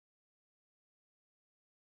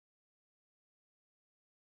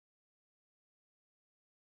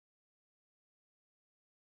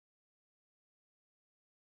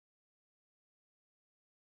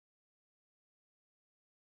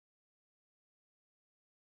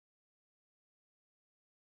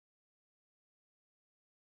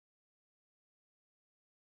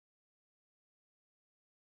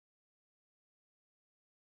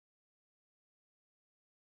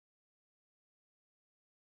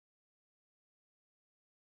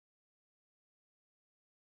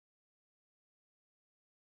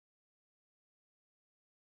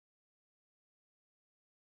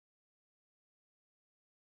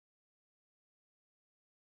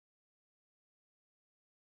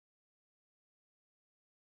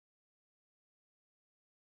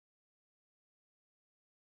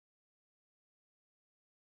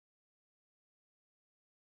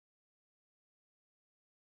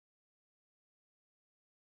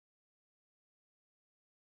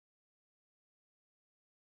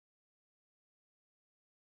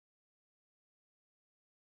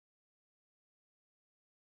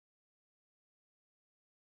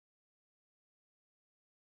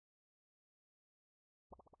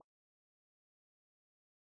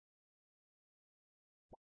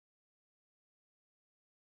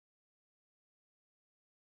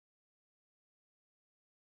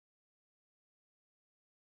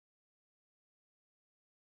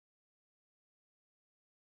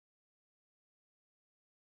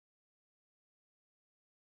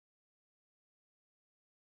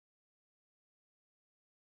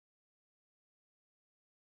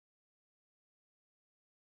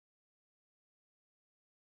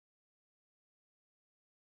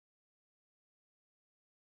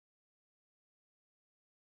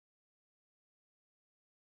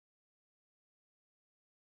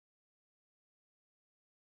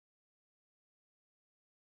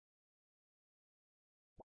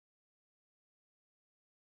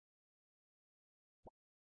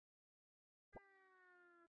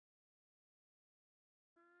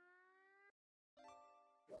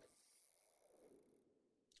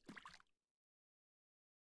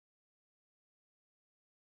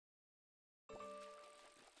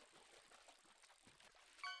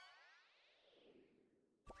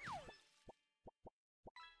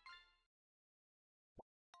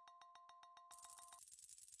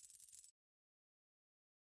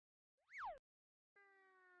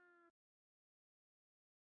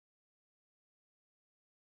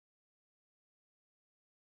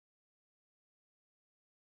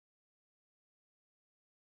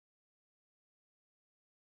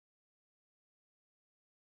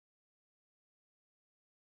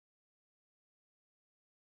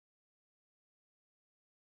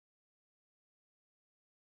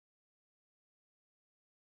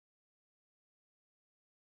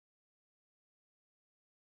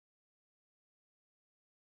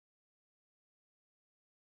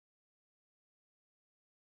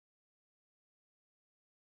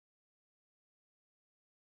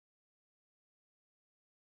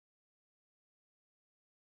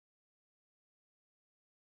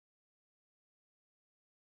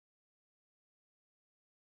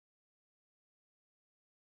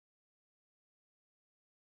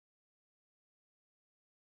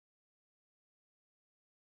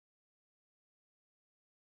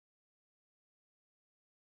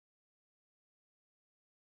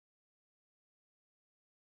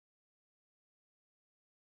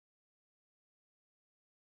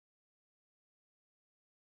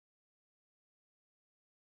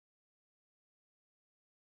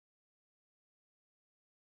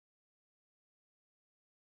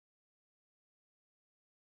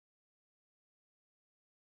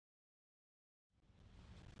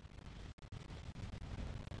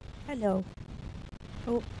Hello.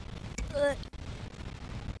 Oh.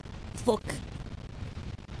 Fuck.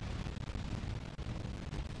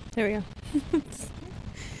 There we go.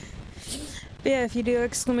 But yeah, if you do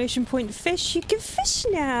exclamation point fish, you can fish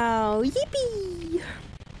now! Yippee!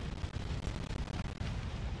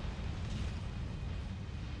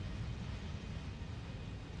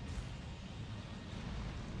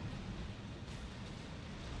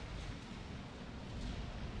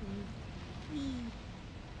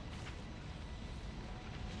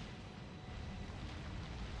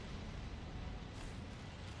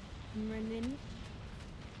 I'm running.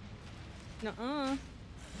 Nuh-uh.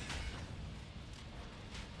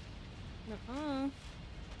 Nuh-uh.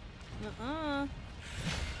 Nuh-uh.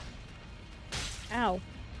 Ow.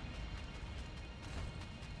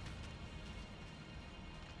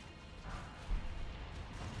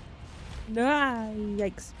 Ah,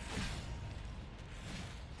 yikes.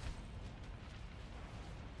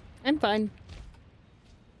 I'm fine.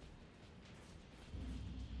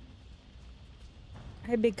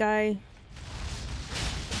 Hi, big guy.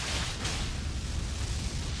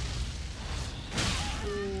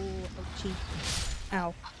 Ooh, ouchie.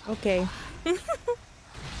 Ow. Okay.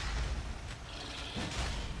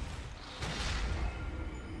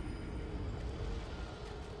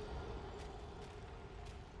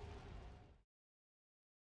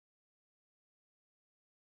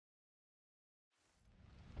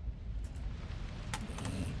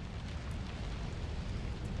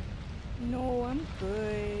 No, I'm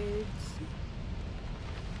good.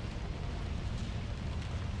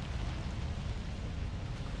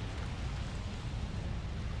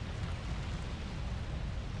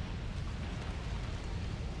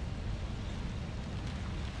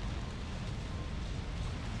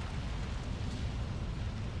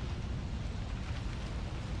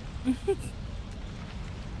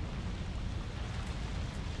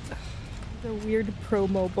 The weird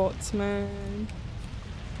promo bots, man.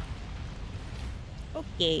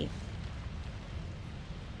 Okay.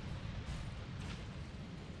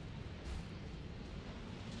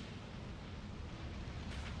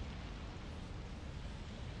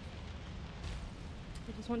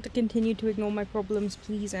 I just want to continue to ignore my problems,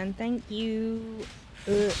 please, and thank you.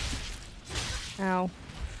 Ow.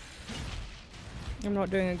 I'm not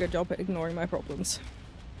doing a good job at ignoring my problems.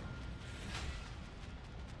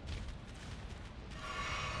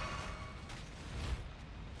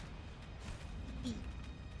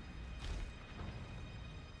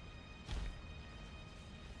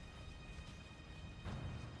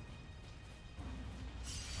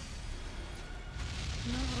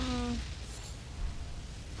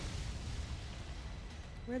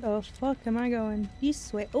 Where the fuck am I going?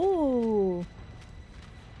 This way. Oh!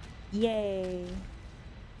 Yay!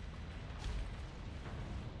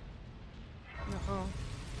 Uh-oh.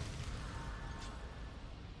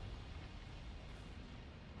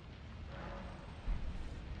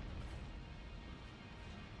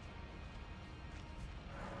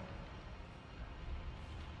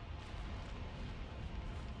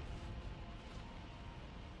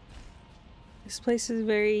 This place is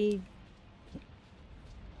very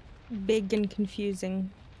big and confusing.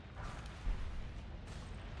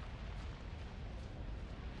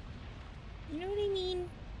 You know what I mean?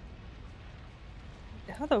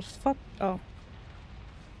 How the fuck? Oh.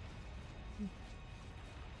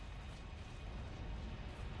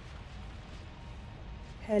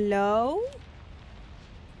 Hello?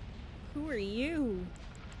 Who are you?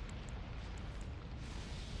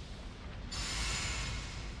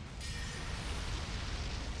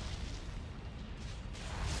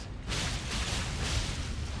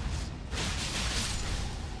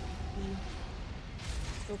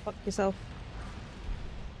 Go fuck yourself.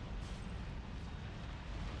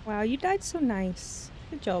 Wow, you died so nice.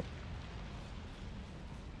 Good job.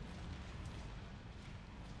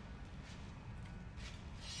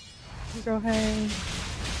 Go ahead.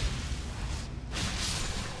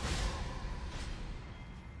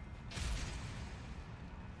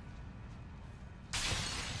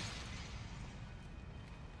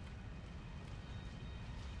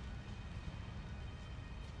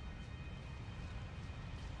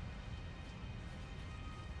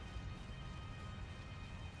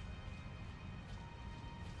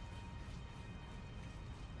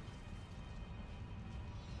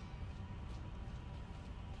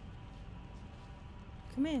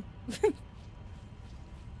 Come here.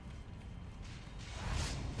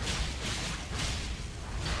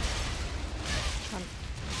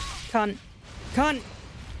 Cunt. Cunt!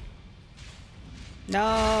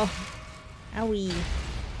 No! Owie.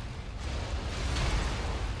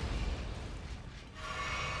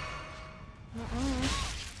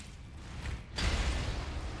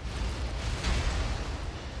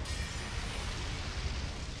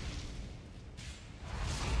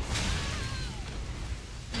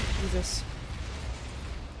 Jesus.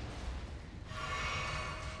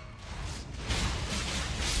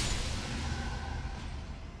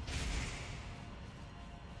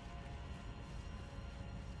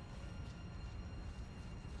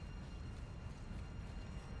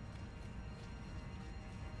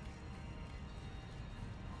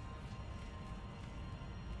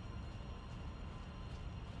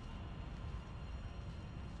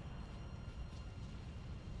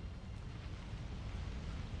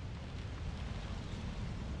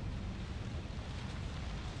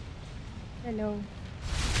 Hello.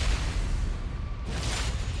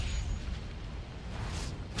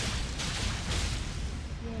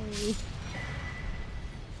 Yay.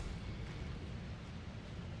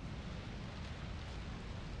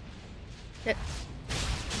 Yep.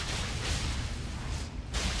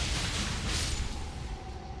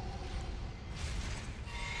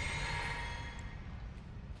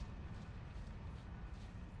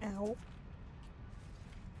 Ow.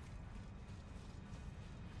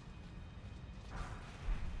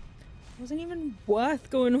 Wasn't even worth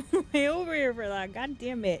going all the way over here for that. God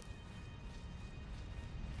damn it.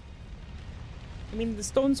 I mean, the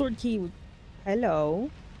stone sword key would...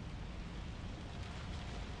 Hello.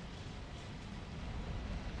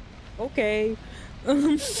 Okay.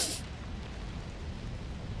 Oh,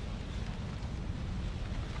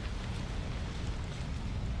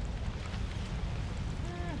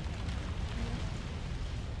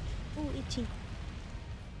 itchy.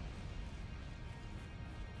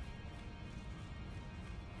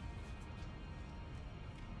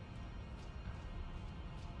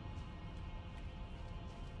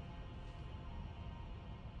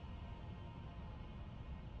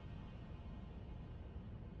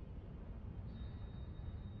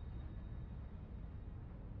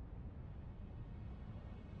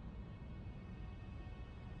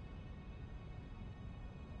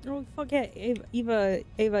 Oh, fuck it. Eva,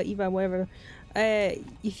 whatever.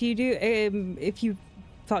 If you do, if you...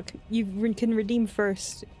 Fuck. You can redeem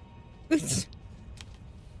first.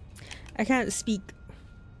 I can't speak.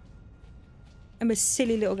 I'm a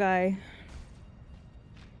silly little guy.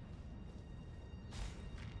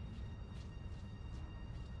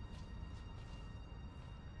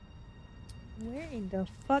 Where in the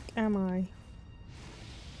fuck am I?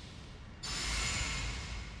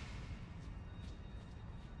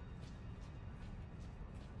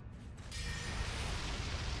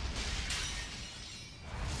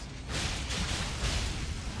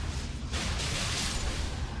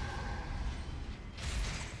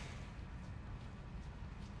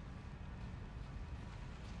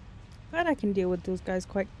 Glad I can deal with those guys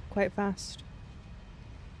quite fast.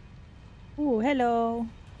 Oh, hello.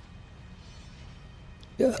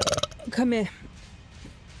 Come here.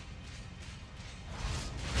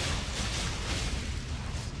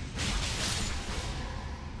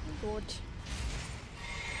 God.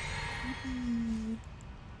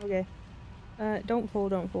 Okay. Don't fall.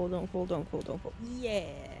 Yeah.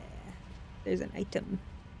 There's an item.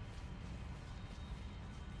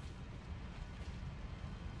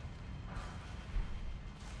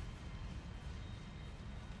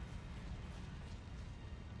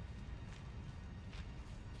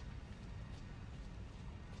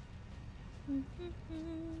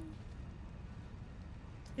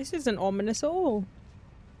 This isn't ominous at all.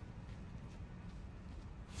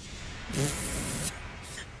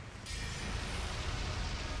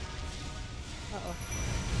 Uh-oh.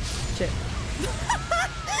 Shit.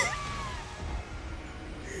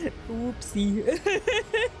 Oopsie.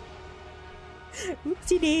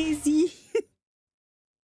 Oopsie daisy.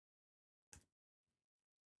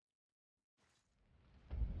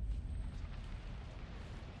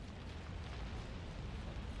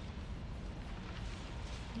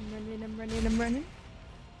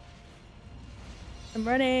 I'm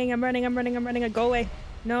running. Go away.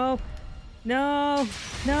 No.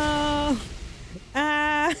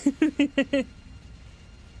 Ah.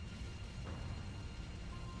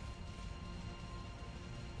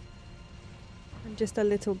 I'm just a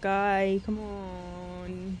little guy. Come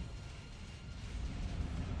on.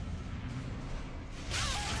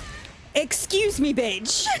 Excuse me,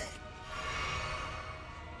 bitch.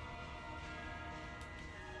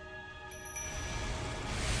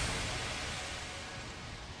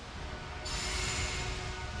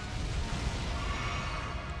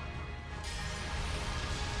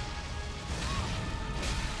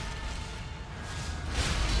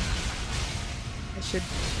 Should.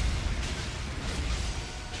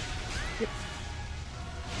 Yep.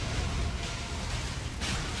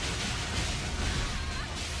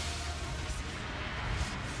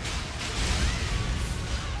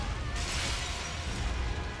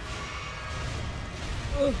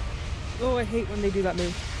 Oh, I hate when they do that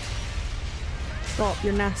move. Stop,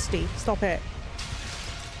 you're nasty. Stop it.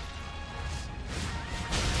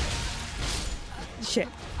 Shit.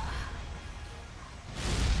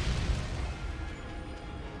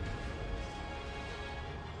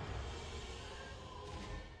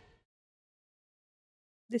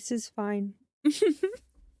 This is fine.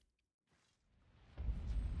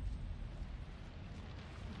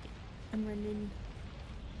 I'm running.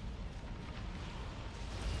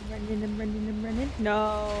 I'm running.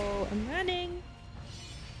 No, I'm running.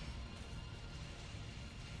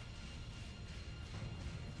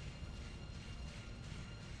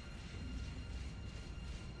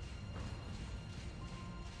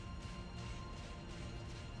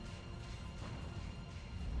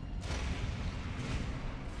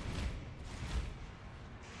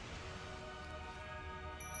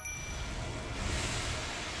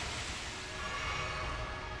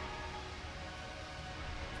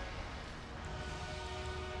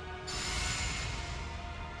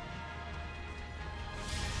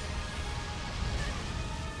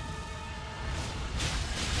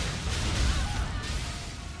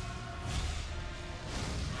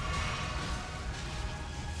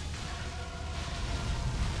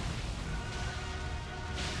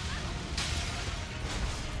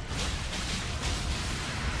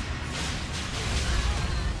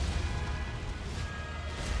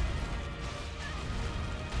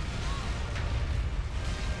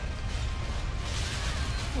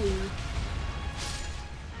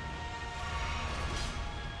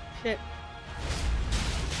 Shit.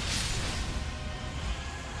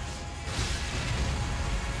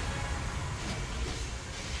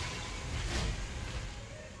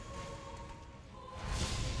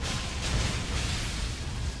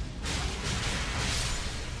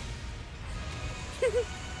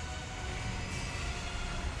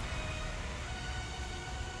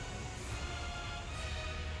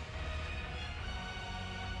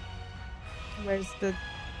 Where's the...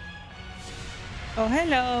 Oh,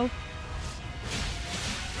 hello.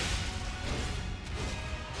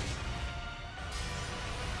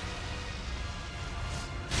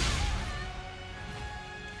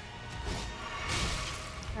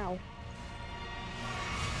 Ow.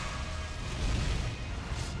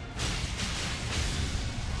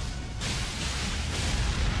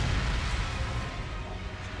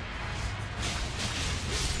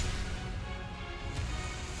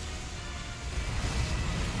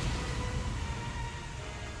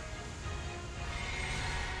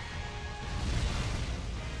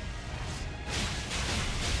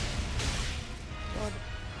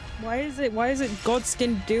 Why is it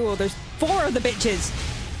Godskin Duo? There's 4 of the bitches!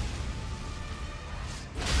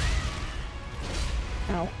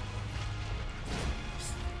 Ow.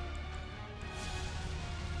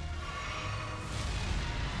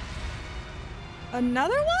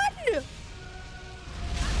 Another one?!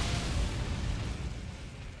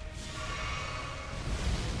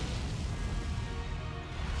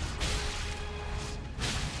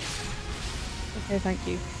 Okay, thank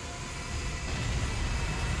you.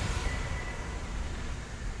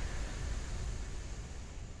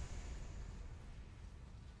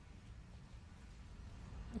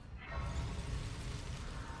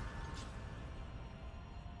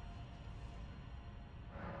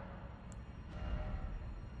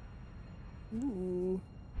 Ooh.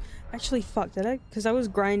 Actually, fuck, did I? Because I was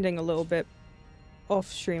grinding a little bit off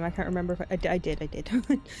stream. I can't remember if I did.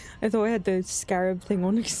 I thought I had the scarab thing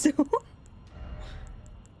on still.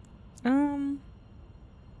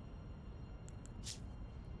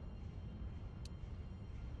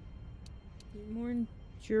 More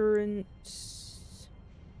endurance.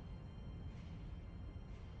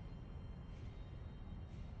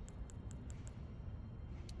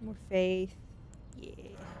 More faith. Yeah.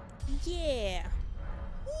 Yeah!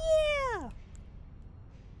 Yeah!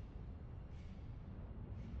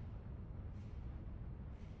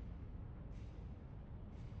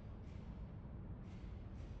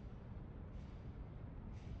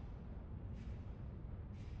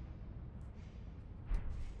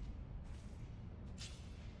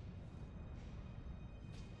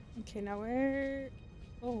 Okay, now where...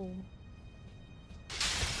 Oh.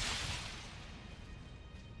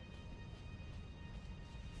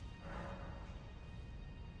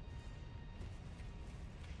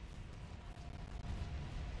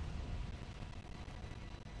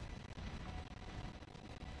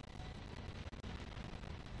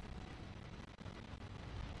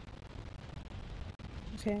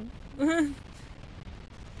 Okay. I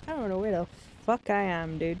don't know where the fuck I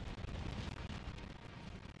am, dude.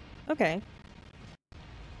 Okay.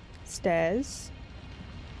 Stairs.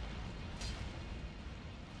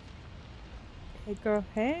 Hey girl,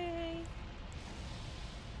 hey.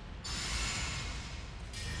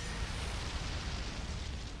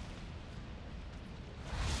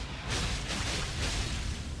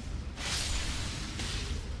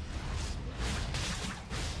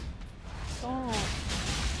 Stop.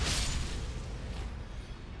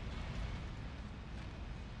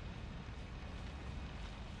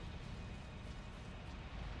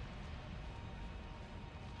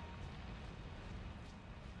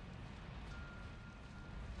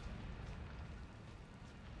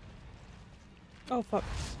 Oh fuck.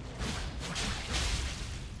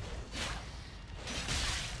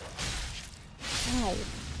 Ow.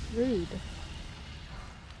 Rude.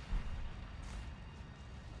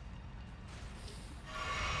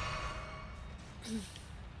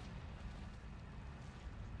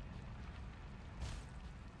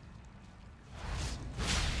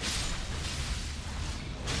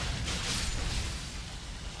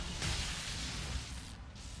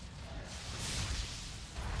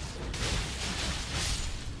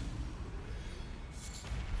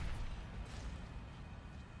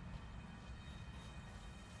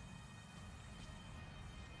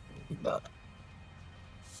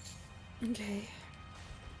 Okay.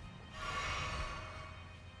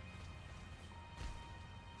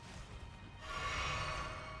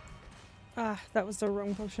 Ah, that was the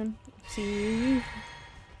wrong potion. See,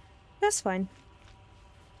 that's fine.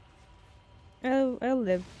 I'll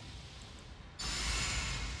live.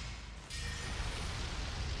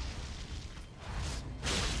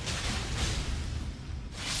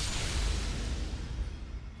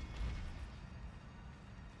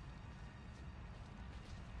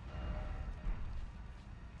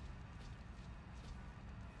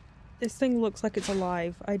 This thing looks like it's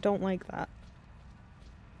alive. I don't like that.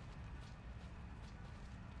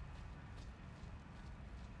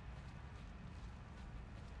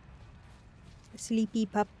 Sleepy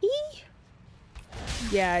puppy?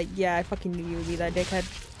 Yeah, I fucking knew you would be that dickhead.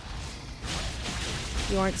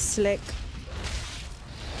 You aren't slick.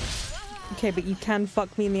 Okay, but you can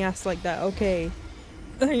fuck me in the ass like that. Okay.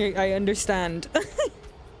 I understand.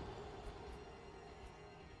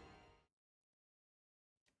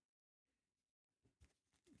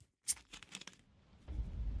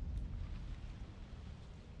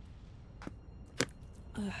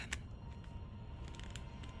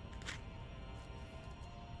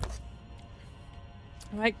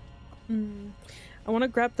 Like, I want to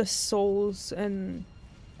grab the souls, and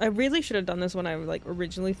I really should have done this when I like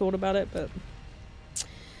originally thought about it, but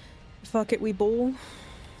fuck it, we ball.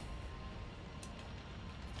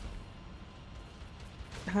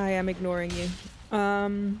 Hi, I'm ignoring you.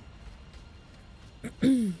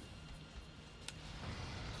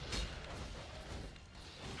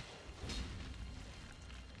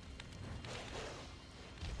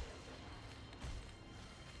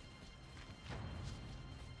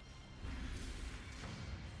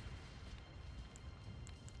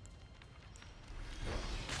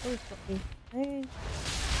 Oh, fuck me. Hey.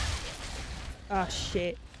 Ah,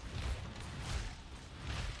 shit.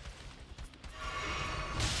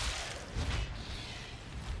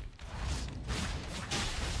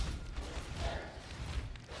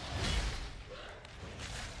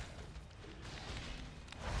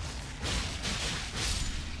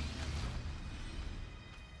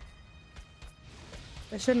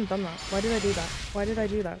 I shouldn't have done that. Why did I do that? Why did I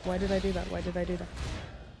do that? Why did I do that? Why did I do that?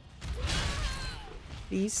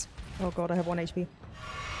 Please? Oh god, I have 1 HP.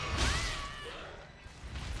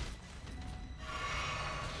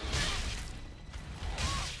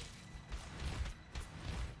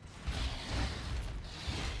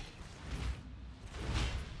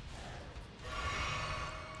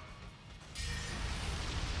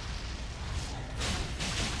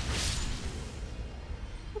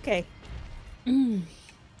 Okay.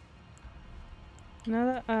 Now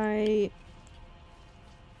that I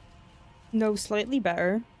know slightly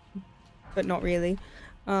better, but not really,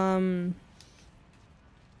 like,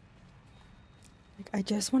 I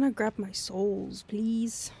just want to grab my souls,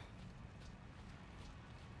 please.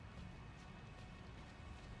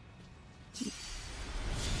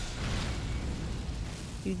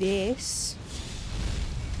 Do this.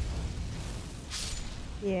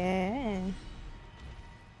 Yeah.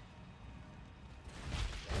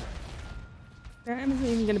 That isn't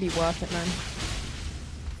even gonna be worth it, man.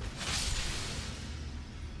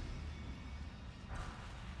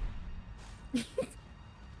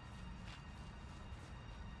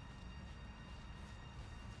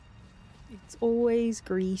 It's always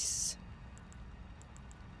grease.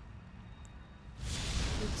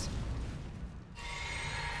 Oops.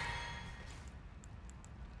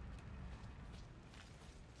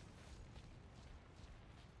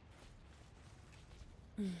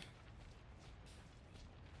 Wait,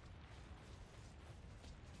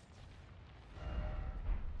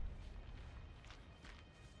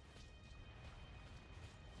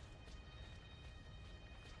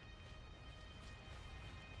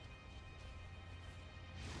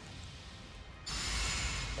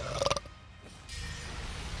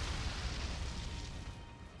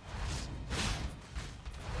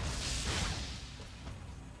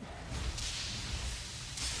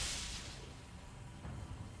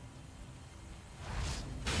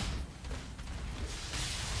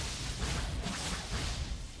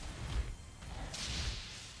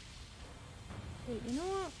 you know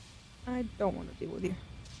what? I don't want to deal with you.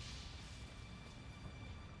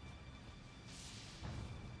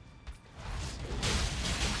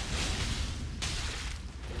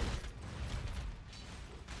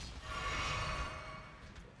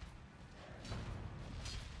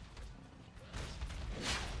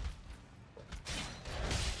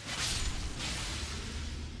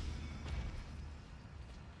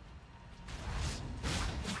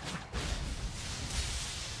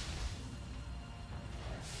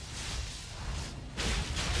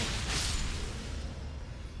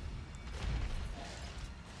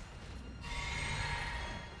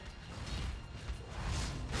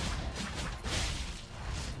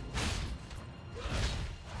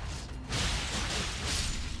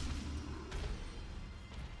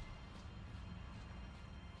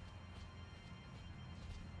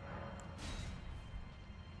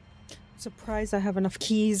 Surprised I have enough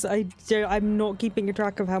keys. I'm not keeping a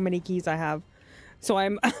track of how many keys I have. So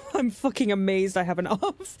I'm I'm fucking amazed I have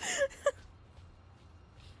enough.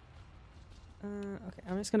 Okay,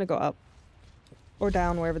 I'm just gonna go up. Or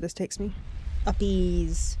down, wherever this takes me.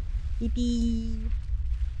 Uppies. Yippee.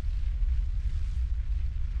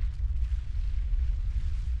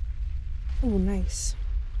 Oh, nice.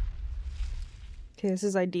 Okay, this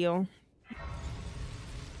is ideal.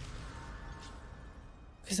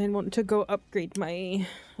 Because I want to go upgrade my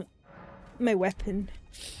weapon.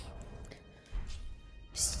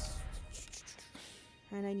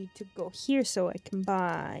 And I need to go here so I can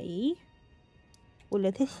buy all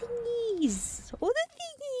of the thingies. All the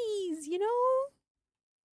thingies, you know?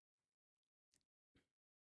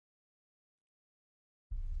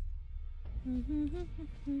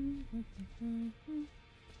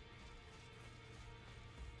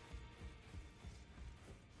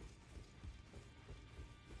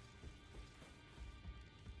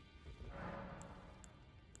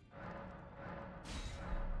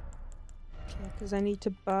 Because I need to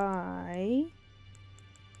buy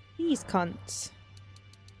these cunts.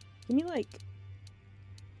 Give me like...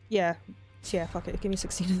 Yeah, fuck it. Give me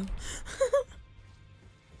 16 of them.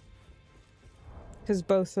 Because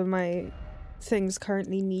both of my things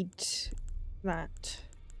currently need that.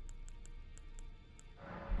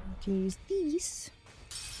 I can use these.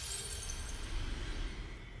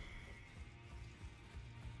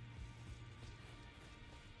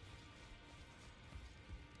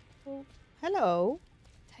 Oh. Hello.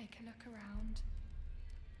 Take a look around.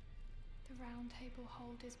 The round table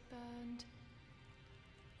hold is burned,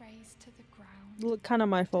 razed to the ground. Look, kind of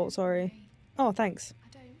my fault, sorry. Oh, thanks. I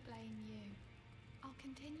don't blame you. I'll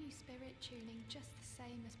continue spirit tuning just the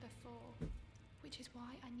same as before, which is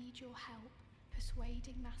why I need your help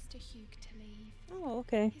persuading Master Hugh to leave. Oh,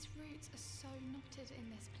 okay. His roots are so knotted in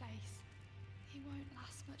this place. He won't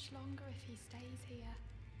last much longer if he stays here.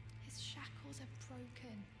 His shackles are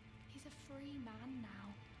broken. He's a free man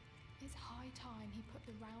now. It's high time he put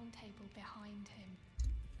the round table behind him.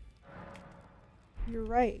 You're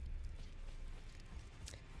right.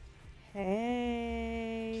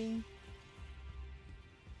 Hey.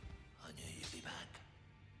 I knew you'd be back.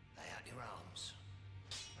 Lay out your arms.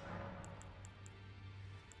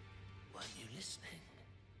 Weren't you listening?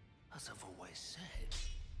 As I've always said,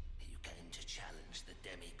 you came to challenge the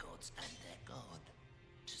demigods and their god,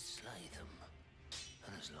 to slay them.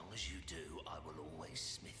 And as long as you do, I will always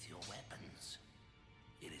smith your weapons.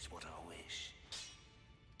 It is what I wish.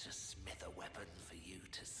 To smith a weapon for you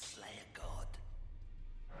to slay a god.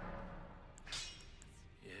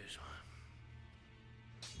 Here's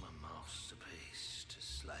my masterpiece to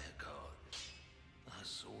slay a god.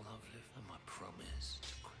 That's all I've lived and my promise.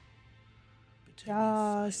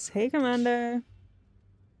 Yes. Hey, Commander.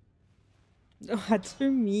 Oh, that's for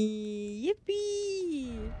me.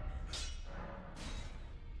 Yippee.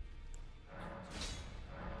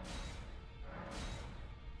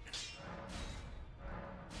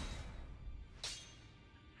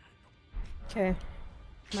 Okay.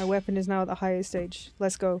 My weapon is now at the highest stage.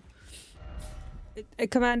 Let's go.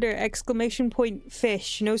 Commander, exclamation point,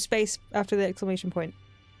 fish. No space after the exclamation point.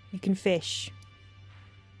 You can fish.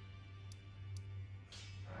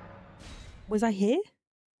 Was I here?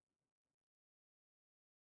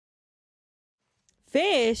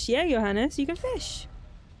 Fish? Yeah, Johannes, you can fish.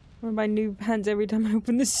 One of my new hands every time I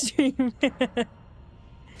open the stream.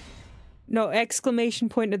 No, exclamation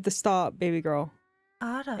point at the start, baby girl.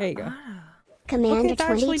 There you go. Commander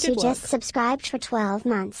Okay, 22 just subscribed for 12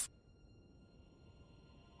 months.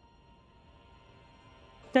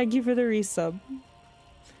 Thank you for the resub.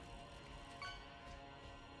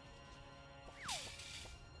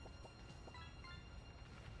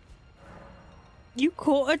 You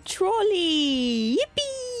caught a trolley!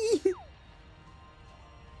 Yippee!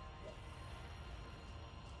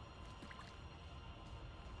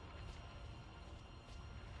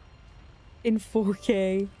 In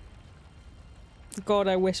 4K. God,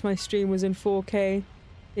 I wish my stream was in 4K.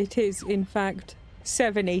 It is, in fact,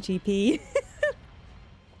 780p.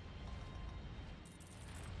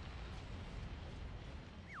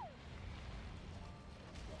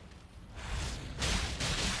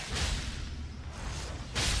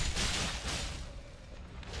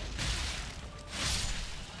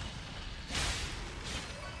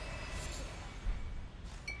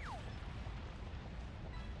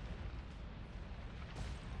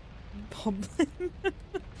 Problem.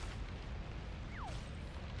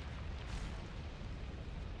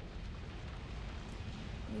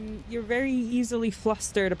 You're very easily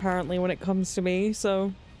flustered, apparently, when it comes to me,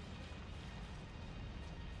 so...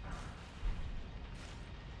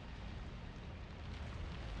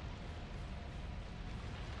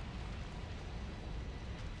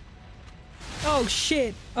 Oh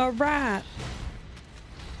shit! A rat!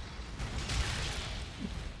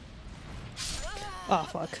 Oh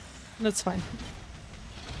fuck. That's fine.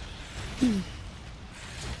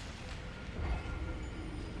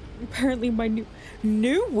 Apparently my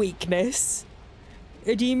new weakness?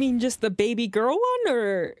 Do you mean just the baby girl one,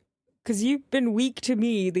 or... Because you've been weak to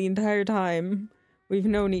me the entire time we've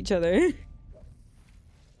known each other.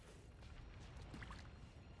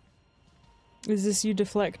 Is this you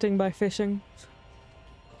deflecting by fishing?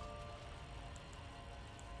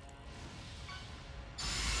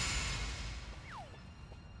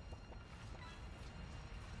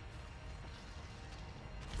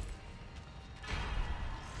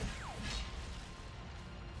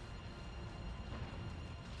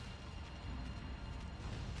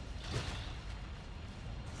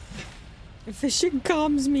 Fishing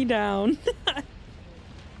calms me down.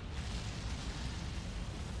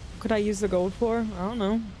 Could I use the gold for? I don't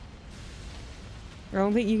know. I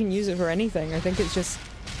don't think you can use it for anything. I think it's just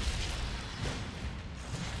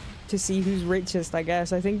to see who's richest, I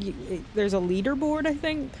guess. I think there's a leaderboard, I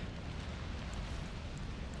think.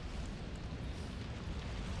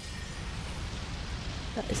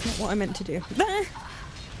 That is not what I meant to do.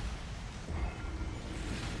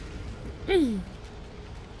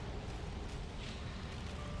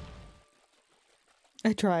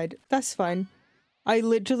 I tried. That's fine. I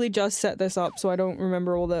literally just set this up so I don't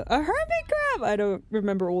remember all the- A hermit crab! I don't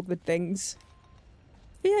remember all the things.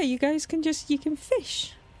 But yeah, you guys can you can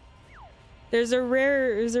fish. There's a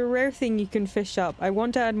rare thing you can fish up. I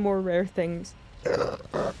want to add more rare things.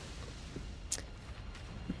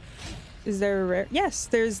 Is there a rare? Yes,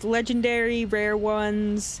 there's legendary, rare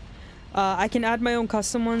ones. I can add my own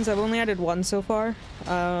custom ones. I've only added one so far.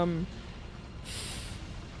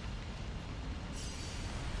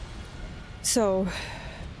 So,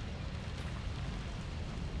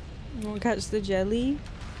 we'll catch the jelly.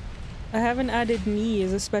 I haven't added me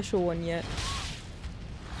as a special one yet.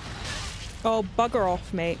 Oh, bugger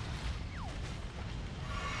off, mate.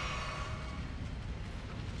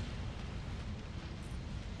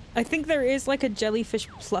 I think there is like a jellyfish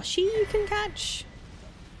plushie you can catch.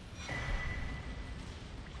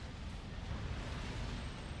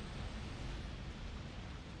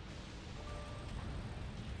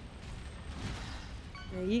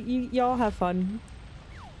 Y'all have fun.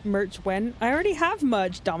 Merch when? I already have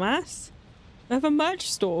merch, dumbass. I have a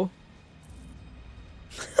merch store.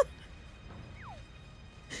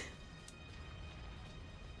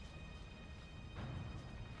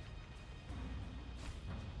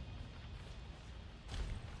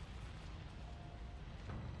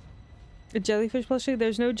 A jellyfish plushie?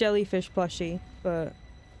 There's no jellyfish plushie, but...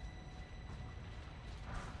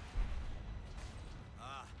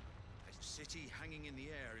 A city hanging in the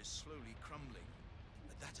air is slowly crumbling.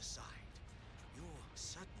 But that aside, you're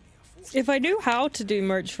certainly a force. If I knew how to do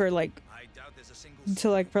merch for like...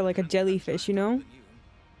 for like a jellyfish, you know?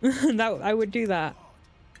 that I would do that.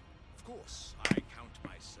 Of course, I count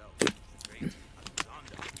myself the great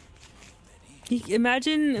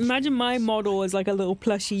Alexander. Imagine my model as like a little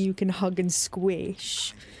plushie you can hug and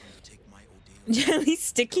squish. Jelly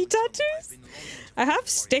sticky tattoos? I have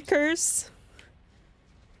stickers.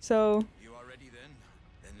 So. You are ready then?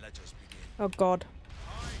 Then let us begin. Oh god.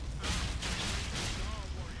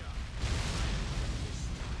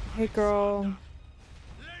 Hey girl. Lend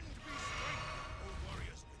me strength, O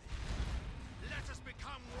warriors within. Let us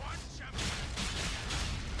become one champion.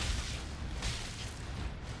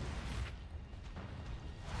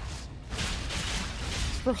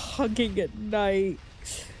 For hugging at night.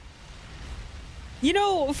 You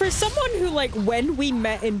know, for someone who, like, when we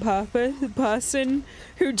met in person,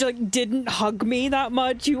 who, like, didn't hug me that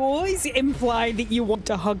much, you always imply that you want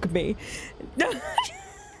to hug me.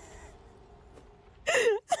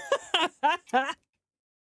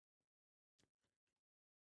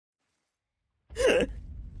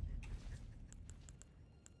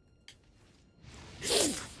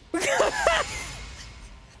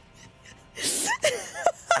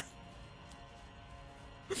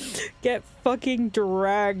 Get fucking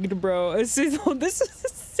dragged, bro. This is a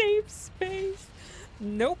safe space.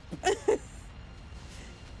 Nope.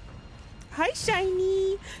 Hi,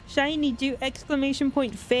 Shiny. Shiny, do exclamation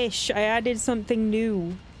point fish. I added something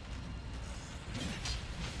new.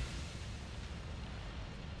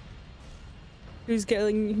 Who's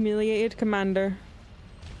getting humiliated? Commander.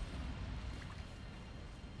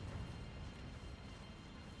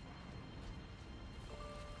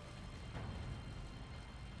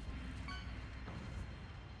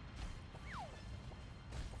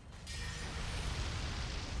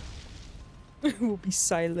 We'll be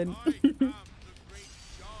silent. I am the great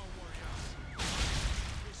Jar warrior.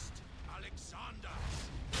 Fist Alexander.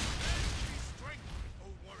 Lend me strength, O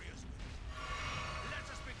warriors within. Let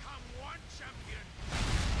us become one champion.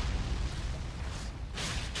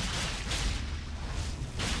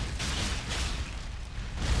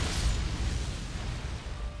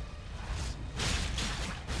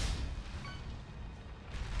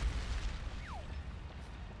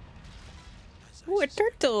 Ooh, a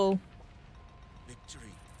turtle.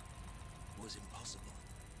 Victory was impossible.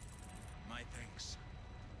 My thanks.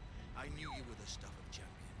 I knew you were the stuff of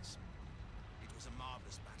champions. It was a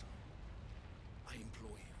marvelous battle. I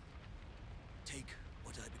implore you, take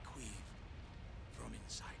what I bequeath from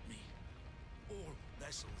inside me. All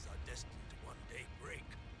vessels are destined to one day break.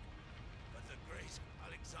 But the great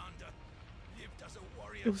Alexander lived as a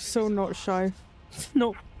warrior. It was so not shy.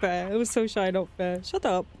 Not fair. It was so shy, not fair. Shut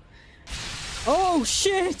up. Oh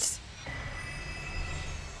shit!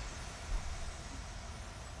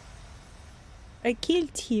 I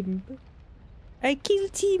killed him. I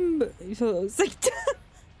killed him. So it's like,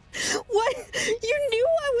 what? You knew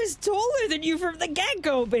I was taller than you from the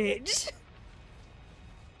get-go, bitch.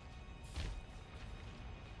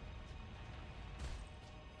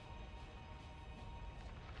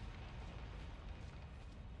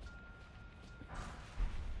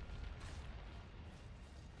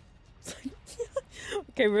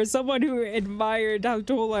 Okay, for someone who admired how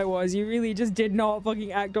tall I was, you really just did not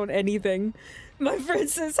fucking act on anything. My friend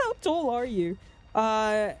says, how tall are you?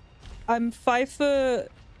 I'm 5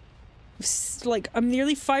 foot... Like, I'm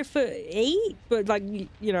nearly 5'8", but like,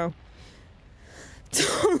 you know...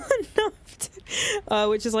 Tall enough to,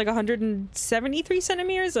 which is like 173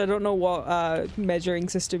 centimeters? I don't know what measuring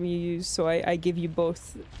system you use, so I give you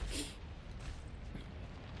both.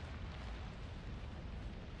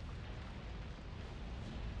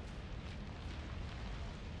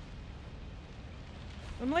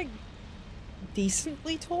 I'm like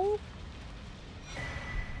decently tall.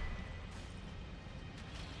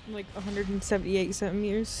 I'm like 178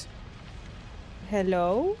 centimeters.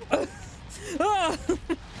 Hello? Ah!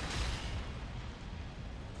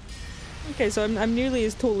 Okay, so I'm nearly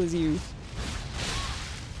as tall as you.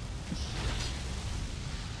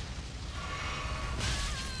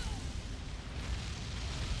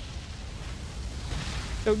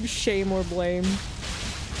 Don't shame or blame.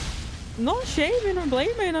 I'm not shaming or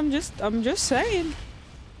blaming, I'm just saying.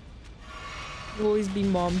 You'll always be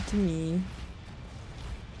mom to me.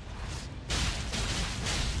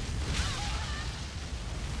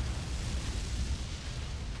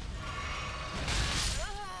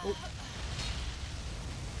 Oh.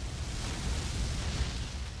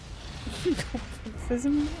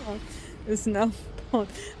 It's now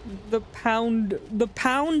the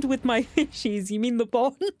pound with my fishies. You mean the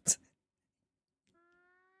pond?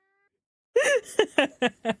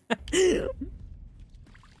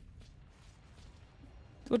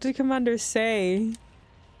 What did Commander say?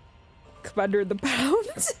 Commander of the pound?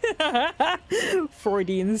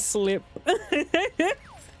 Freudian slip.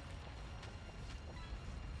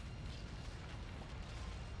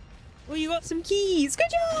 Oh, you got some keys. Good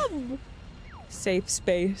job! Safe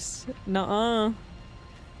space. Nuh-uh.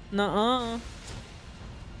 Nuh-uh.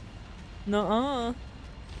 Nuh-uh.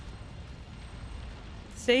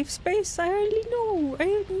 Safe space? I already know.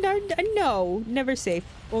 No, never safe.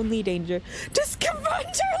 Only danger. Does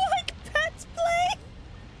Commander like pets play?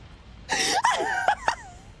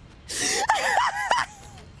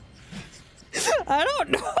 I don't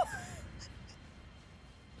know.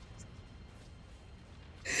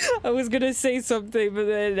 I was gonna say something, but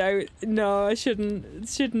then I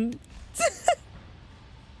shouldn't.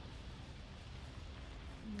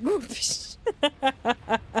 Whoops.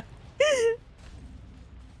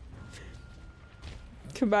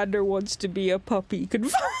 Commander wants to be a puppy.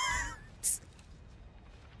 Confirmed.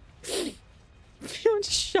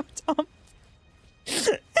 Shut up.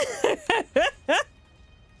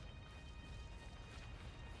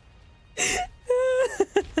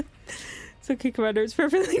 It's okay, Commander. It's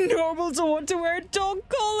perfectly normal to want to wear a dog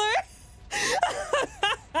collar.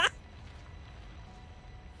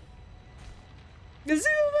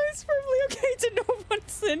 It's perfectly okay to not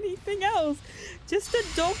want anything else. Just a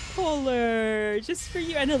dog collar. Just for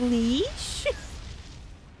you. And a leash?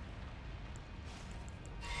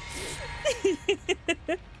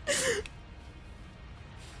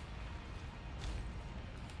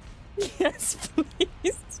 Yes,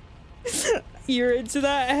 please. You're into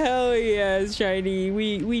that? Hell yes, Shiny.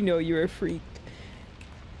 We know you're a freak.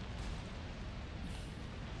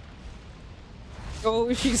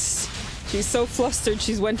 Oh, she's so flustered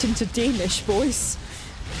she's went into Danish, boys.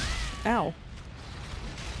 Ow.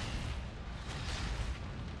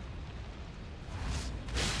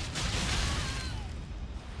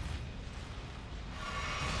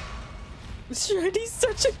 Shiny's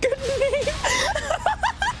such a good name.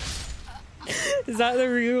 Is that the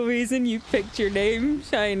real reason you picked your name,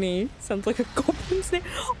 Shiny? Sounds like a goblin's name.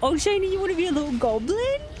 Oh, Shiny, you want to be a little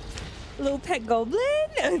goblin? A little pet goblin?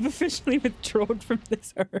 I've officially withdrawn from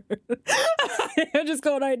this earth. I just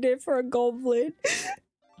got an idea for a goblin.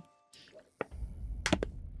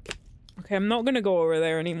 Okay, I'm not gonna go over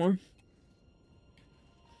there anymore.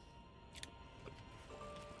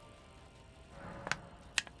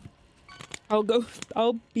 I'll go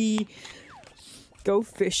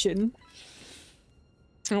fishing.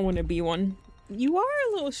 I want to be one. You are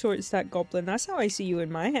a little short stack goblin. That's how I see you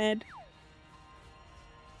in my head.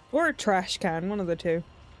 Or a trash can, one of the two.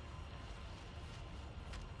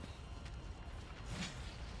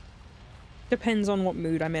 Depends on what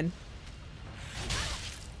mood I'm in.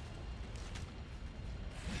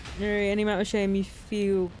 Alright, any amount of shame you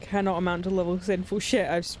feel cannot amount to level sinful shit.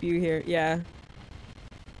 I've spew here. Yeah.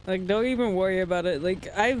 Like, don't even worry about it. Like,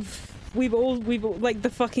 we've all, like, the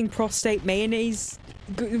fucking prostate mayonnaise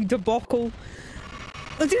debacle.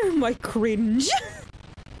 Look at my cringe.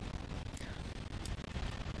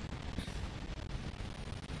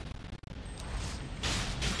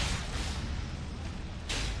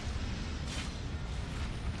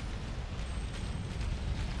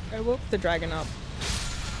 I woke the dragon up.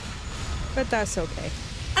 But that's okay.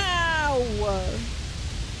 Ow!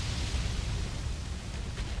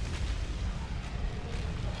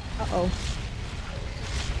 Uh-oh.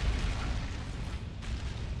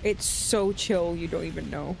 It's so chill, you don't even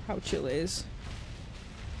know how chill it is.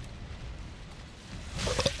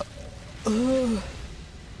 Oh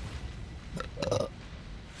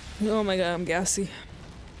my god, I'm gassy.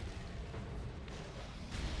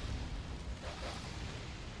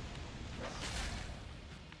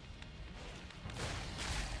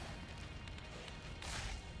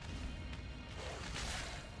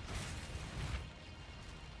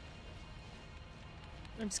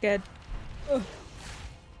 I'm scared. Ugh.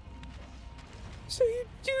 So you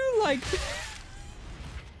do like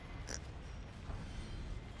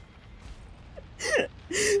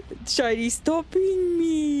Shiny, stop being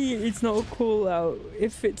me. It's not a call out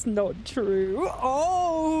if it's not true.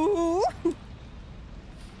 Oh!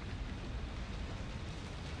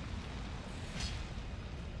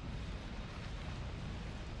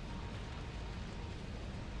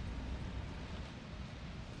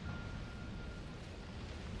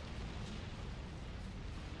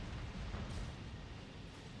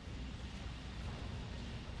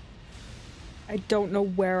 I don't know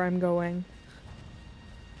where I'm going.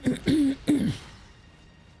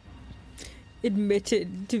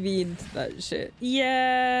 Admitted to be into that shit.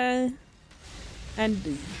 Yeah.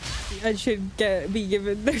 And I should be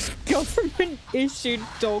given the government issued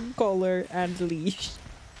dog collar and leash.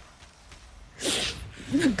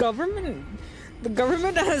 The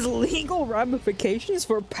government has legal ramifications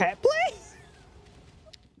for pet play?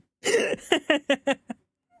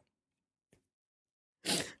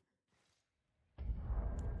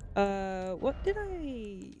 What did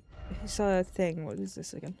I... It's a thing. What is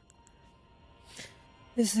this again?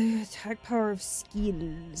 This is the attack power of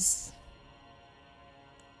skills.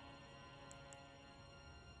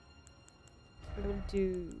 I'm gonna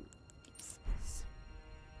do...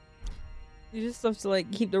 You just have to,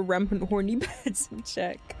 like, keep the rampant horny beds in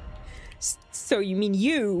check. So you mean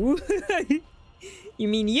you? You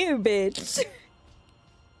mean you, bitch?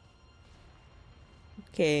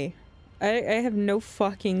 Okay. I have no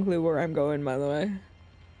fucking clue where I'm going, by the way.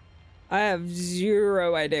 I have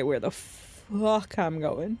zero idea where the fuck I'm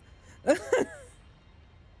going.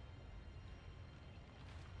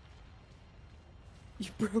 You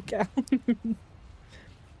broke out.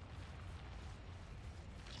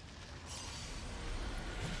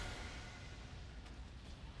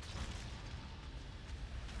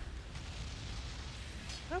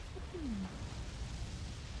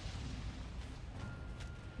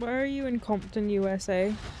 Why are you in Compton,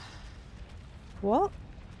 USA? What?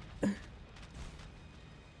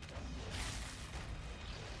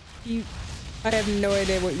 I have no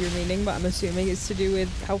idea what you're meaning, but I'm assuming it's to do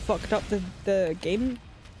with how fucked up the game,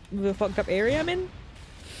 the fucked up area I'm in.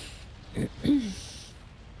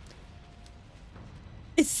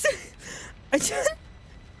 It's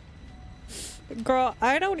girl,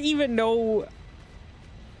 I don't even know.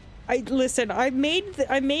 Listen, I made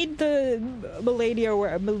the Melania,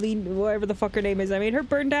 or Melina, whatever the fuck her name is. I made her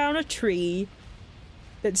burn down a tree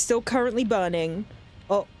that's still currently burning.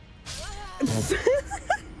 Oh.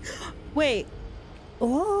 Wait.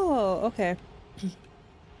 Oh, okay.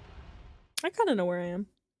 I kind of know where I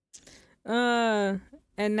am.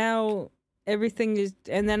 And now everything is,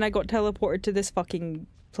 and then I got teleported to this fucking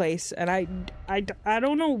place, and I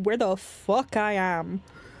don't know where the fuck I am,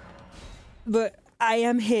 but I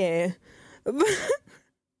am here. I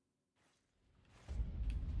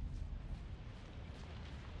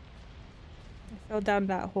fell down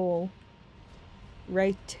that hole.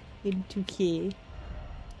 Right into key.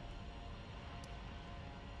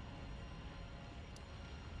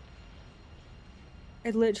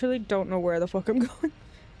 I literally don't know where the fuck I'm going.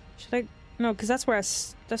 Should I? No, because that's where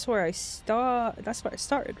I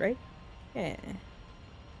started, right? Yeah.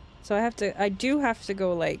 So I do have to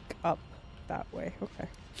go, like, up that way. Okay.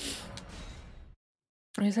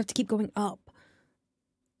 I just have to keep going up.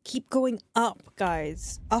 Keep going up,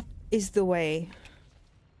 guys. Up is the way.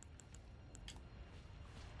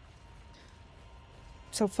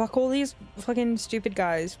 So fuck all these fucking stupid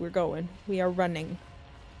guys. We're going. We are running.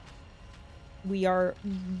 We are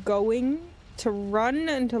going to run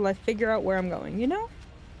until I figure out where I'm going, you know?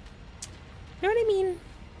 You know what I mean?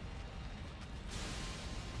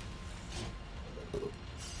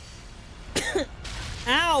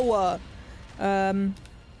 Ow!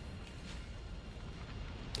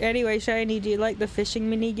 Anyway, Shiny, do you like the fishing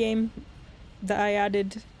minigame that I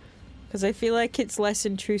added? Because I feel like it's less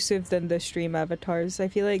intrusive than the stream avatars. I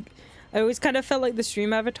feel like I always kind of felt like the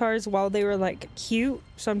stream avatars, while they were like cute,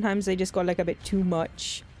 sometimes they just got like a bit too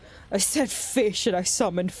much. I said fish and I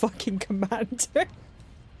summoned fucking Commander.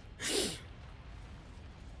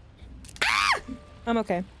 Ah! I'm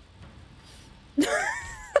okay.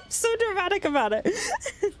 I'm so dramatic about it.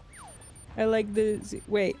 I like the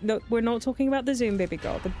wait, no, we're not talking about the Zoom, baby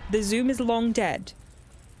girl. The Zoom is long dead.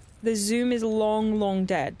 The Zoom is long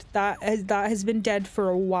dead. That has been dead for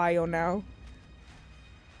a while now.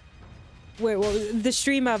 Wait, well, the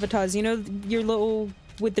stream avatars, you know, your little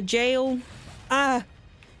with the jail. Ah,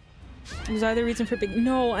 was either reason for big.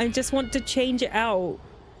 No, I just want to change it out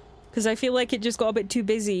because I feel like it just got a bit too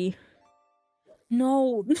busy.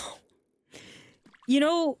 No. You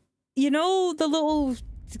know the little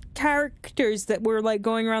characters that were like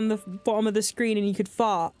going around the bottom of the screen and you could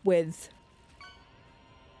fart with,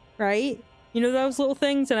 right? You know those little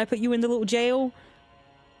things, and I put you in the little jail.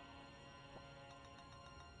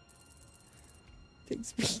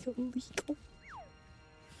 Things be illegal.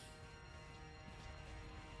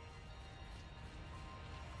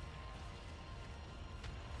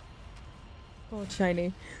 Oh,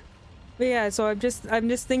 shiny. But yeah, so I'm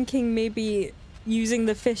just thinking maybe using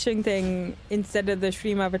the fishing thing instead of the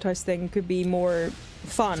stream avatars thing could be more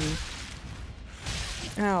fun.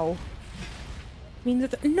 Ow. I mean,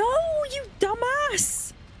 no, you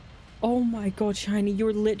dumbass! Oh my god, Shiny,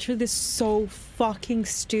 you're literally so fucking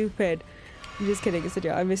stupid. I'm just kidding, it's a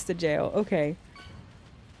jail. I missed the jail. Okay.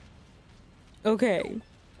 Okay.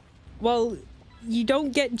 Well, you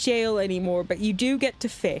don't get jail anymore, but you do get to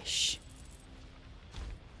fish.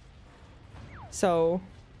 So...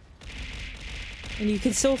 and you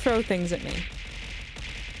can still throw things at me.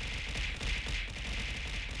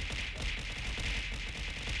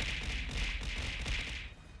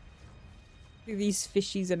 Do these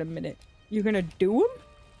fishies in a minute. You're gonna do them?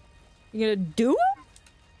 You're gonna do them?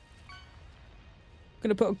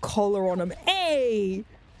 Gonna put a collar on them. Hey!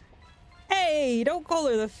 Hey! Don't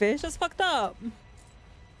collar the fish. That's fucked up.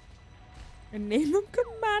 And name him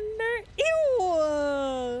Commander.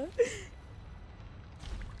 Ew!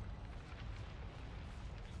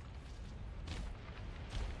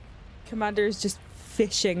 Commander is just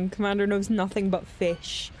fishing. Commander knows nothing but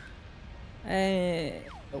fish. Okay.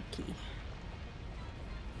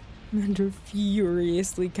 Commander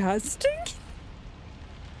furiously casting.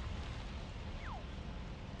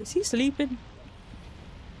 Is he sleeping?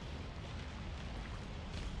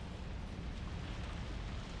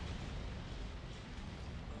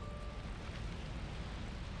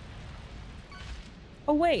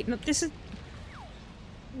 Oh wait, no, this is...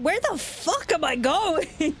 Where the fuck am I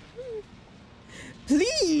going?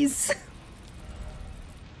 Please!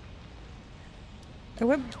 I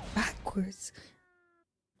went backwards.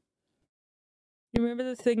 You remember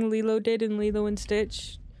the thing Lilo did in Lilo and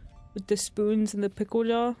Stitch? With the spoons and the pickle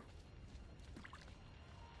jar?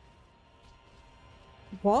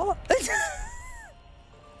 What?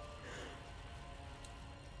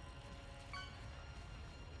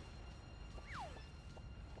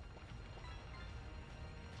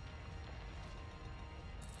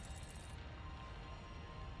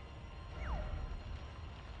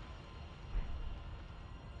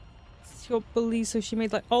 Your believe so she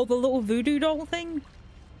made like the little voodoo doll thing?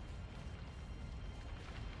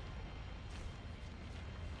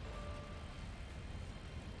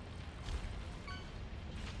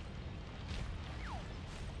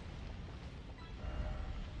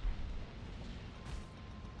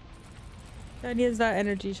 Shiny is that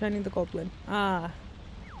energy, shining the goblin. Ah.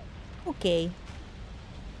 Okay.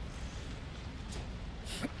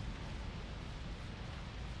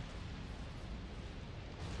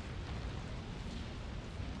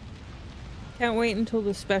 Can't wait until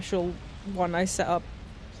the special one I set up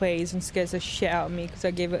plays and scares the shit out of me because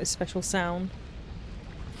I gave it a special sound.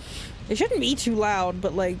 It shouldn't be too loud,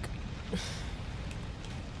 but like...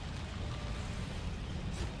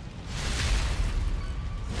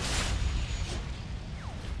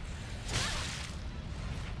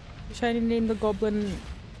 Shiny named the goblin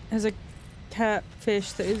has a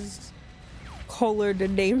catfish that is collared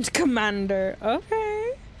and named Commander. Okay.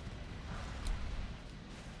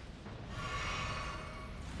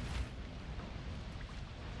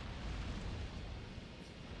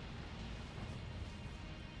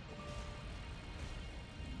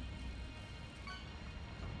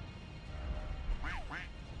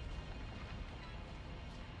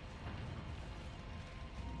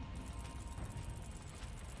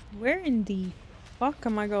 Where in the fuck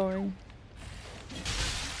am I going?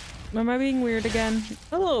 Am I being weird again?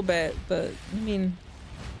 A little bit, but I mean,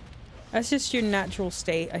 that's just your natural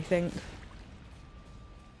state, I think.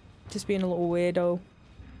 Just being a little weirdo.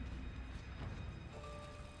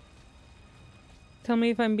 Tell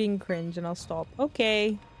me if I'm being cringe and I'll stop.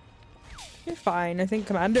 Okay. You're fine. I think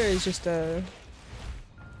Commander is just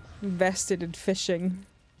invested in fishing.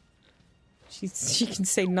 She can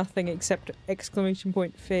say nothing except exclamation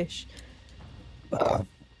point fish. I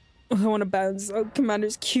want to bounce. Oh,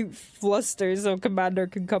 Commander's cute fluster so Commander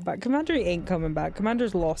can come back. Commander ain't coming back.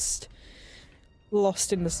 Commander's lost.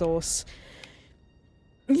 Lost in the sauce.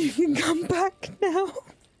 You can come back now.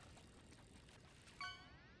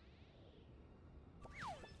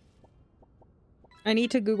 I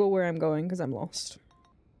need to Google where I'm going because I'm lost.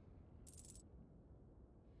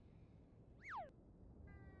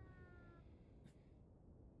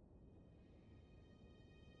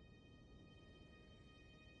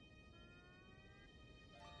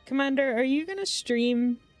 Commander, are you gonna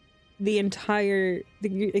stream the entire... Are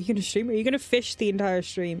you gonna stream? Are you gonna fish the entire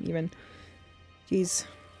stream, even? Jeez.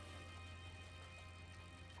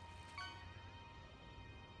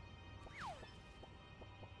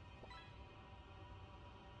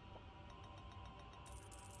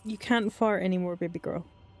 You can't fart anymore, baby girl.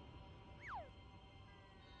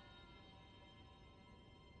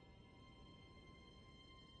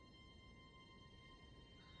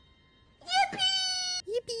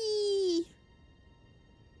 Yippee!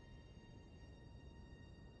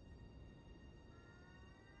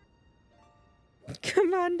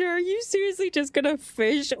 Commander, are you seriously just gonna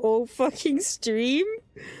fish all fucking stream?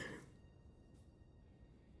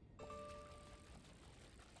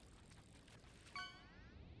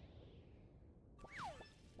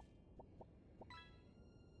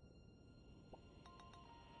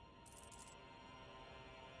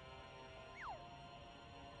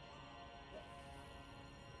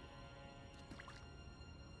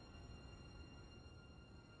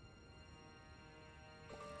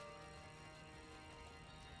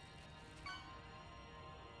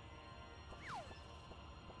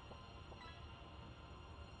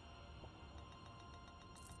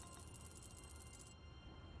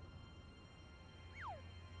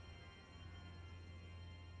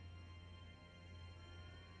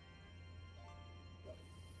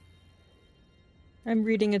 I'm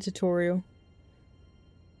reading a tutorial.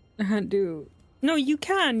 I can't do... No, you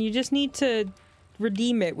can. You just need to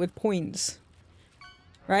redeem it with points.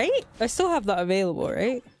 Right? I still have that available,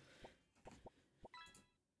 right?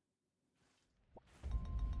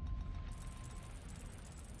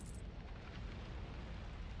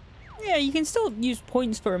 Yeah, you can still use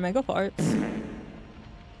points for mega parts.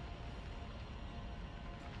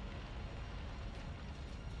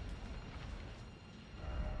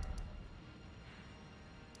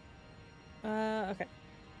 Okay.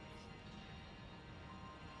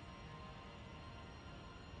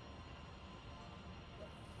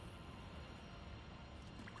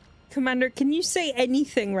 Commander, can you say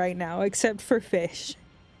anything right now except for fish?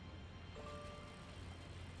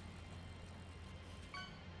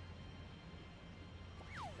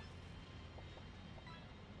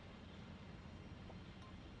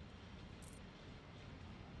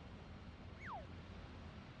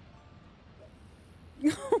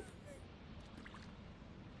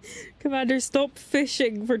 Commander, stop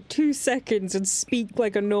fishing for 2 seconds and speak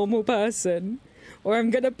like a normal person. Or I'm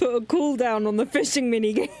gonna put a cooldown on the fishing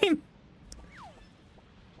minigame.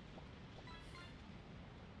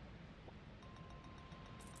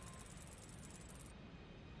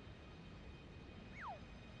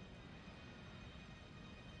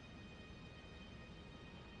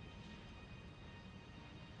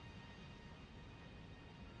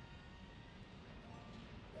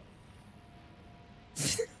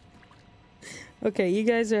 Okay, you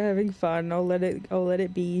guys are having fun. I'll let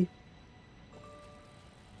it be.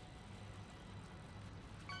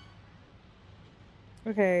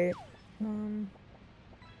 Okay.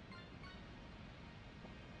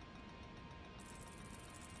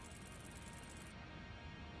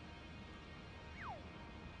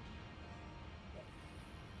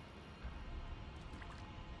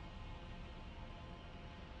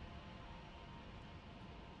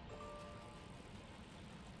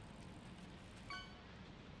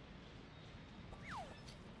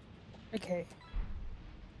 Okay.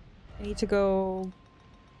 I need to go...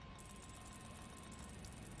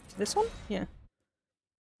 This one? Yeah.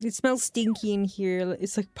 It smells stinky in here.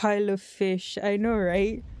 It's like pile of fish. I know,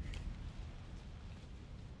 right?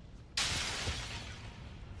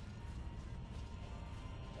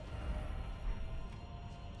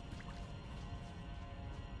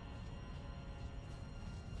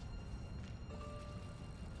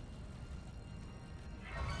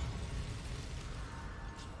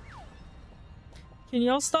 Can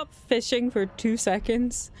y'all stop fishing for 2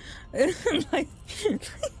 seconds? Like...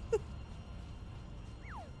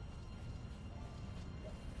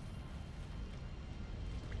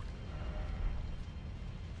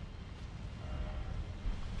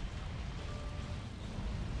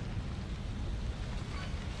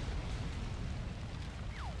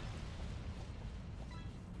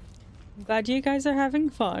 I'm glad you guys are having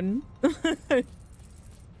fun.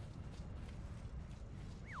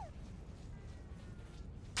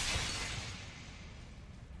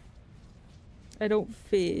 I don't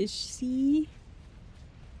fish, see?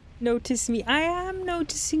 Notice me. I am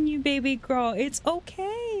noticing you, baby girl. It's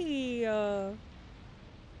okay.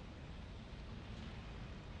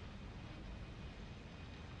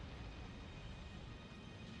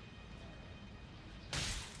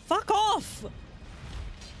 Fuck off!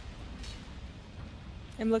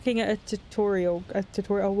 I'm looking at a tutorial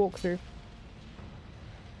walkthrough.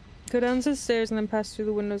 Go down the stairs and then pass through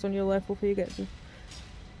the windows on your left before you get to...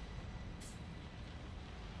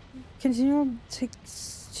 Continue on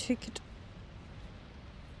ticket.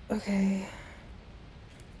 Okay.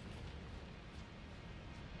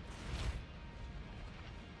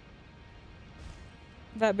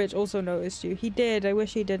 That bitch also noticed you. He did. I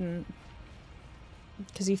wish he didn't.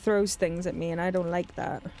 Because he throws things at me and I don't like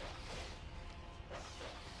that.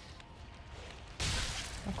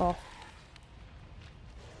 Fuck off.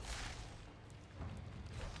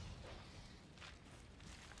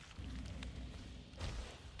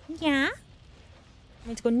 Yeah.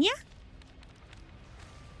 Let's go. Yeah.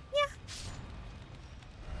 Yeah.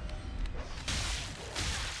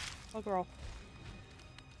 Oh, girl.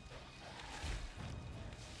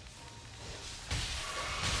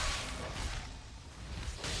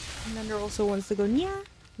 Commander also wants to go. Yeah.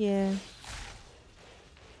 Yeah.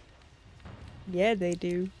 Yeah, they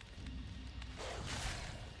do.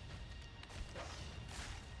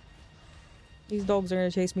 These dogs are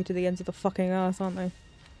gonna chase me to the ends of the fucking earth, aren't they?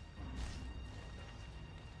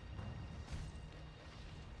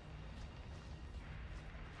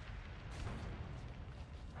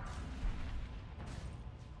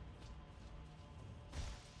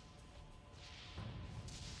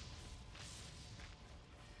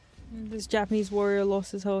 This Japanese warrior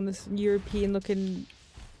lost his home in this European looking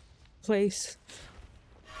place.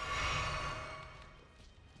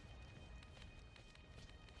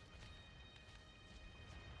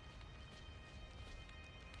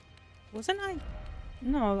 Wasn't I?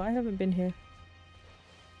 No, I haven't been here.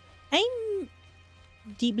 I'm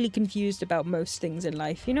deeply confused about most things in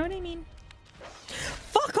life, you know what I mean?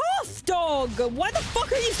 Fuck off, dog! Why the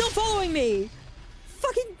fuck are you still following me?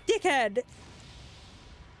 Fucking dickhead!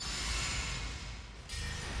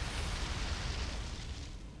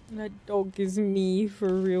 That dog is me,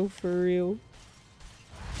 for real, for real.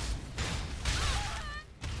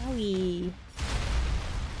 Owie.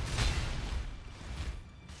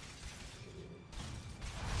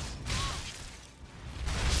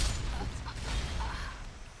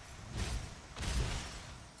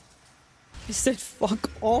 You said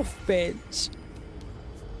fuck off, bitch.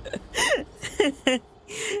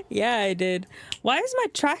 Yeah, I did. Why is my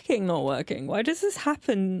tracking not working? Why does this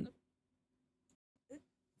happen?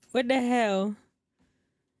 What the hell?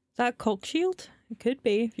 Is that a cock shield? It could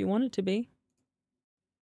be, if you want it to be.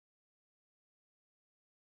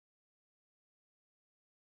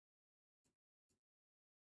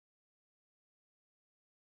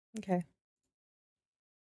 Okay.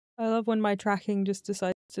 I love when my tracking just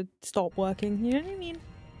decides to stop working, you know what I mean?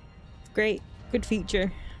 It's great. Good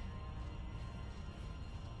feature.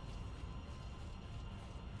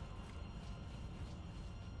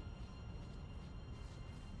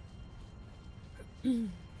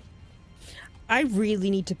 I really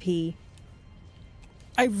need to pee.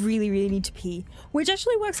 I really, really need to pee. Which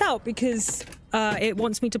actually works out because it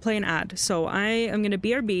wants me to play an ad. So I am gonna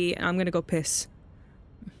BRB and I'm gonna go piss.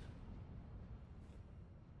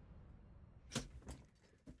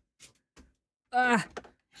 Ah.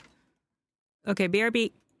 Okay,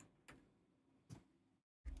 BRB.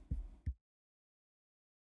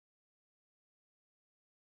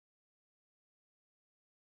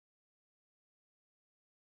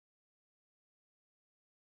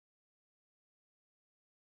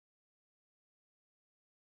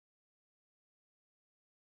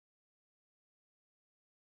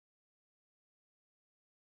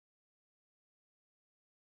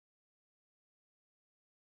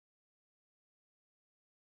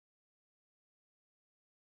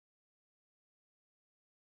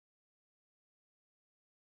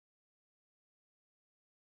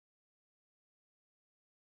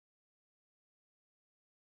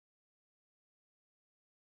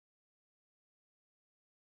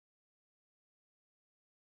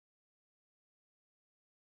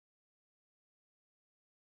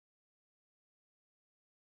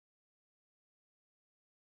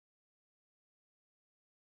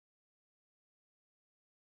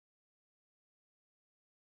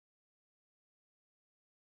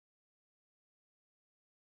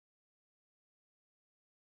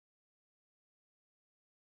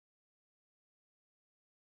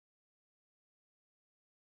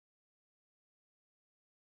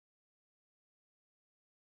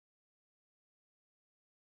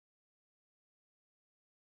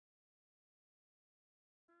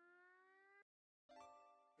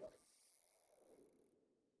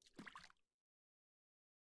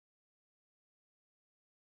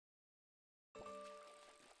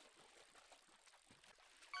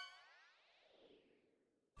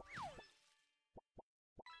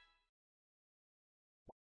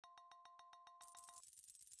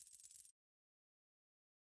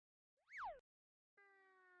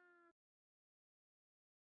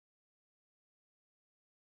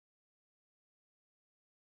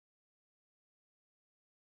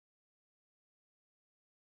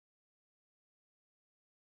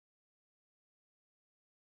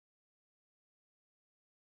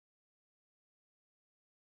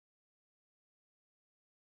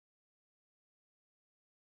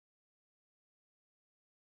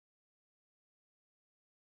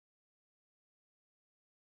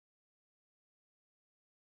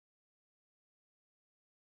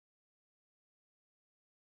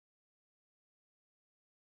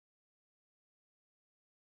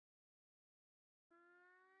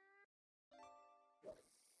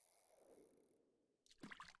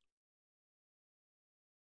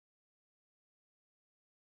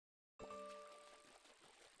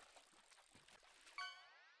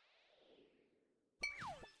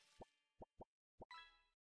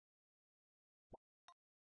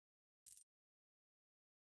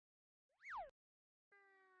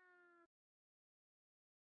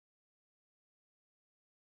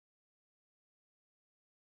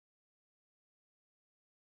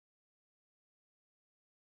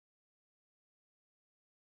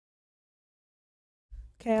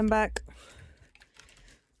 Okay, I'm back.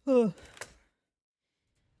 Ugh.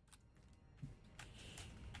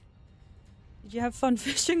 Did you have fun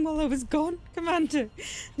fishing while I was gone, Commander?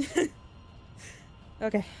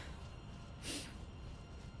 Okay.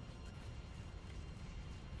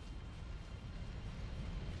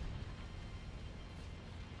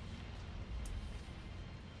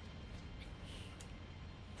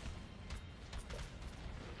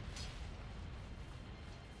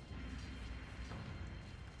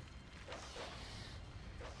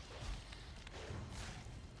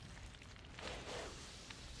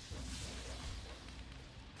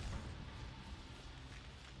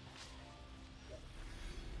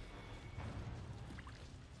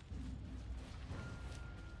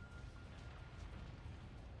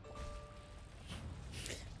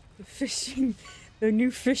 The new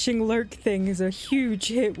fishing lurk thing is a huge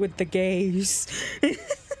hit with the gays.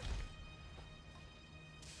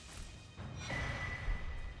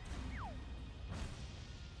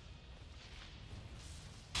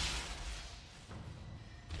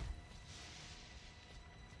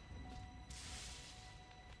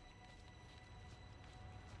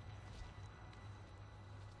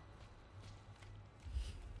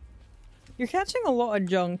 You're catching a lot of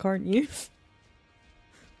junk, aren't you?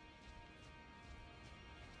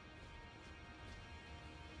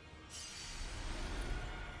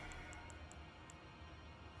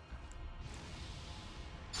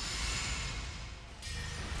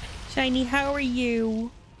 Shiny, how are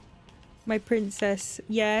you? My princess.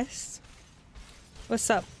 Yes. What's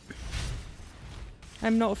up?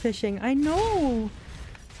 I'm not fishing. I know!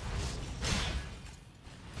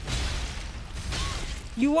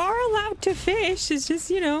 You are allowed to fish, it's just,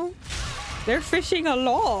 you know, they're fishing a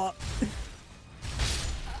lot.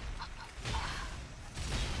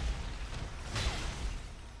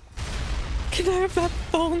 Can I have that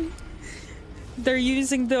thong? They're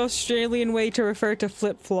using the Australian way to refer to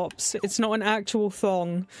flip-flops. It's not an actual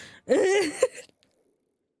thong.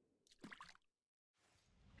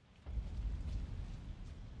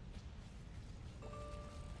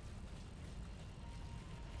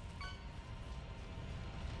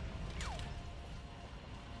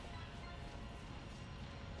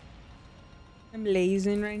 I'm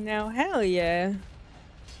lazing right now. Hell yeah.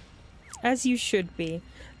 As you should be.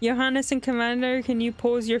 Johannes and Commander, can you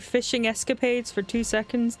pause your fishing escapades for 2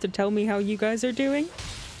 seconds to tell me how you guys are doing?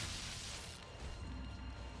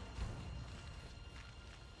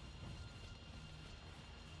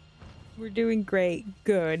 We're doing great.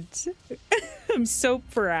 Good. I'm so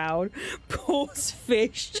proud. Pause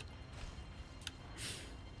fish.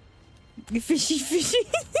 Fishy fishy.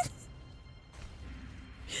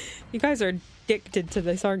 You guys are addicted to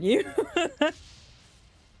this, aren't you?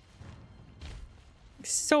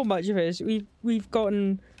 So much fish. We've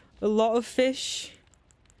gotten a lot of fish.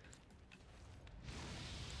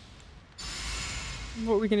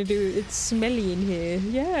 What are we gonna do? It's smelly in here.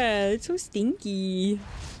 Yeah, it's so stinky.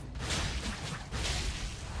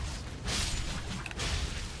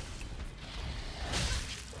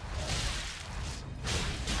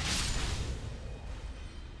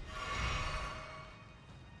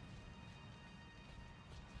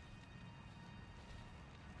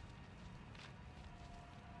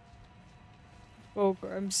 Oh,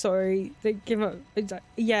 I'm sorry. They give up.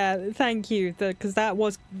 Yeah, thank you. Because that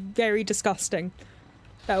was very disgusting.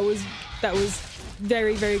 That was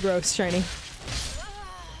very, very gross, Shiny.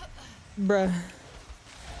 Bruh.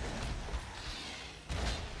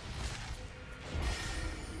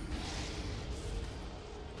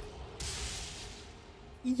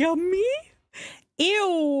 Yummy?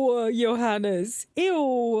 Ew, Johannes.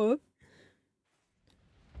 Ew.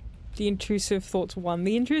 The intrusive thoughts won.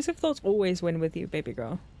 The intrusive thoughts always win with you, baby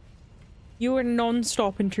girl. You are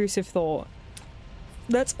non-stop intrusive thought.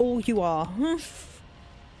 That's all you are.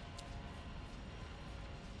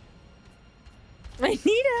 I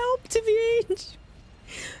need help to be.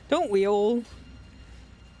 Don't we all?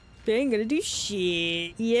 They ain't gonna do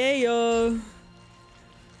shit. Yeah, yo.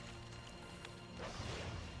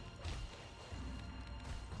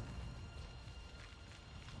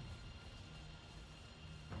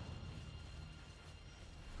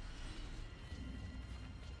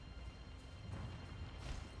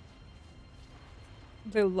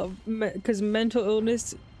 They love because mental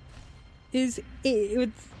illness is illness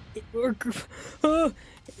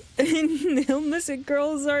and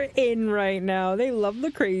girls are in right now. They love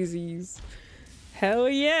the crazies. Hell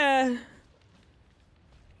yeah.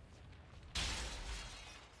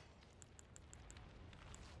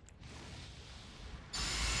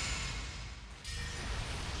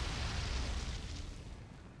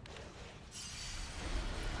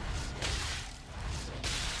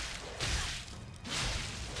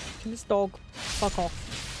 Can this dog fuck off?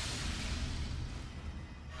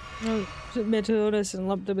 Oh, Meteorus and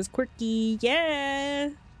lumped him as quirky. Yeah!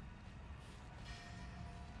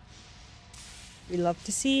 We love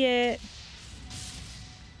to see it.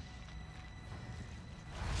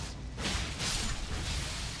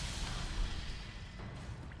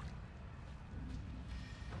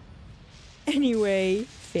 Anyway,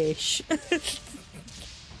 fish.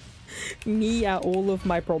 Me at all of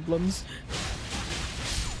my problems.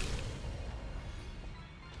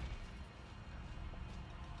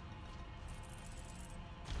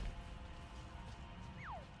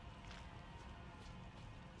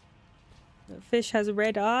 The fish has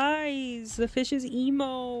red eyes. The fish is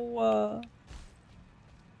emo.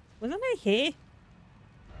 Wasn't I here?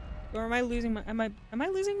 Or am I losing my am I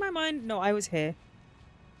losing my mind? No, I was here.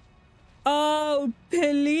 Oh,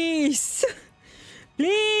 please.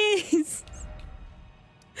 Please.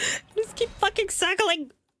 Just keep fucking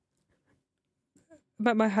circling.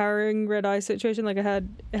 About my harrowing red eye situation like it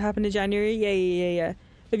happened in January. Yeah.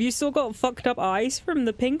 Have you still got fucked up eyes from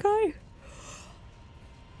the pink eye?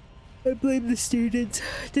 I blame the students.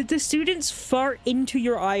 Did the students fart into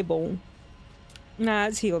your eyeball? Nah,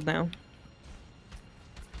 it's healed now.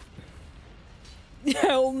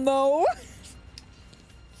 Hell no.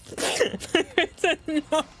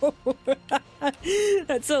 No.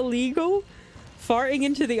 That's illegal? Farting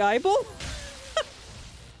into the eyeball?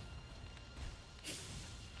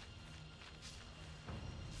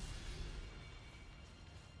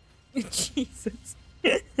 Jesus.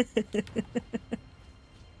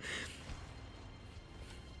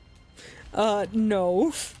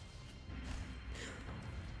 No.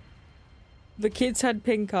 The kids had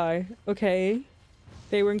pink eye, okay?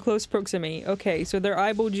 They were in close proximity, okay, so their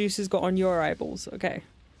eyeball juices got on your eyeballs, okay.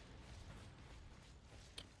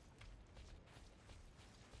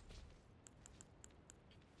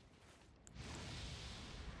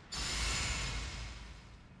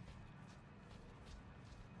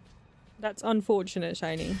 That's unfortunate,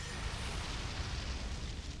 Shiny.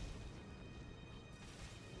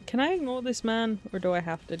 Can I ignore this man, or do I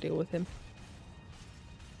have to deal with him?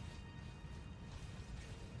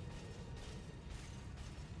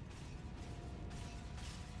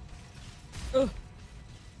 Ugh.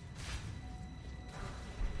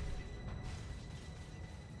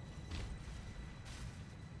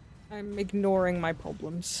 I'm ignoring my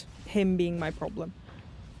problems. Him being my problem.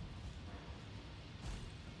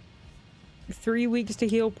 3 weeks to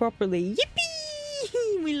heal properly.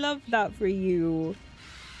 Yippee! We love that for you.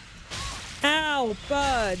 Ow,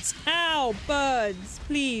 birds! Ow, birds!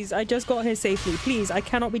 Please, I just got here safely. Please, I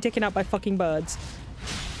cannot be taken out by fucking birds.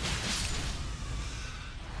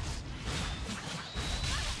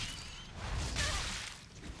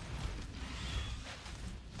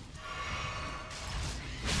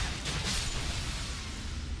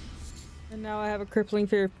 And now I have a crippling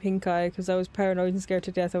fear of pink eye because I was paranoid and scared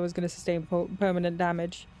to death I was going to sustain permanent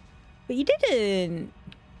damage. But you didn't!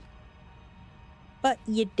 But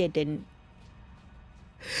you didn't.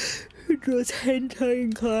 Who draws hentai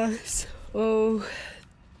in class? Oh.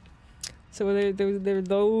 So they're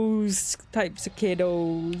those types of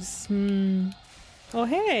kiddos. Oh,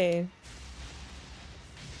 hey.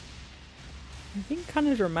 I'm being kind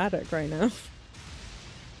of dramatic right now.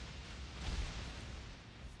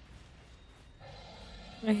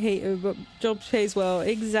 I hate it, but job pays well.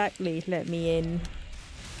 Exactly. Let me in.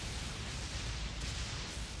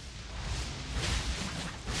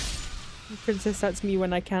 Princess, that's me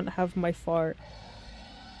when I can't have my fart.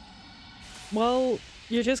 Well,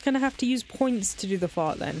 you're just gonna have to use points to do the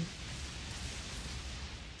fart then.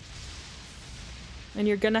 And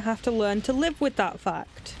you're gonna have to learn to live with that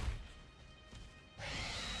fact.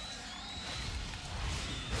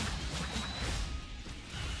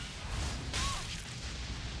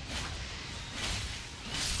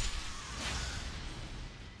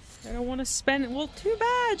 I don't want to spend- well, too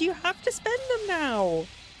bad! You have to spend them now!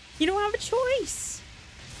 You don't have a choice!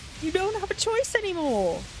 You don't have a choice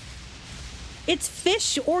anymore! It's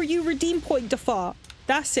fish or you redeem point to fart.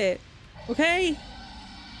 That's it. Okay?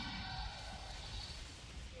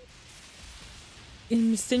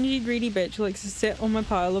 Stingy greedy bitch likes to sit on my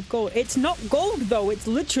pile of gold. It's not gold though, it's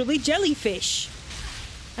literally jellyfish!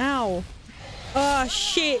 Ow. Ah,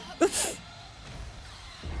 shit!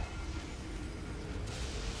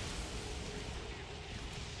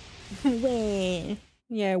 Where?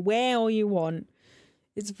 Yeah, where all you want.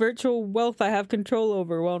 It's virtual wealth I have control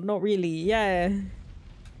over. Well, not really. Yeah.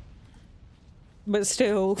 But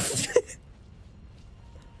still.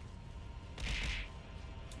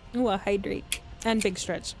 Ooh, a hydrate. And big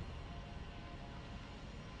stretch.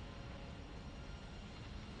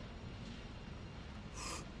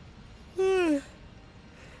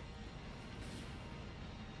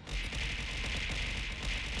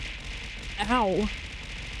 Ow.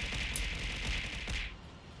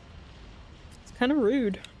 It's kind of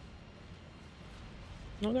rude.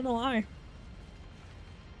 Not gonna lie.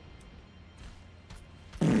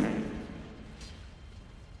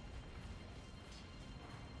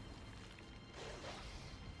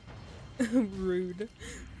 Rude.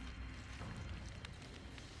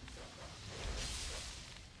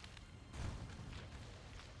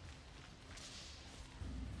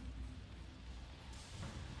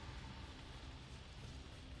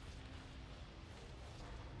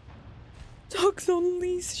 Dogs on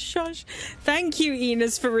leash, shush. Thank you,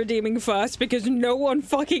 Enos, for redeeming first, because no one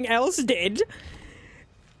fucking else did.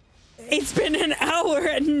 It's been an hour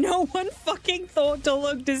and no one fucking thought to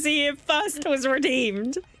look to see if first was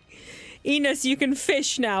redeemed. Enos, you can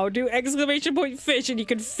fish now. Do exclamation point fish and you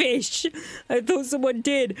can fish. I thought someone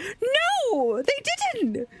did. No! They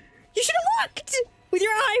didn't! You should have looked! With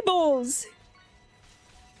your eyeballs!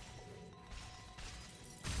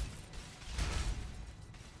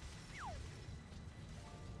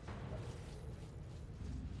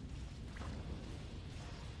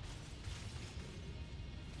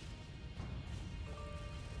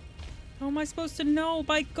 How am I supposed to know?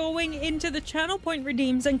 By going into the channel point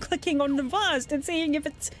redeems and clicking on the vast and seeing if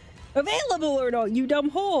it's available or not, you dumb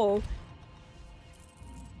hole.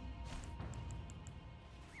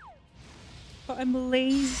 But I'm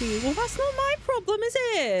lazy. Well, that's not my problem, is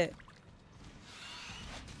it?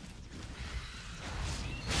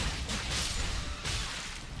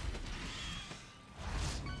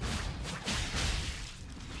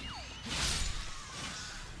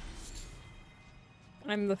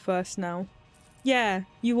 I'm the first now. Yeah,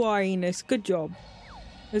 you are, Enos. Good job.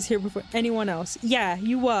 I was here before anyone else. Yeah,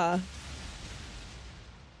 you were.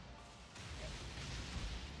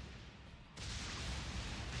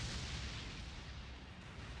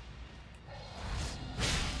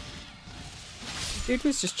 Dude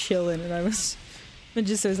was just chilling and I was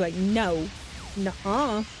like, no.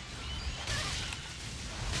 Nuh-uh.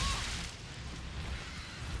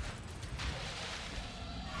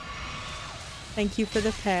 Thank you for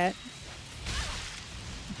the pet.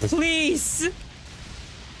 Please!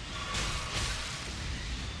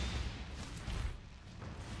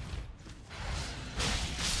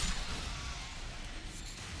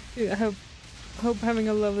 Dude, I hope having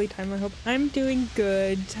a lovely time. I hope I'm doing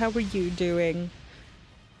good. How are you doing?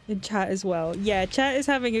 In chat as well. Yeah, chat is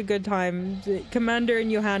having a good time. Commander and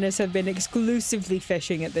Johannes have been exclusively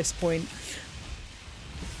fishing at this point.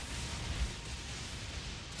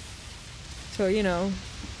 So, you know,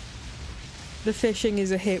 the fishing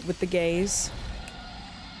is a hit with the gays.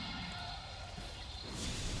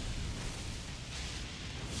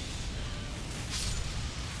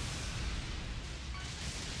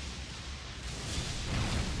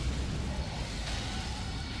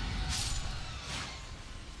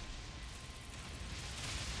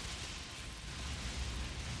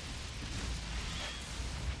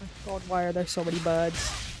 Oh God, why are there so many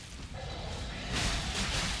birds?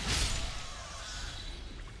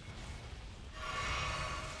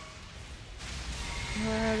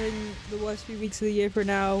 We're having the worst few weeks of the year for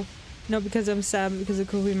now. Not because I'm sad, because of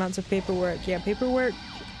copious amounts of paperwork. Yeah, paperwork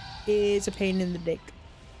is a pain in the dick.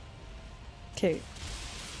 Okay.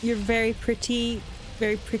 You're very pretty,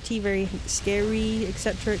 very scary,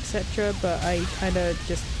 etc, etc, but I kinda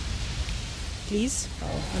just... Please?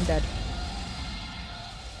 Oh, I'm dead.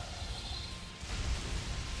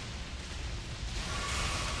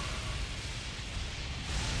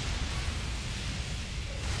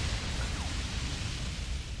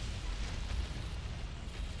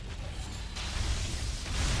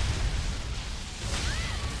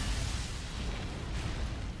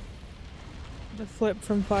 The flip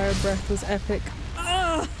from Fire Breath was epic.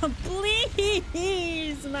 Oh,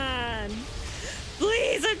 please, man!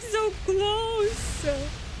 Please, I'm so close!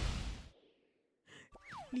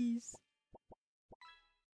 Please.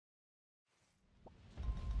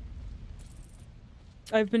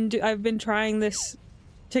 I've been trying this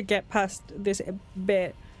to get past this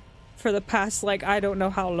bit for the past, like, I don't know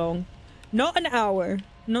how long. Not an hour.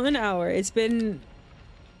 Not an hour. It's been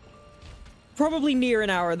probably near an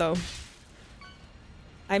hour, though.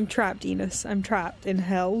 I'm trapped, Enos. I'm trapped in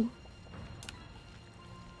hell.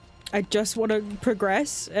 I just want to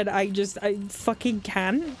progress, and I fucking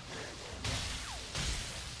can't.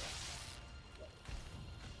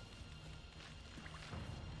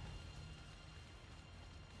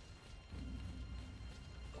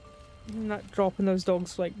 I'm not dropping those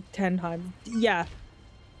dogs like 10 times. Yeah.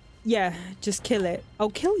 Yeah, just kill it. I'll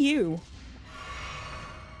kill you.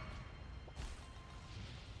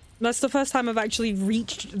 That's the first time I've actually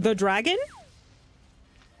reached the dragon?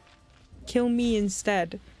 Kill me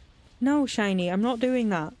instead. No, Shiny, I'm not doing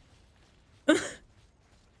that.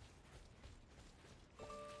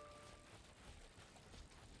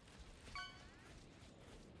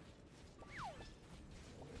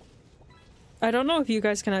 I don't know if you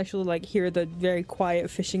guys can actually like hear the very quiet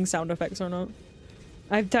fishing sound effects or not.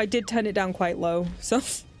 I did turn it down quite low, so.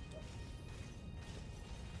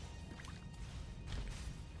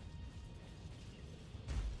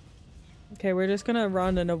 Okay, we're just gonna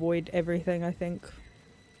run and avoid everything, I think.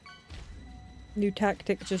 New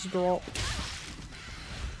tactic just dropped.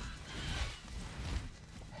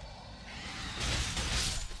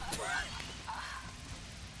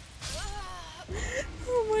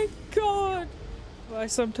 Oh my god! I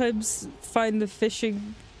sometimes find the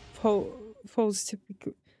fishing pose to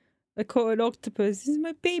be. I caught an octopus. This is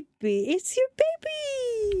my baby. It's your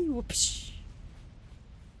baby! Whoops.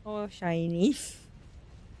 Oh, Shiny.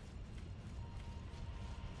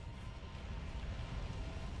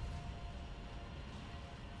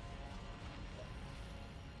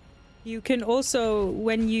 You can also,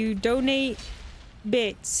 when you donate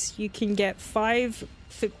bits, you can get 5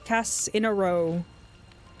 casts in a row.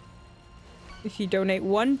 If you donate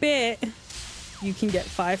 1 bit, you can get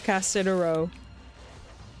 5 casts in a row.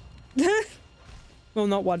 Well,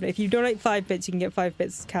 not 1 bit. If you donate 5 bits, you can get 5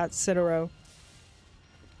 bits casts in a row.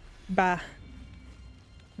 Bah.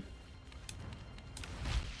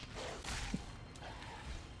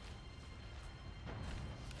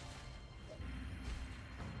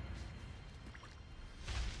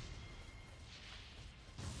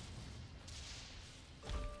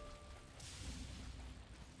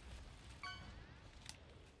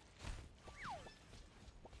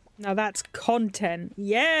 Now that's content.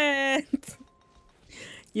 Yeah.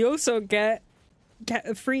 You also get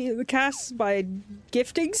free casts by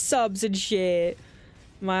gifting subs and shit.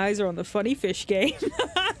 My eyes are on the funny fish game.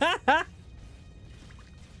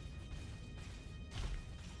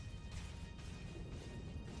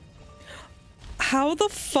 How the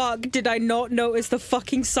fuck did I not notice the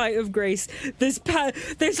fucking sight of grace this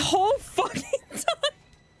whole fucking time?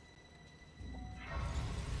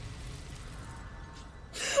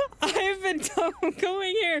 I've been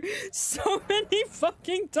going here so many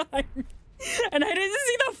fucking times, and I didn't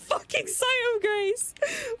see the fucking sight of grace.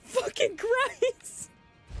 Fucking Christ.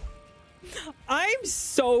 I'm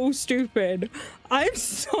so stupid. I'm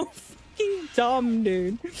so fucking dumb,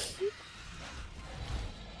 dude.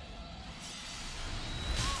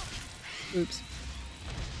 Oops.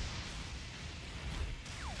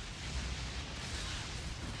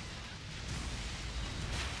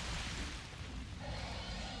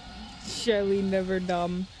 Jelly never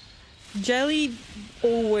dumb. Jelly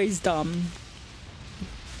always dumb.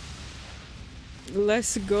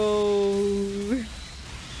 Let's go.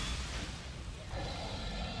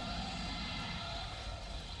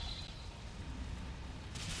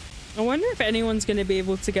 I wonder if anyone's gonna be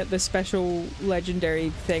able to get the special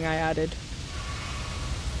legendary thing I added.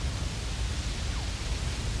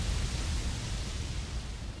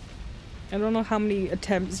 I don't know how many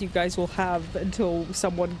attempts you guys will have until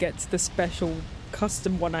someone gets the special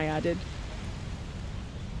custom one I added.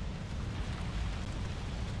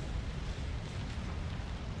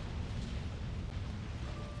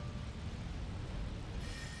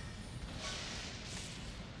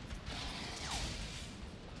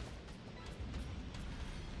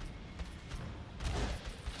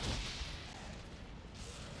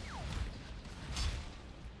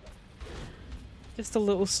 Just a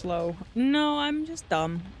little slow. No, I'm just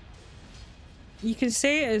dumb. You can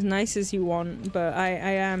say it as nice as you want, but I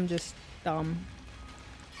am just dumb.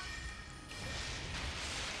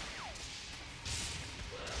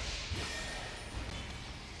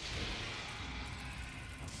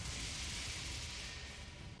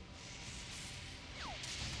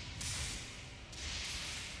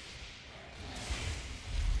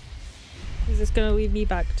 Is this gonna lead me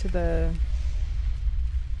back to the...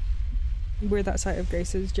 where that site of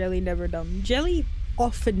grace is? Jelly never dumb. Jelly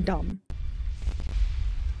often dumb.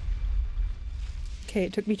 Okay,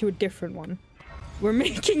 it took me to a different one. We're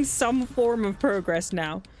making some form of progress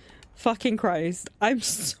now. Fucking Christ. I'm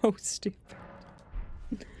so stupid.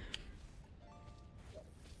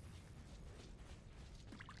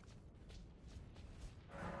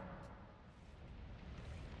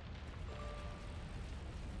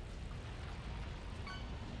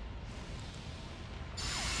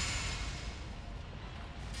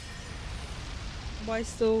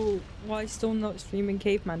 Why still not streaming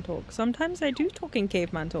caveman talk? Sometimes I do talk in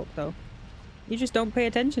caveman talk though. You just don't pay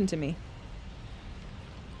attention to me.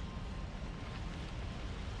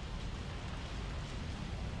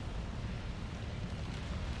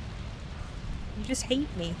 You just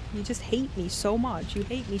hate me. You just hate me so much. You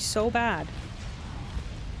hate me so bad.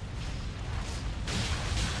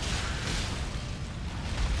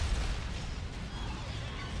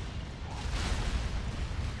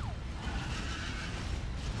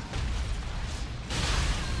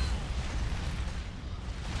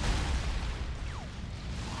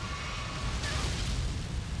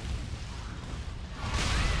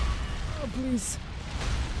 Oh, please.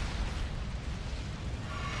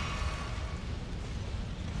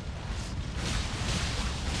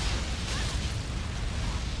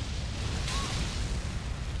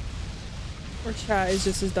 Or chat is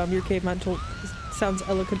just as dumb. Your caveman talk sounds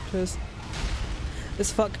eloquent to us.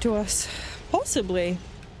 As fuck to us. Possibly.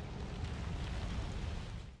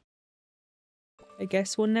 I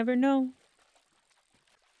guess we'll never know.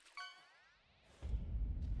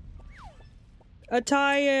 A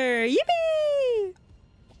tire! Yippee!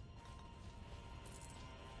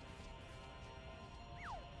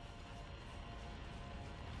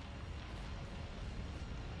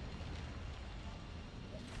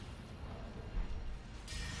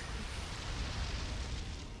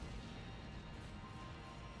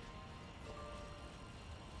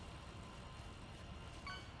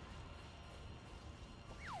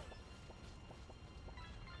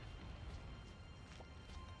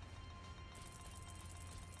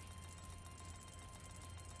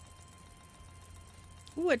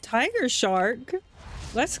 Ooh, a tiger shark.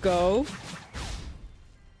 Let's go.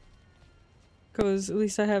 Because at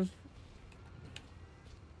least I have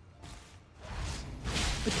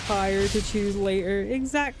a tire to choose later.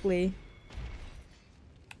 Exactly.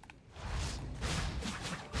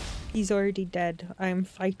 He's already dead. I am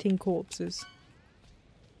fighting corpses.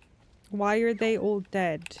 Why are they all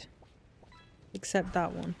dead? Except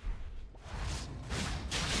that one.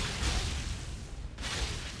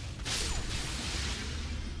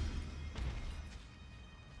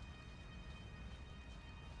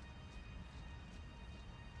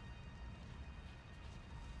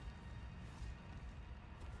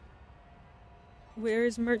 Where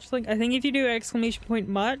is merch link? I think if you do exclamation point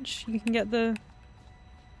much, you can get the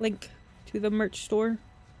link to the merch store.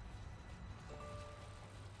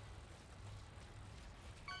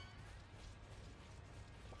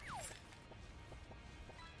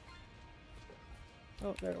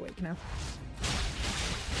 Oh, they're awake now.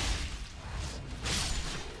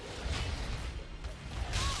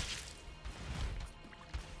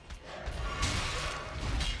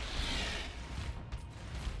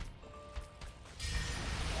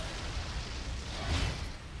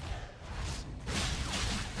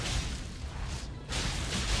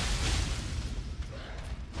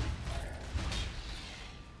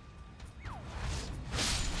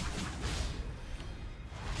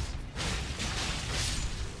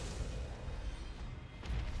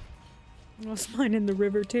 I lost mine in the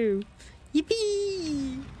river too.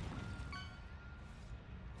 Yippee!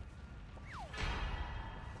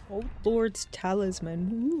 Old Lord's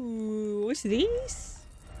Talisman. Ooh, what's this?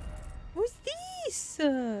 What's this?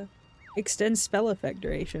 Extends spell effect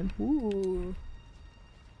duration. Ooh.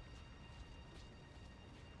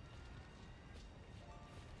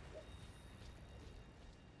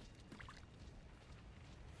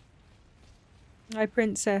 Hi,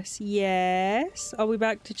 princess. Yes. I'll be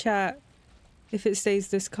back to chat if it stays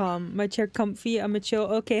this calm. My chair comfy. I'm a chill.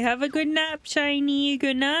 Okay, have a good nap, Shiny.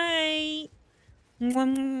 Good night. Mwah,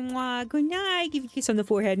 mwah, mwah. Good night. Give you a kiss on the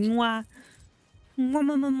forehead. Mwah. Mwah,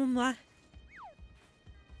 mwah, mwah, mwah, mwah.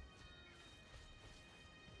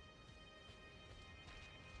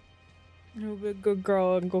 Oh, be a good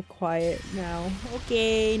girl and go quiet now.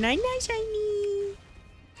 Okay, night night, Shiny.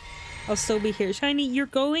 I'll still be here. Shiny, you're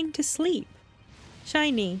going to sleep.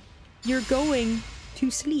 Shiny, you're going to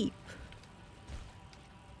sleep.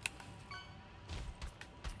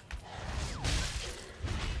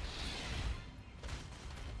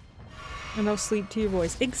 And I'll sleep to your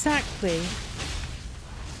voice. Exactly.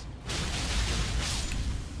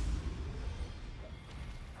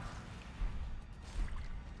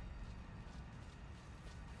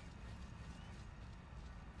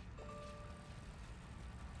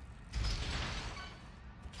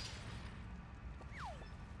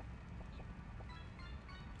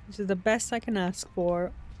 This is the best I can ask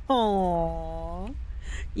for. Aww.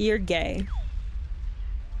 You're gay.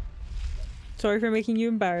 Sorry for making you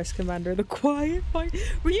embarrassed, Commander. The quiet fight.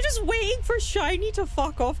 Were you just waiting for Shiny to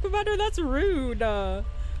fuck off, Commander? That's rude.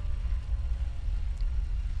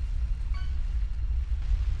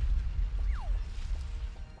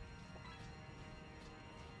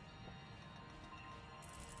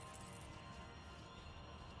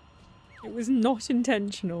 It was not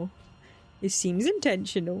intentional. It seems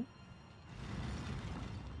intentional.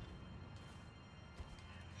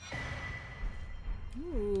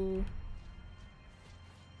 Ooh.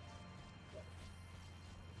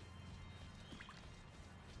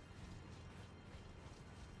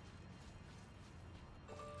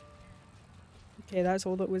 Okay, that's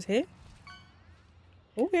all that was here?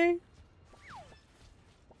 Okay.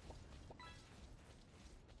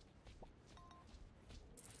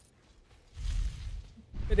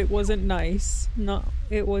 But it wasn't nice. No,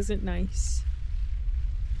 it wasn't nice.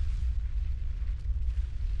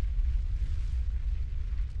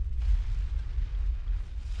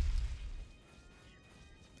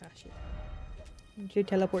 Ah, shit. Need to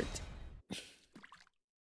teleport.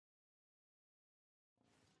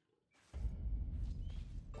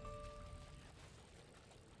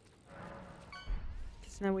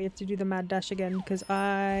 Because now we have to do the mad dash again because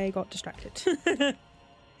I got distracted.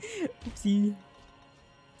 Oopsie.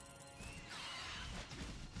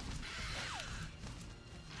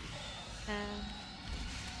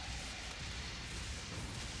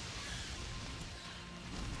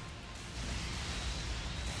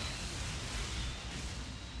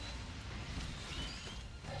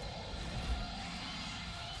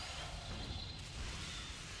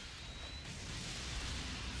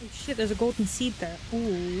 Oh shit, there's a golden seed there.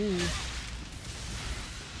 Ooh.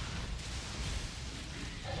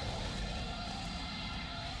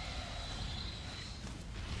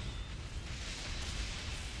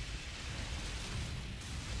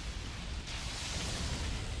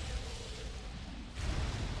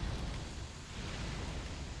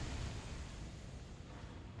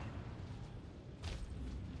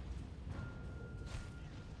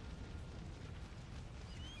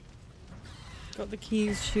 Got the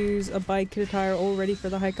keys, shoes, a bike, and a tire all ready for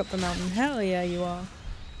the hike up the mountain. Hell yeah, you are.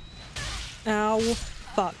 Ow.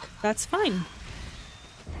 Fuck. That's fine.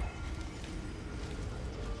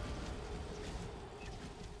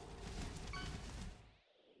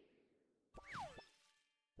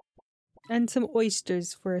 And some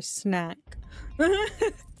oysters for a snack.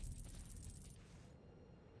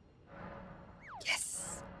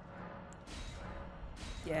 Yes!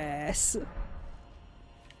 Yes!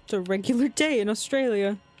 It's a regular day in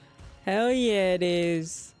Australia. Hell yeah, it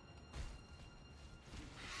is.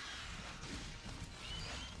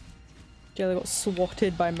 Jelly got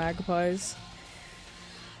swatted by magpies.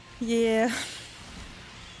 Yeah.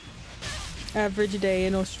 Average day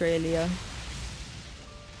in Australia.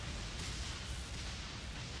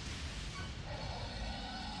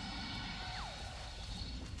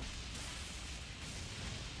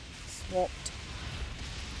 Swapped.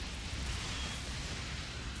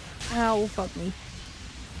 Ow, fuck me.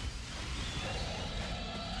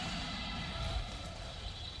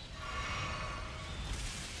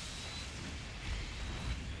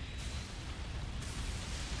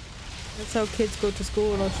 That's how kids go to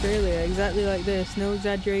school in Australia, exactly like this, no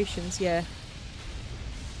exaggerations, yeah.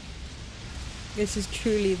 This is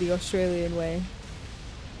truly the Australian way.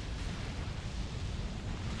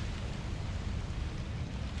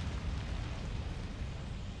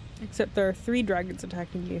 Except there are 3 dragons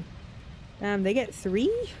attacking you. Damn, they get 3?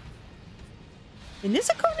 In this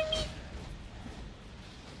economy?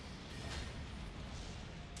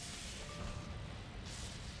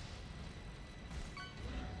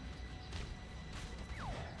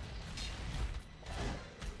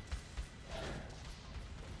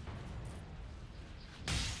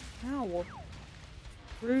 Ow.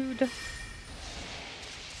 Rude.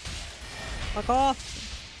 Fuck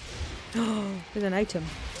off. Oh, there's an item.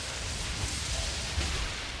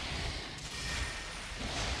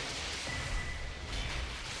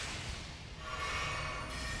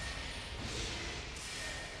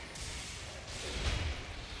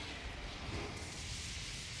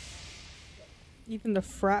 Even the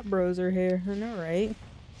frat bros are here. I know, right?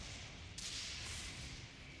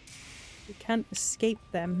 We can't escape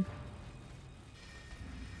them.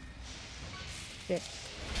 Shit.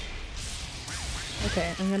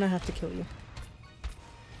 Okay, I'm gonna have to kill you.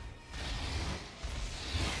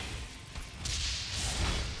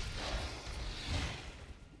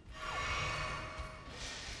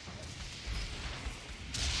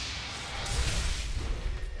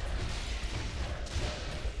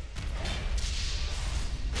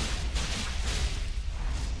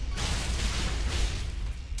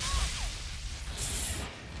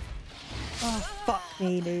 Oh, fuck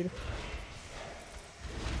me, dude.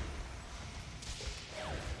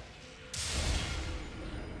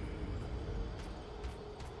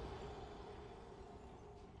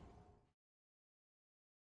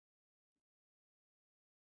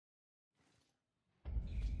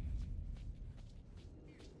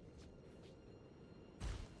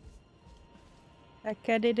 Back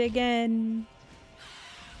at it again.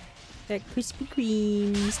 They're Krispy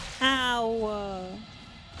Kremes. Ow!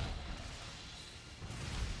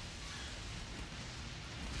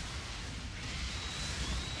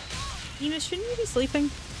 Enos, shouldn't you be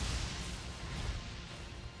sleeping?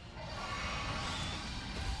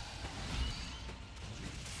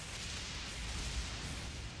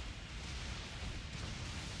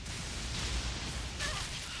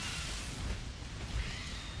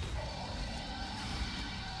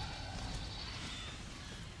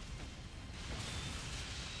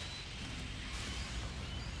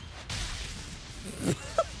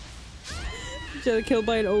 Just killed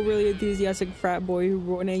by an overly enthusiastic frat boy who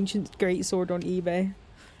bought an ancient greatsword on eBay.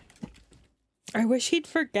 I wish he'd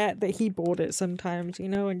forget that he bought it sometimes, you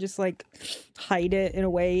know, and just like hide it in a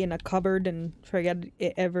way in a cupboard and forget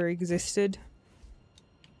it ever existed.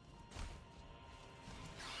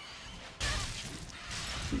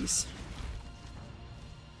 Jeez.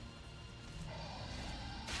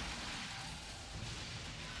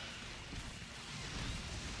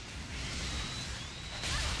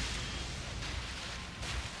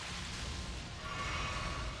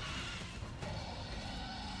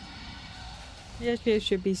 Yeah, she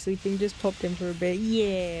should be sleeping. Just popped in for a bit.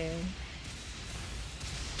 Yeah.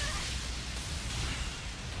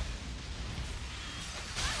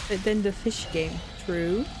 But then the fish game.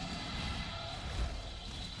 True.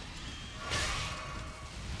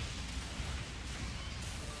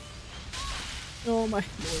 Oh my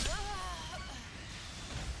lord.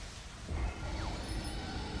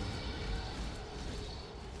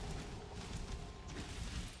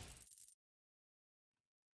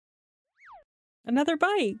 Another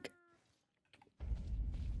bike.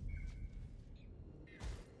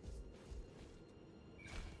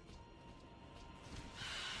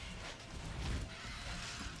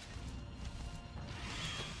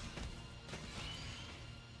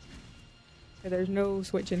 Okay, there's no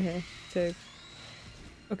switch in here to...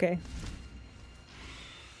 Okay.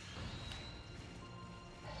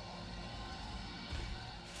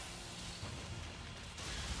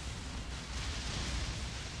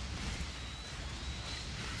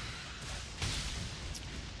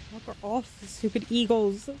 Knock her off, stupid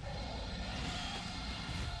eagles.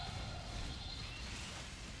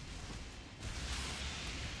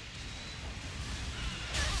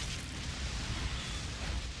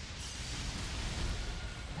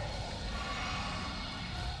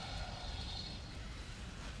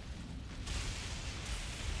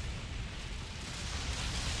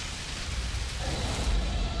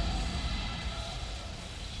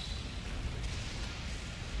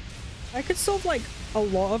 I could solve like a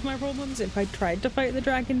lot of my problems if I tried to fight the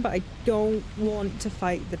dragon, but I don't want to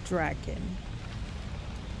fight the dragon.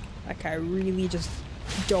 Like, I really just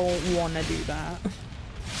don't want to do that.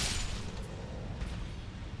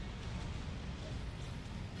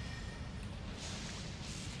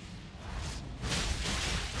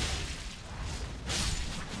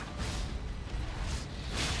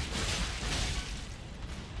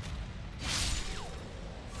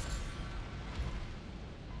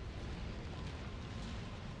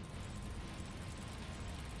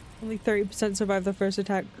 Only 30% survive the first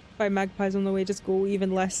attack by magpies on the way to school,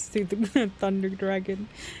 even less through the thunder dragon.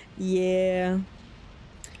 Yeah.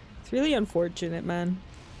 It's really unfortunate, man.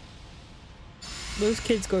 Those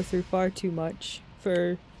kids go through far too much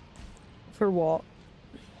for what?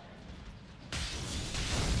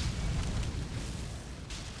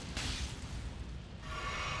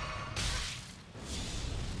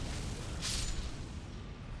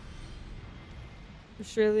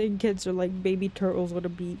 Australian kids are like baby turtles on a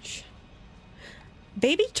beach.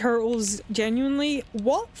 Baby turtles, genuinely,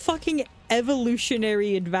 what fucking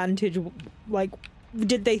evolutionary advantage, like,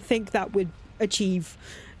 did they think that would achieve?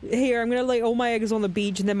 Here, I'm gonna lay all my eggs on the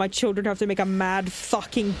beach and then my children have to make a mad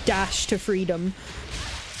fucking dash to freedom.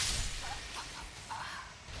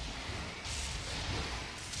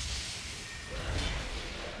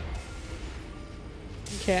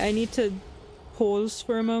 Okay, I need to pause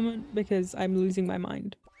for a moment because I'm losing my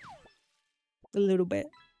mind. A little bit.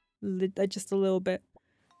 Just a little bit.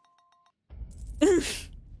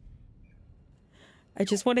 I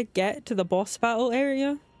just want to get to the boss battle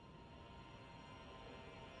area.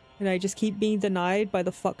 And I just keep being denied by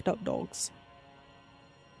the fucked up dogs.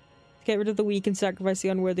 Get rid of the weak and sacrifice the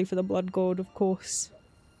unworthy for the blood god, of course.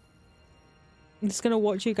 I'm just gonna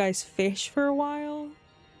watch you guys fish for a while.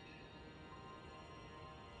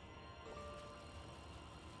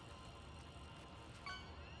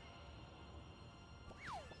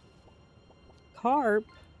 Carp?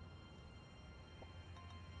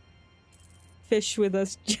 Fish with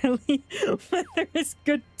us, Jelly. Weather is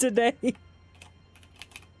good today.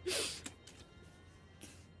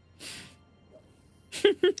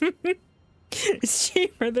 It's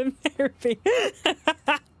cheaper than therapy.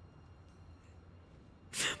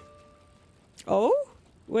 Oh?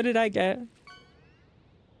 What did I get?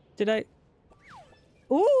 Did I?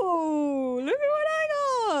 Ooh, look at what I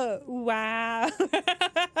got! Wow.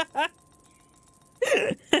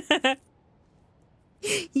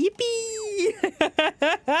 Yippee!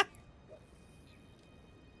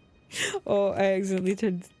 Oh, I accidentally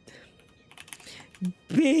turned.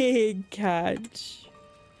 Big catch.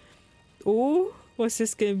 Oh, what's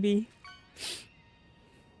this gonna be?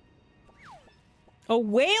 A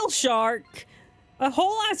whale shark! A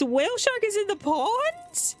whole ass whale shark is in the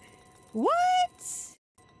pond? What?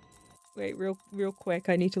 Wait, real quick,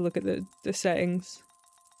 I need to look at the settings.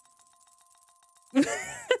 There's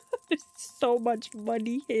so much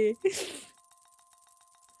money here.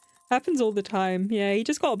 Happens all the time. Yeah, he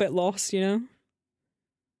just got a bit lost, you know?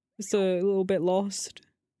 Just a little bit lost.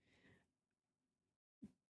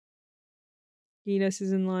 Guinness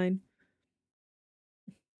is in line.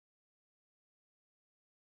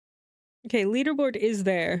 Okay, leaderboard is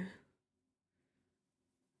there.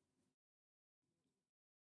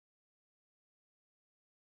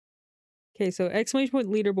 Okay, so exclamation point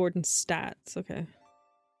leaderboard and stats. Okay.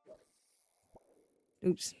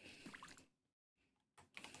 Oops.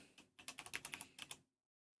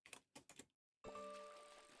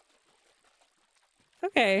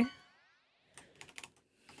 Okay.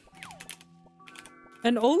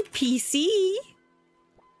 An old PC?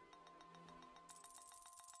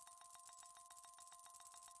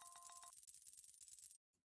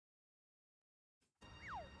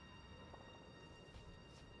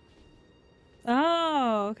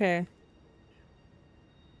 Oh, okay.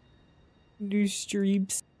 New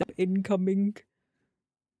streams incoming.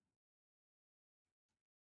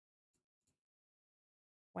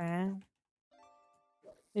 Wow.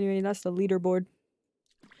 Anyway, that's the leaderboard.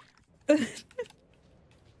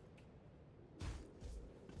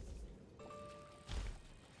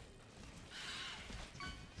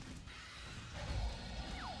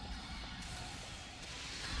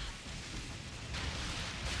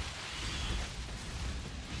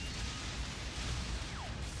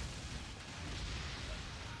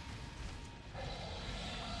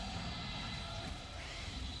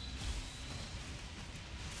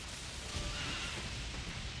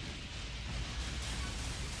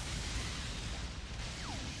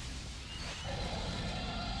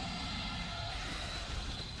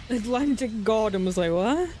 Atlantic god and was like,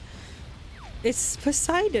 what? It's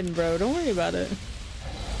Poseidon, bro. Don't worry about it.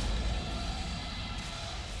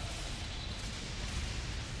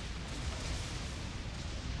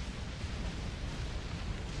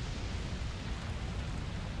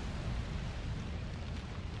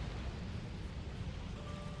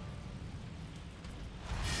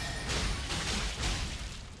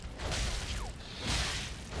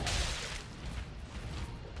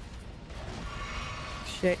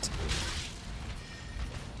 Shit.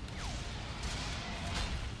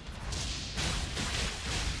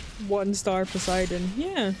 One star Poseidon.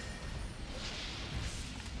 Yeah.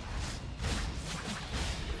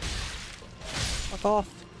 Fuck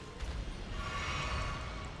off.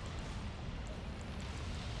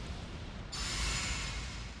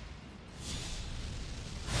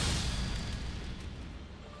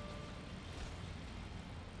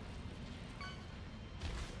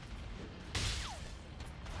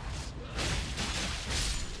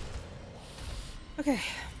 Okay.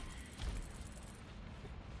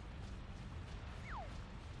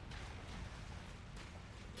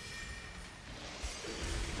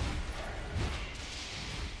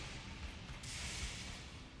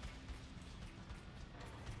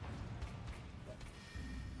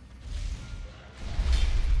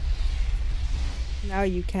 Now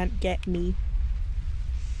you can't get me.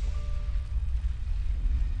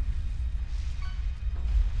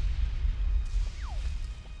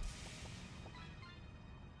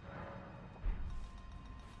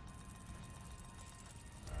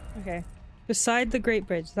 Okay. Beside the Great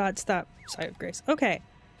Bridge. That's that side of grace. Okay.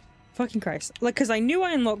 Fucking Christ. Like, because I knew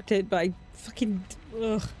I unlocked it, but I fucking...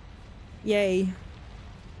 Ugh. Yay.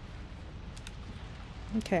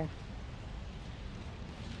 Okay.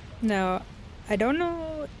 Now, I don't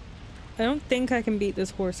know... I don't think I can beat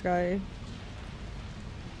this horse guy.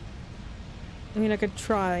 I mean, I could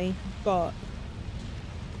try, but...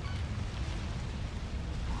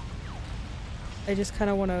 I just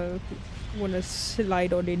kind of want to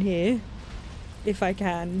slide on in here. If I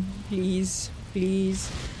can. Please. Please.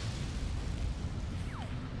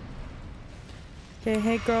 Okay,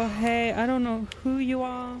 hey girl, hey, I don't know who you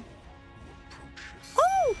are.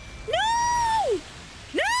 Oh! No!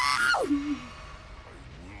 No!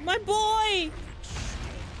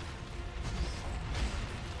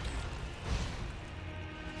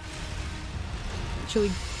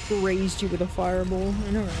 literally grazed you with a fireball.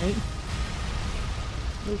 I know, right?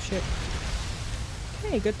 Oh shit.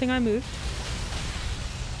 Hey, good thing I moved.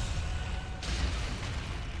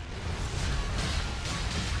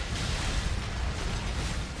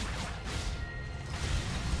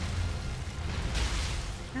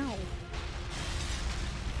 Ow.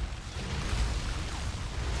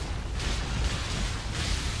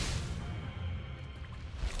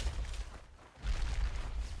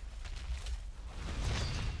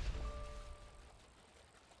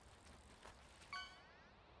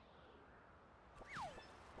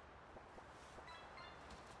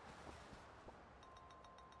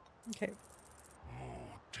 Okay.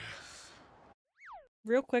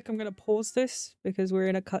 Real quick, I'm gonna pause this because we're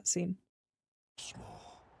in a cutscene.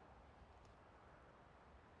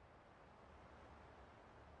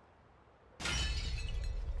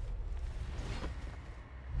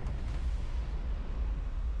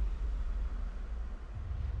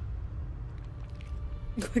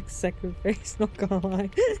 Quick second face, not gonna lie.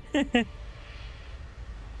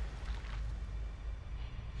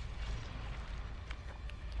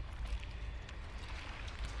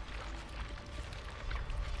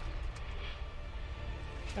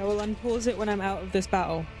 I will unpause it when I'm out of this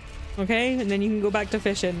battle. Okay? And then you can go back to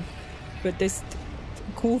fishing. But this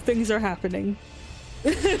cool things are happening.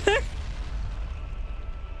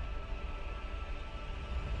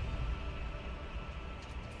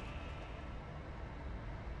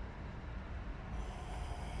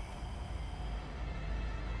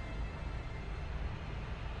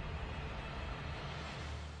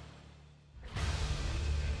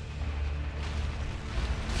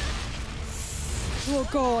 Oh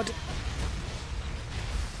god.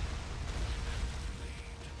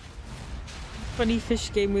 Funny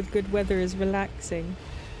fish game with good weather is relaxing.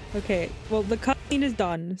 Okay, well the cutscene is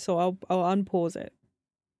done, so I'll unpause it.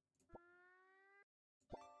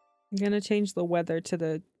 I'm gonna change the weather to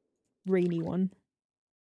the rainy one.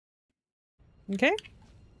 Okay?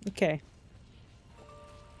 Okay.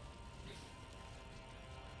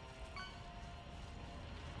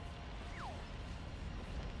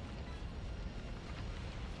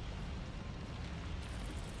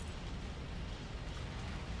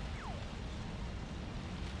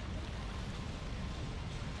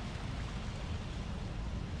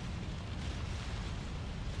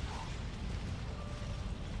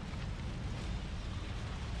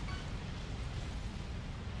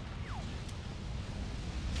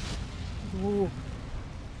 Ooh.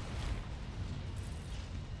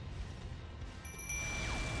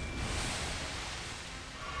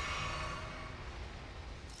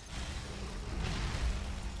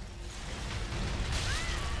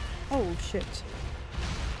 Oh shit.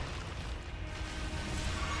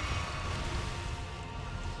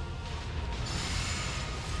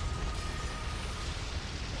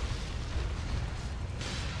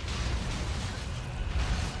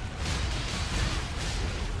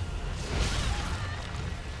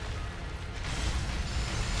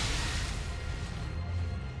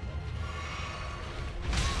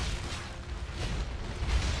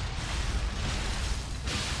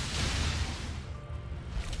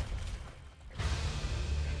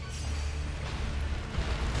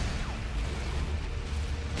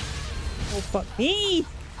 Oh fuck me!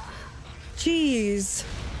 Jeez!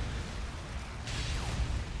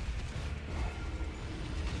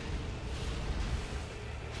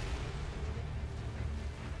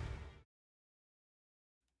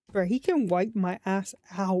 Bro, he can wipe my ass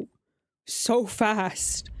out so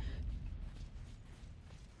fast.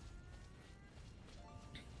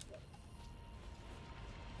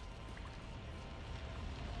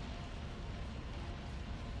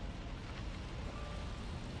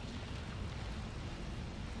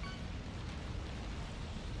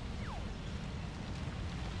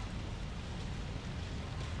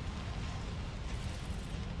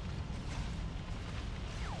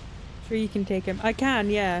 Sure you can take him. I can,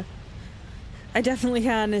 yeah. I definitely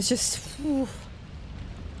can. It's just... Ooh.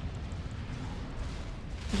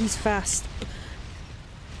 He's fast.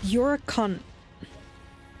 You're a cunt.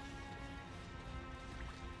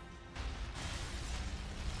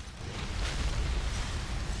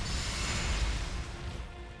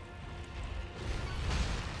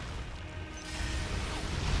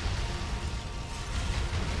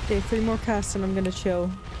 Okay, 3 more casts and I'm gonna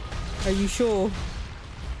chill. Are you sure?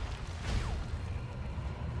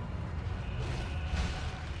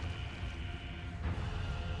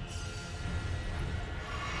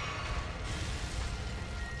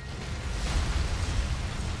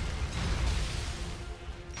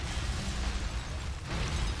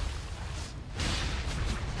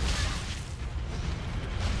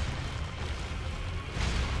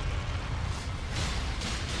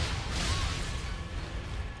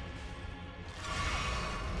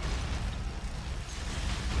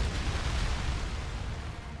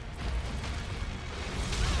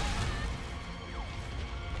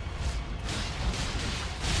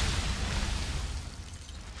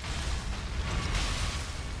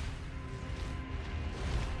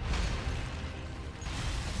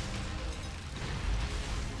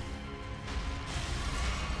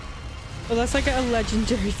 Well, that's like a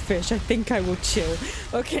legendary fish. I think I will chill.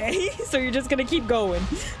 Okay, so you're just gonna keep going.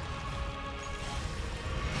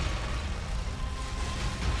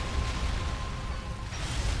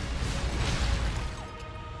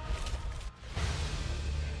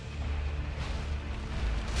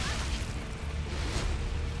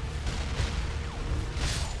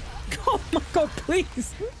 Oh my god,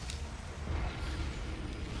 please!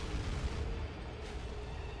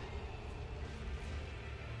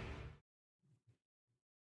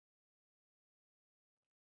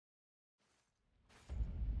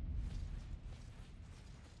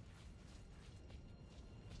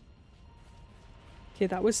 Okay,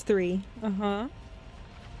 that was 3. Uh-huh.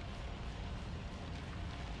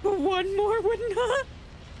 One more would not.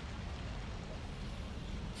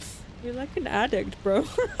 You're like an addict, bro.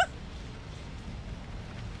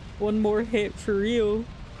 One more hit for real.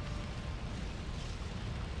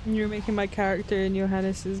 You're making my character in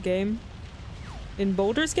Johannes's game. In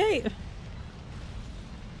Baldur's Gate?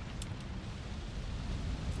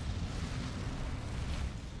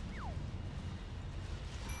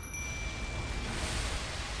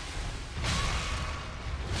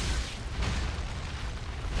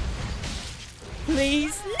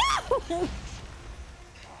 Please, no!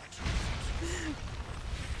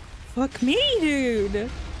 Fuck me, dude!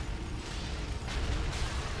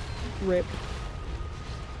 Rip.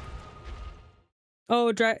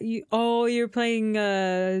 Oh, you're playing,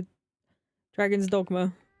 Dragon's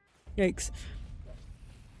Dogma. Yikes.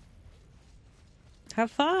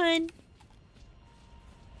 Have fun!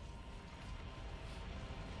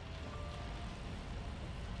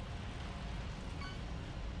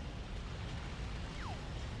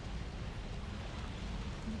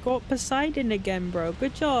 Got Poseidon again, bro.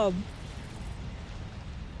 Good job.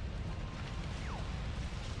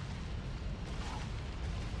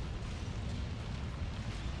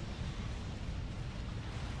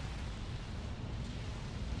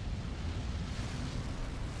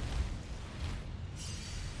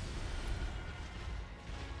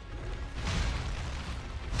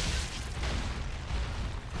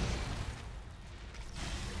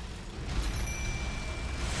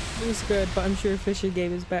 It was good, but I'm sure fishing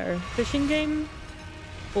game is better. Fishing game?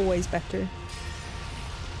 Always better.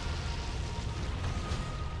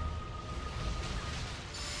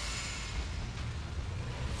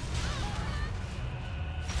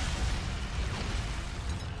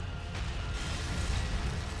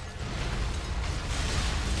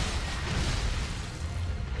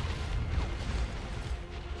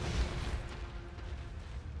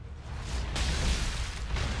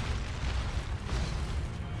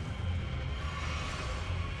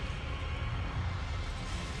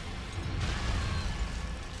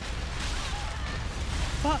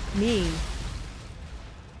 Fuck me.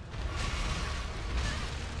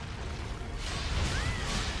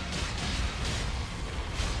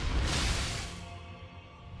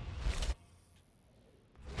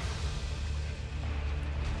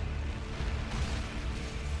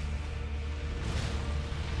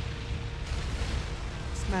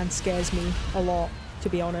 This man scares me a lot, to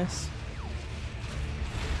be honest.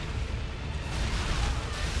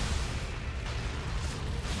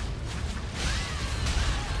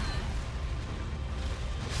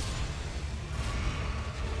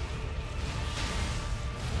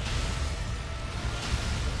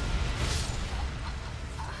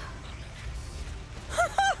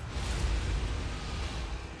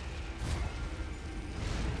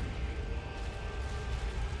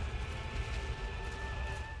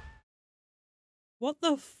 What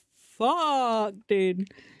the fuck,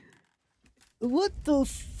 dude? What the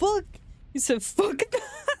fuck? He said, fuck that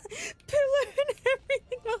pillar and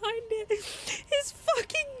everything behind it. His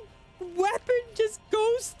fucking weapon just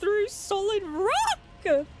goes through solid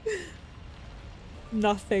rock.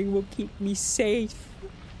 Nothing will keep me safe.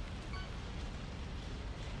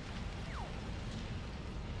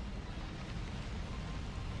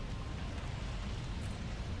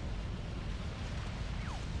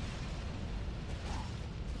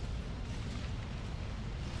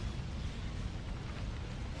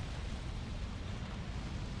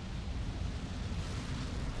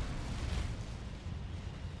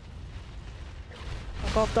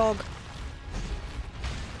 Fuck off, dog.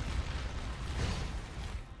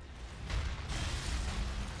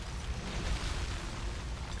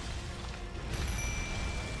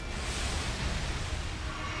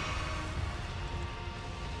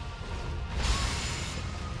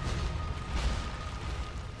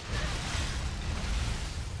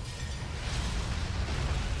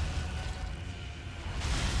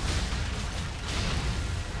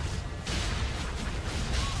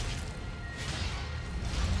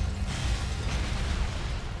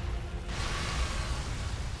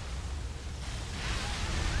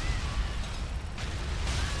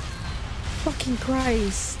 fucking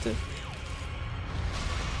Christ.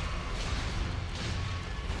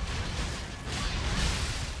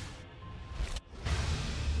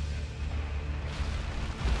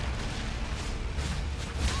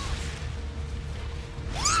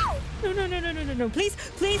 No, please,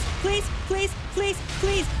 please, please, please, please,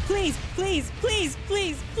 please, please, please, please,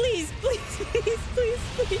 please, please, please, please,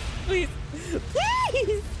 please, please,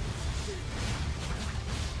 please.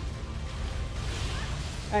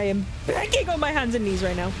 I am begging on my hands and knees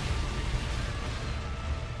right now.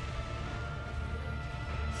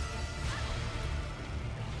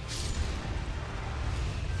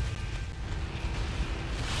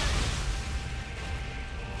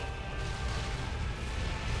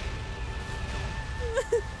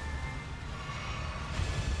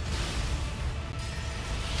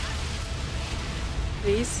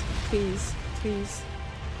 Please, please, please.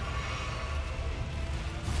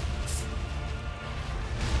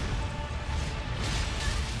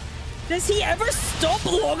 Does he ever stop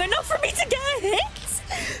long enough for me to get a hit?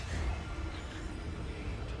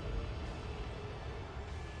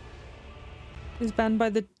 Is banned by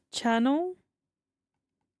the channel?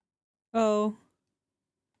 Oh.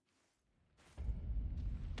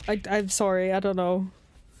 I'm sorry, I don't know.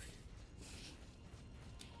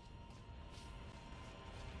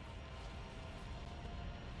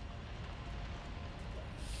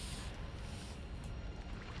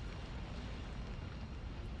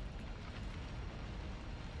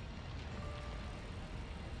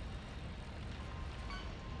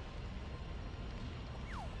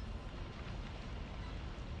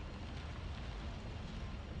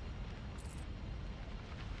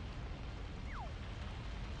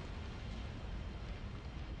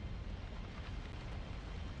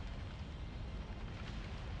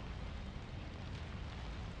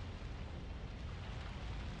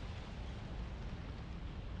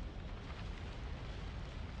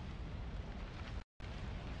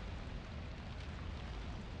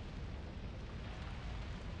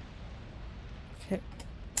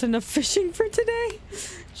 That's enough fishing for today.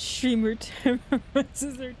 Streamer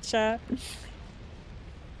terrorizes her chat.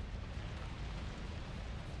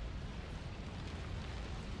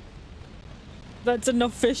 That's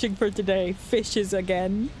enough fishing for today. Fishes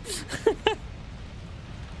again.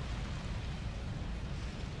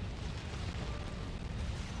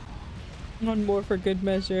 One more for good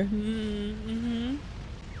measure. Mm-hmm.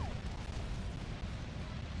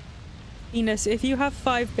 Enos, if you have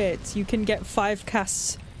 5 bits, you can get 5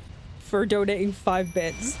 casts for donating 5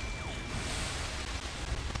 bits.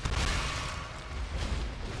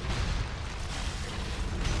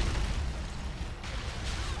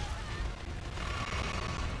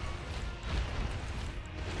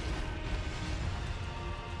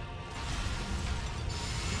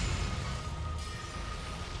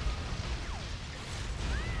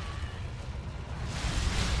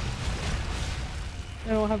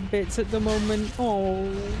 I don't have bits at the moment.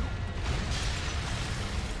 Oh.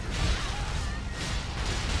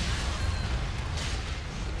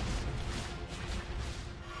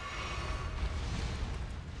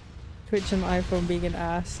 Twitch and iPhone being an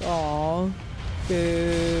ass. Aww.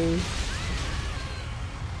 Boo.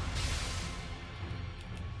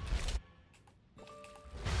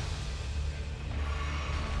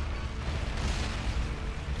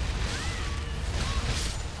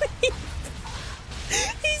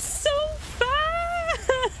 He's so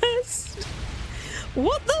fast!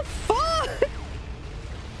 What the fuck?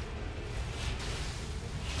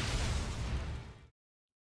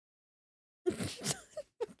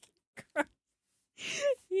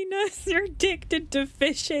 You know, you're addicted to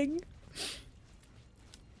fishing.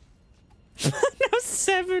 Now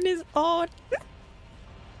 7 is on.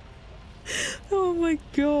 Oh my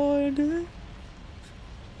god.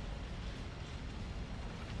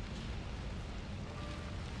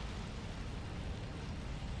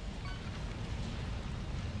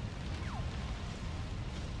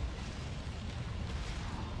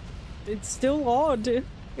 It's still odd.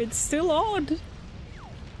 It's still odd.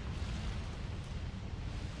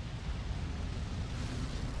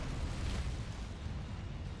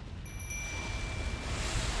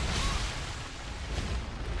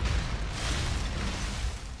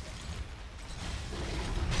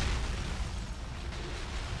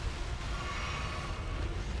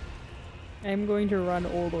 I'm going to run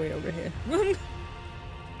all the way over here.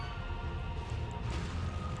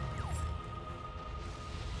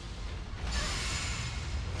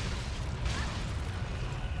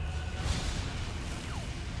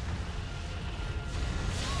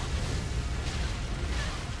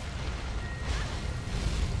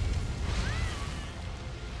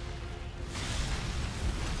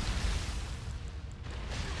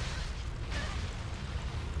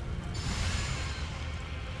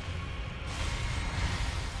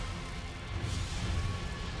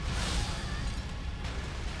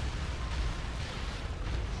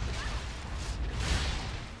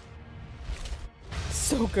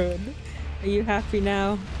 so good. Are you happy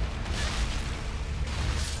now?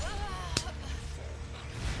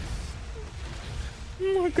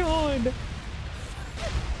 Oh my god.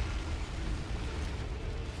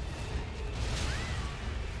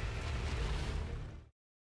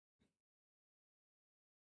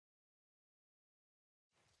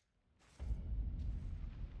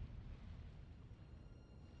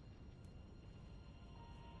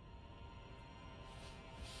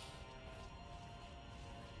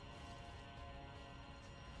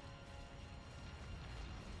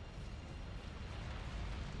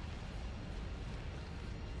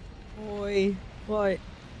 Boy, what?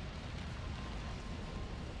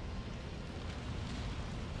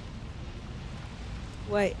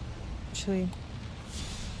 Wait, actually.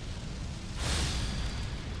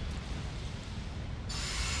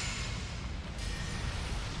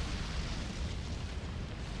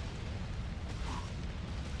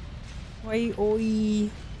 Wait, oi.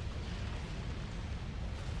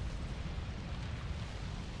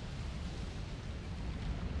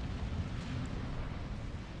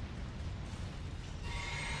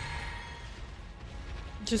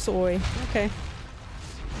 Just oi. Okay.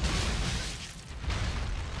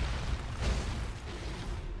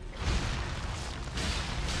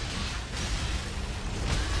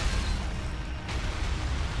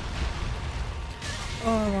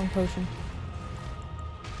 Oh, wrong potion.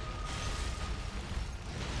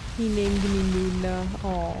 He named me Luna.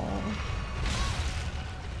 Aww.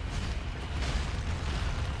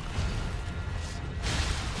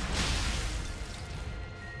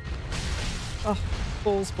 Oh,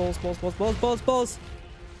 balls, balls, balls, balls, balls, balls, balls.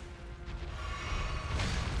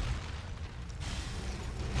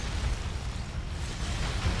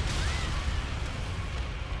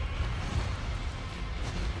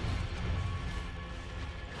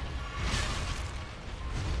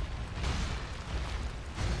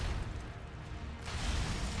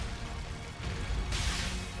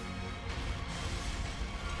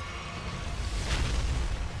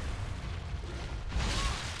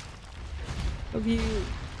 Of you,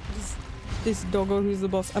 this doggo who's the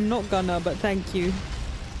boss. I'm not gonna, but thank you.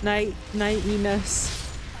 Night, nightiness.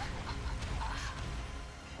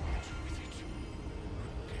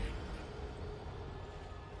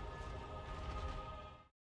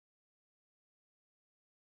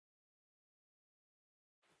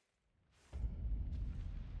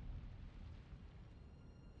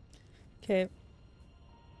 Okay.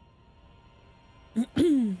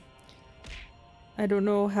 I don't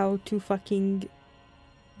know how to fucking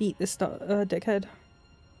beat this dickhead.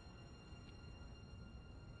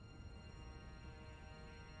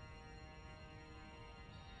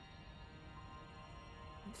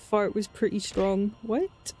 Fart was pretty strong.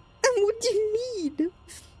 What? And what do you need?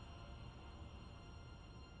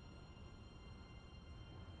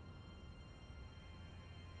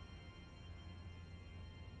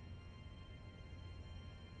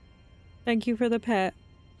 Thank you for the pet.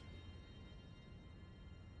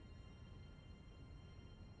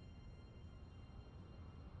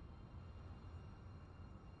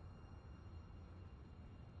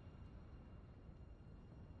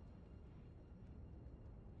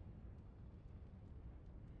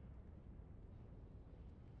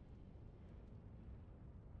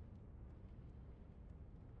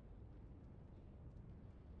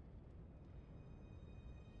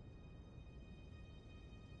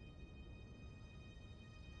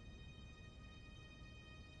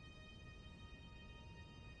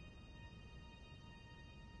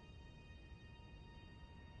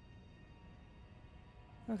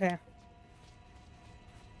 Okay.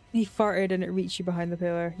 He farted and it reached you behind the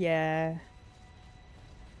pillar. Yeah.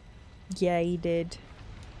 Yeah, he did.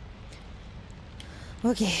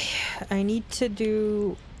 Okay. I need to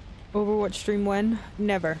do Overwatch stream when?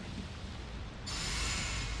 Never.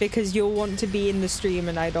 Because you'll want to be in the stream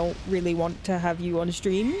and I don't really want to have you on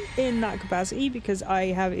stream in that capacity because I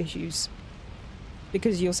have issues.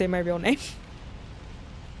 Because you'll say my real name.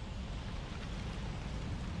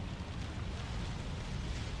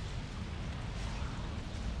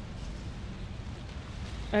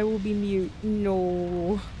 I will be mute.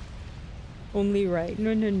 No. Only right.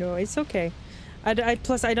 No, no, no. It's okay.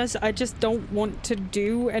 Plus, I just don't want to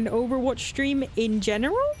do an Overwatch stream in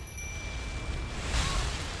general.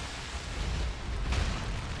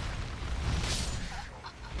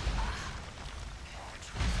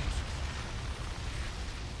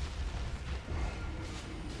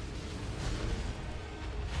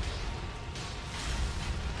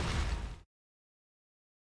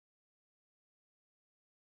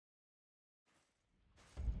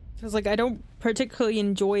 Because, like, I don't particularly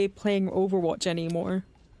enjoy playing Overwatch anymore.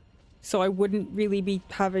 So I wouldn't really be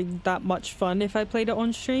having that much fun if I played it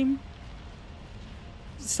on stream.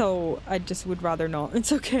 So I just would rather not.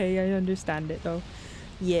 It's okay, I understand it though.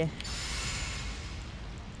 Yeah.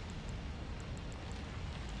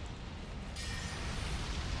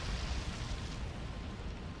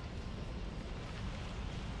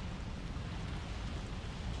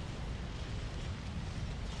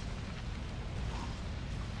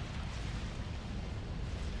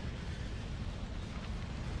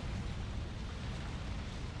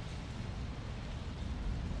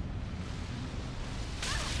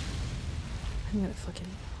 I'm gonna fucking...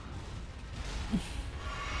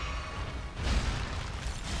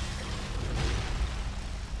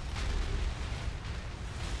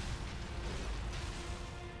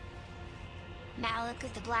 Malik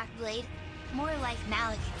with the black blade? More like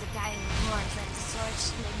Malik, the guy who ignores that the sword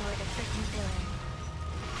should ignore the freaking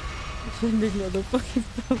villain. Ignore the fucking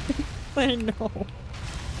villain. I know.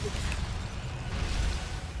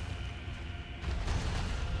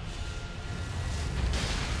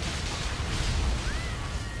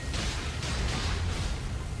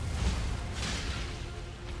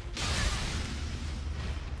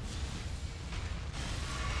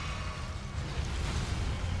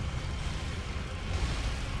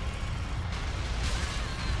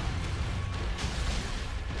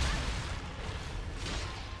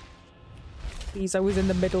 Please, I was in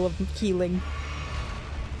the middle of healing.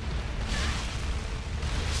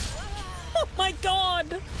 Oh my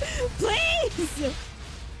god! Please!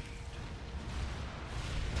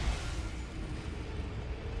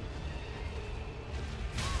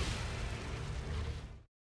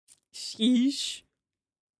 Sheesh.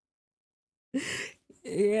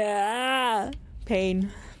 Yeah.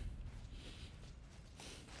 Pain.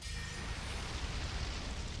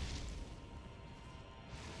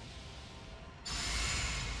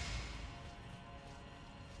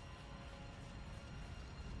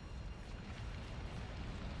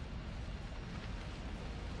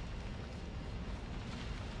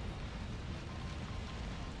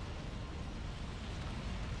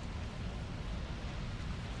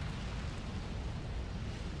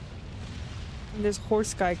 This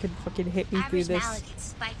horse guy could fucking hit me through Average this. Malik and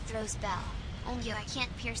Spike throws bell. Only I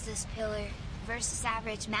can't pierce this pillar. Versus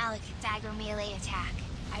average Malik dagger melee attack.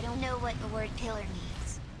 I don't know what the word pillar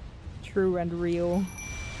means. True and real.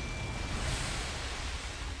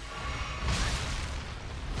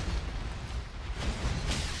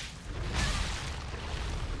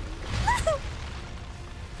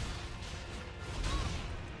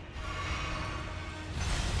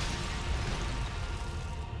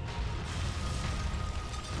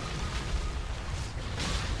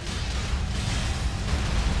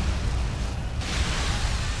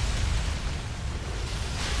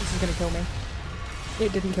 Gonna kill me.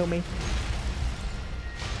 It didn't kill me.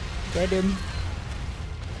 Get him.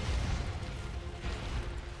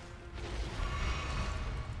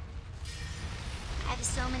 I have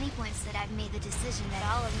so many points that I've made the decision that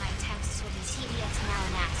all of my attempts will be TDX now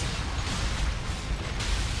and after.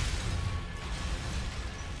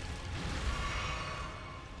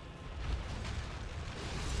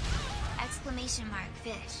 Exclamation mark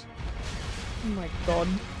fish. Oh my god.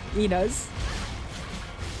 Enos.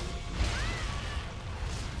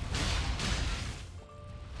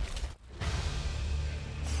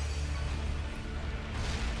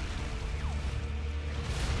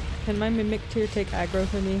 Can my mimic tier take aggro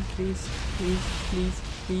for me? Please, please, please,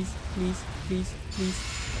 please, please, please,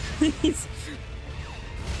 please, please.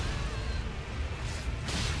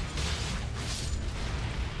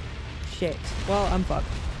 Shit. Well, I'm fucked.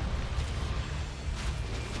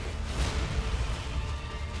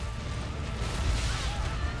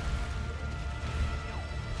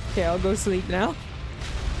 Okay, I'll go sleep now.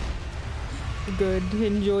 Good.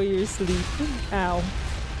 Enjoy your sleep. Ow.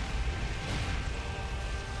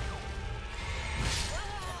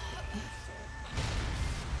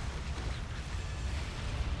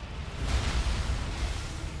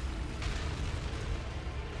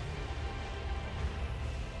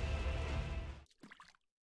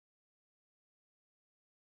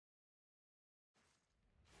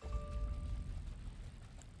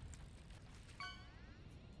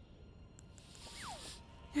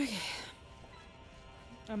 Okay.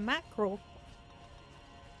 A mackerel.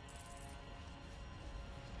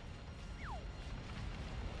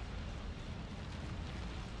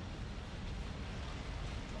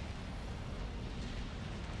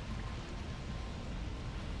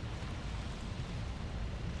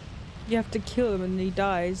 You have to kill him and he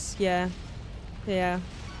dies. Yeah. Yeah.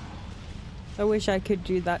 I wish I could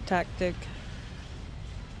do that tactic.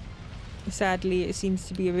 Sadly, it seems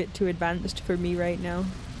to be a bit too advanced for me right now.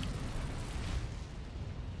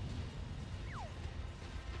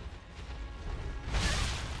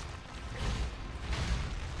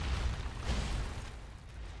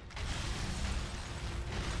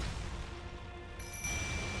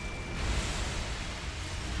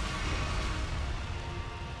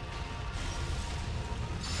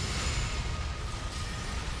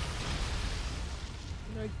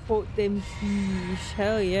 I caught them fish.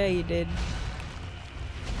 Hell yeah, you did.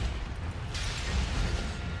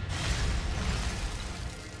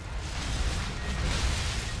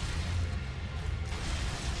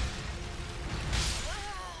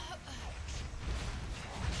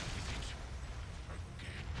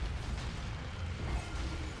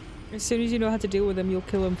 As soon as you know how to deal with them, you'll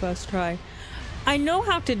kill them first try. I know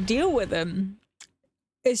how to deal with them.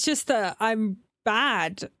 It's just that I'm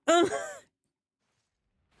bad.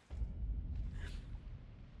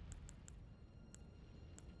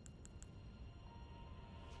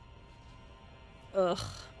 Ugh.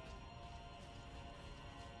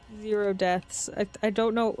 0 deaths. I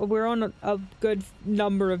don't know. We're on a good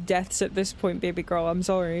number of deaths at this point, baby girl. I'm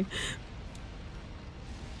sorry.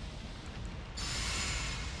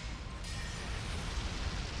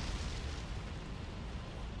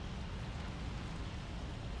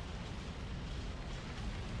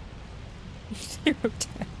 Zero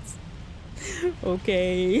deaths.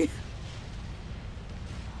 Okay.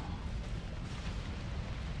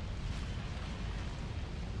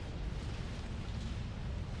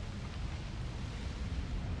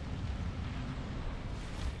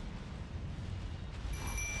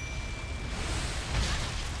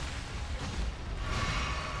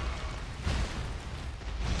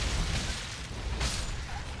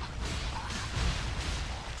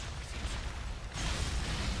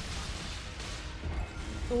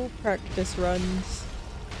 All practice runs.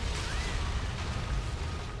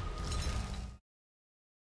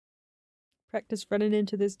 Practice running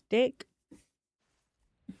into this dick.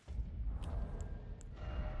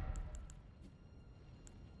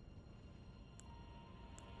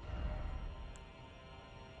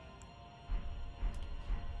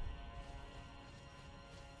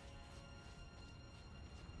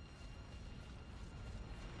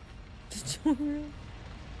 Tutorial.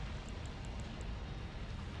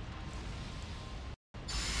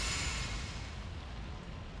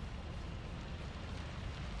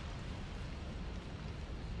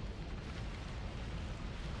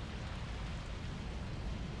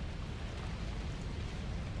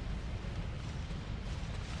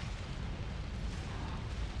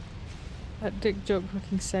 That dick joke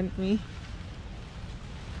fucking sent me.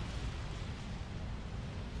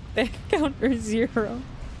 Their counter is 0.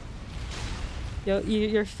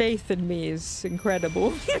 Your faith in me is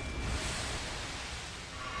incredible.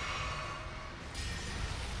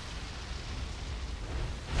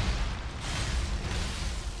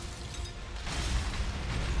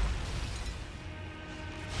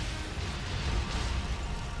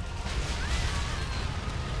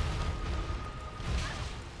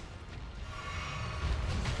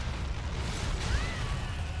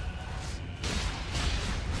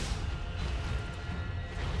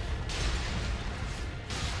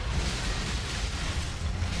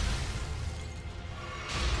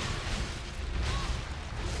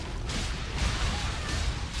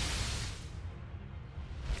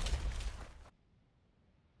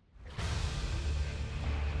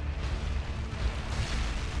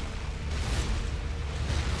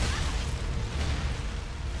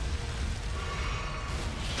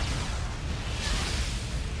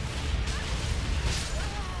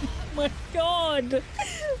 My god!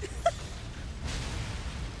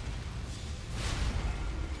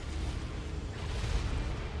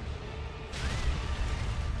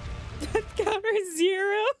 That counter is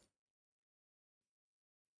 0?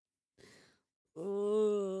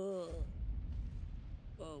 Oh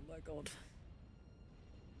my god.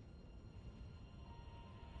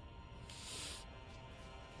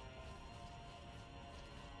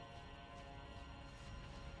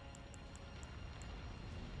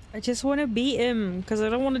 I just want to beat him because I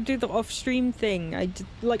don't want to do the off-stream thing.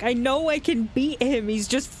 I know I can beat him. He's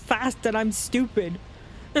just fast and I'm stupid.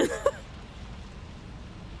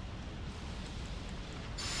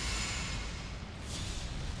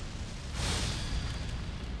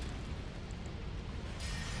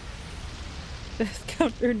 Death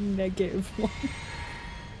counter -1.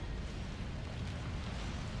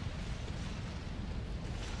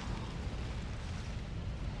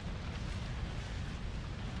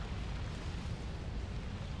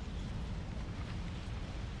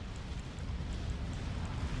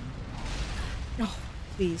 Oh,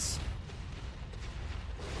 please.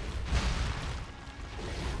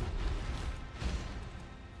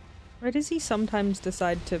 Why does he sometimes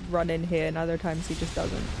decide to run in here and other times he just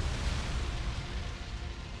doesn't?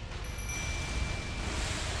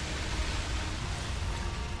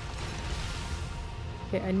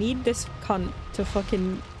 Okay, I need this cunt to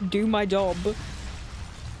fucking do my job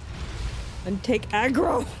and take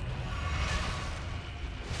aggro.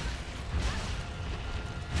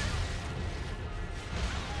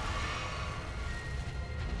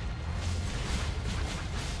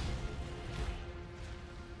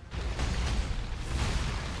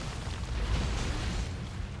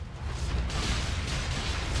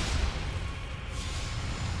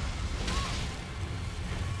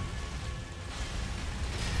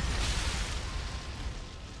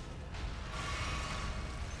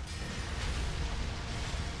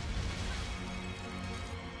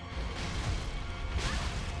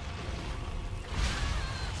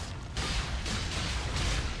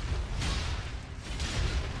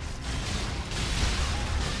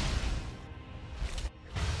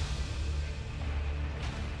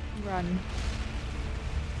 Run.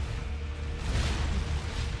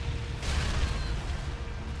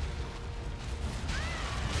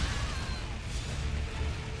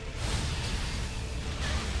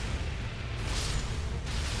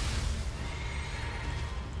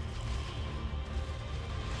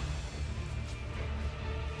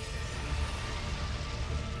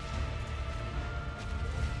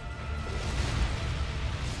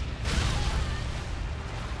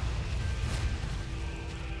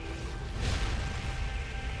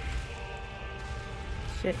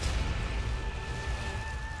 Shit.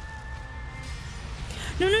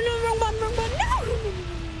 No, no, no, wrong button, wrong button. No!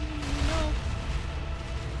 No.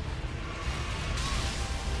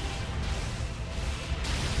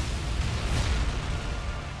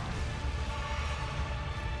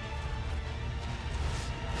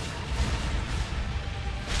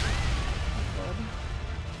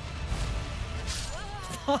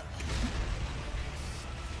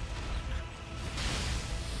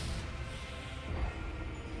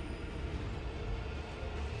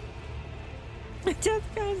 Death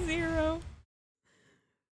count 0.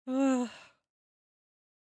 Ugh.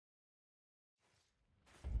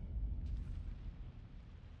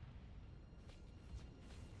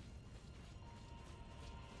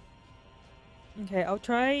 Okay, I'll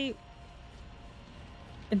try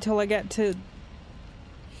until I get to...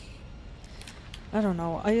 I don't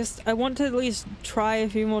know. I want to at least try a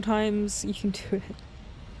few more times. You can do it.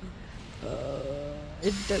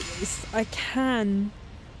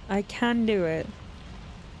 I can do it.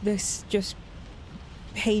 This just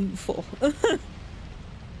painful.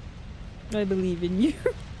 I believe in you.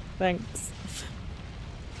 Thanks.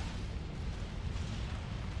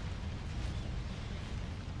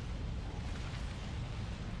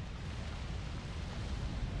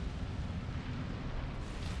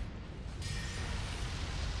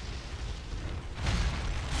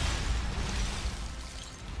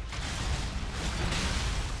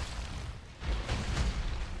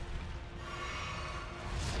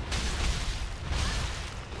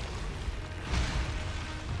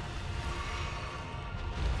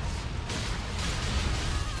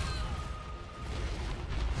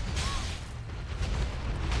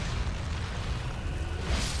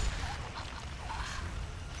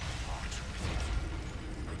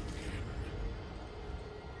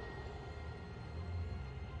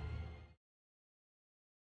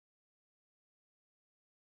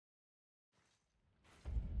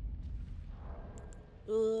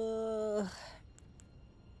 Ugh.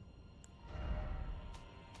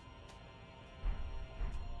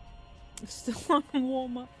 Still on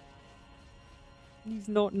warm up. He's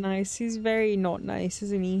not nice. He's very not nice,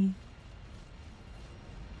 isn't he?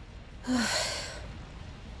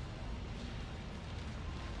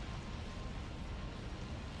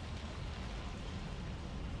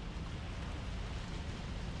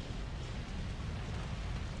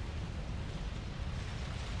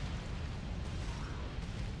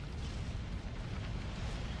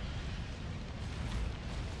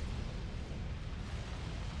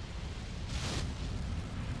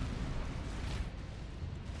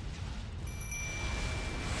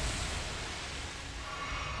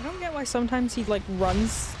 I don't get why sometimes he like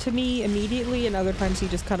runs to me immediately and other times he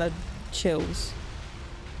just kind of chills.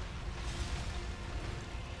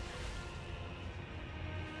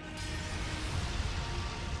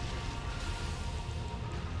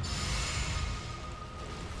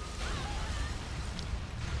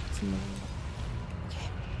 Okay.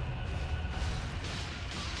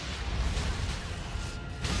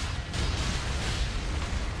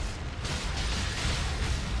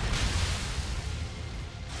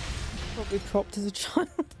 Probably propped as a child.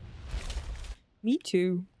 Me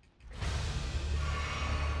too.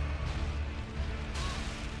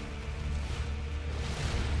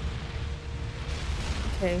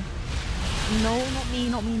 Okay. No, not me,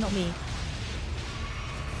 not me, not me.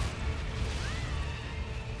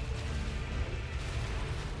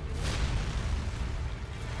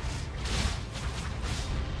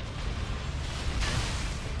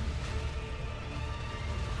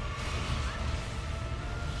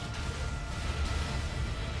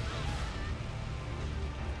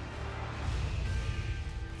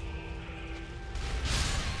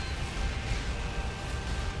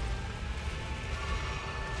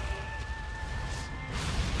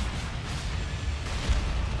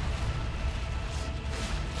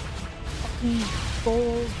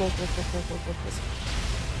 Balls.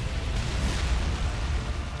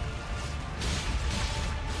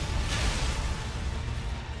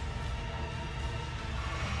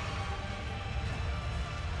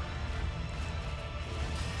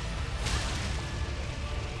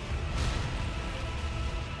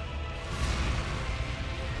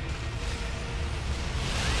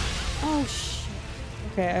 Oh shit.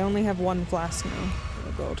 Okay, I only have one flask now.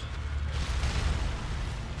 Oh god.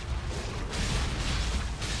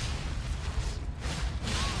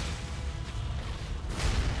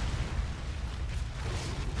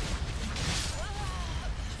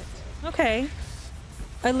 Okay.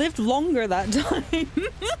 I lived longer that time.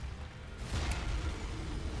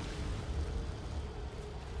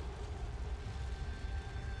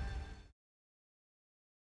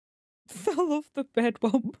 Fell off the bed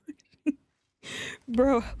while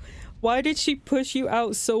bro, why did she push you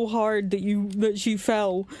out so hard that she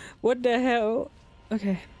fell? What the hell?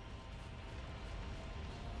 Okay.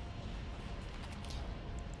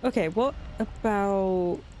 Okay, what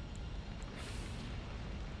about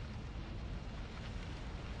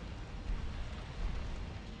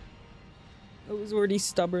I was already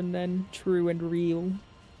stubborn then, true and real.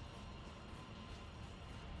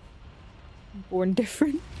 Born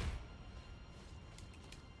different.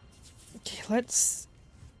 Okay, let's...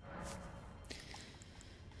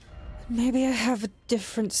 Maybe I have a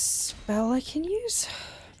different spell I can use?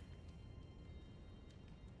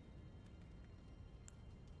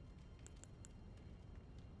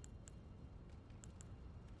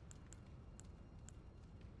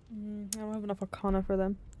 I don't have enough Arcana for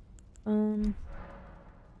them.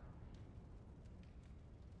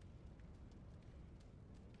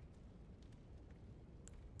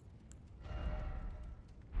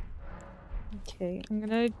 Okay, I'm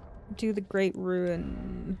gonna do the Great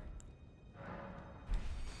Ruin.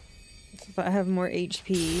 So that I have more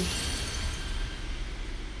HP.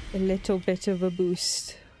 A little bit of a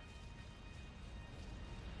boost.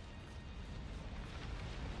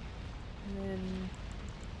 And then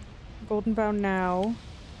Golden Vow now.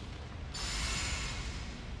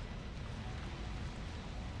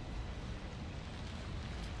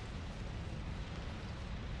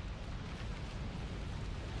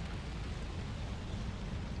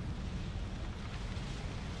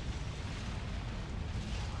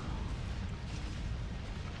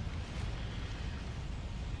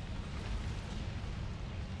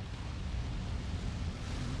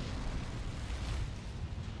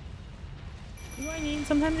 You know what I mean?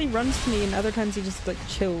 Sometimes he runs to me and other times he just like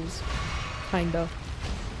chills. Kinda.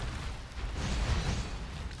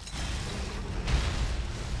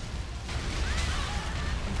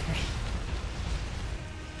 Okay.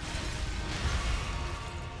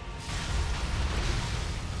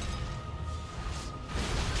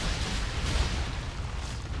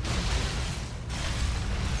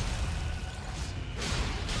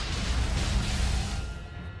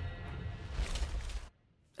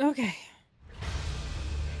 Okay.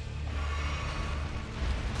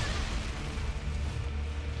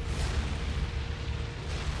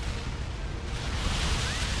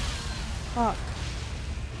 Fuck.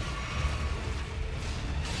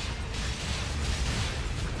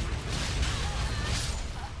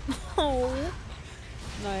 Oh.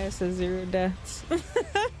 Nice, has 0 deaths. Oh,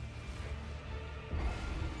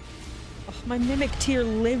 my Mimic tier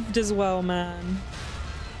lived as well, man.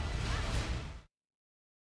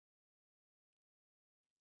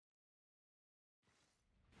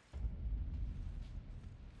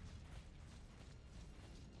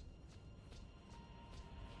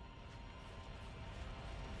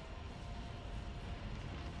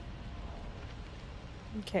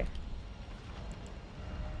 Okay.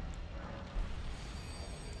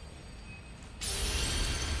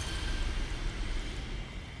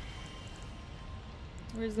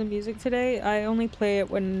 Where's the music today? I only play it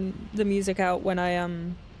when the music out when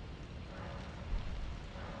I'm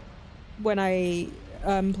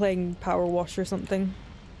playing Power Wash or something.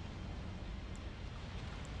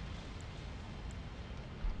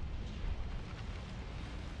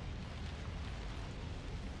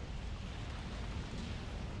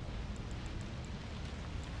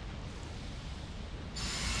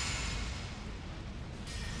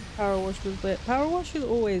 Power Wash was lit. Power Wash is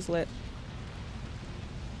always lit.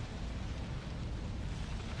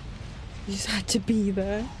 You just had to be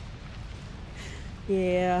there.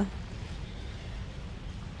 Yeah.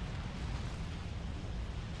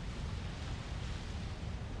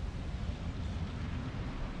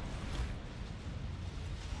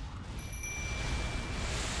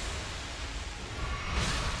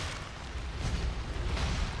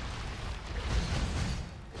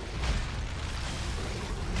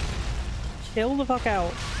 Chill the fuck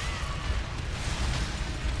out.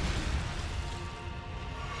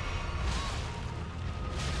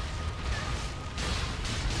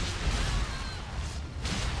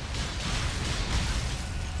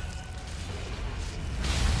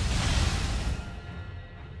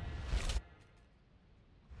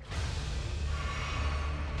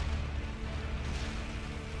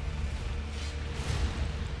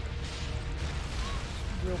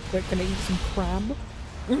 quick. Can I eat some crab?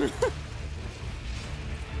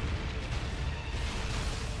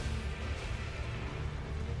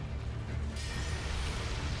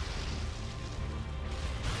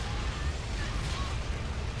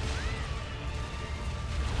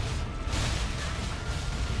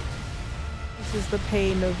 This is the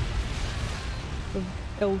pain of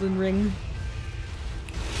Elden Ring.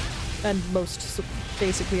 And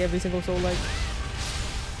basically every single soul like.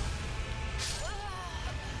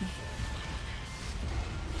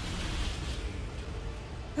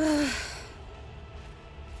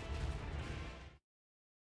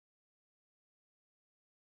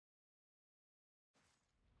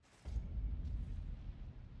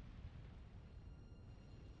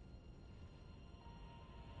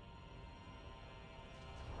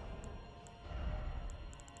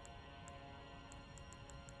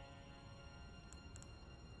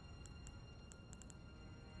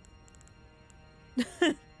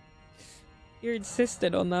 You're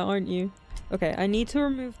insistent on that, aren't you? Okay, I need to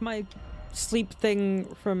remove my sleep thing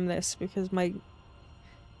from this because my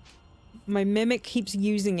mimic keeps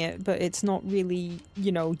using it, but it's not really,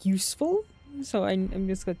 you know, useful. So I'm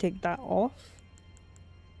just gonna take that off.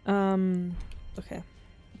 Okay.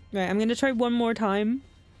 Right, I'm gonna try one more time.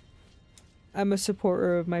 I'm a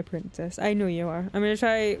supporter of my princess. I know you are. I'm gonna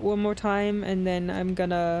try one more time and then I'm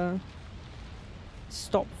gonna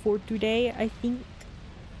stop for today, I think.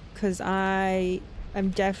 Because I'm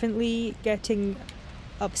definitely getting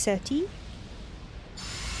upsetty.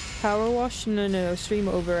 Power wash? No, stream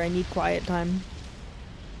over. I need quiet time.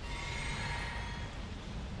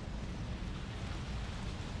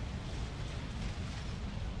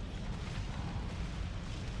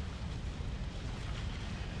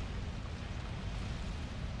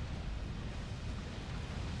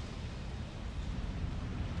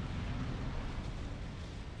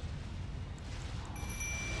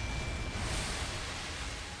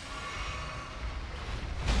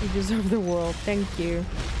 You deserve the world. Thank you.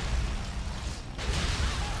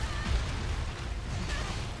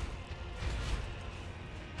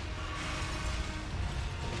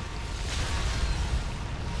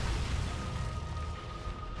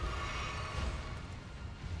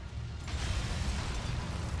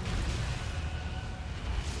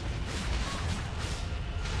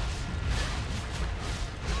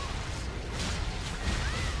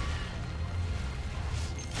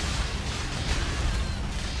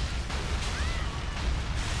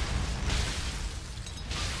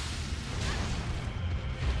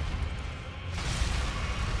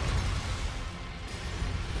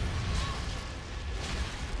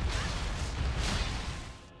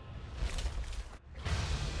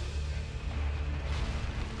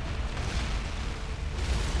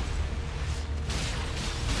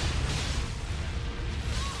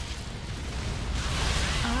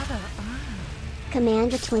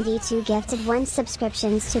 Commander22 gifted 1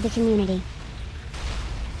 subscriptions to the community.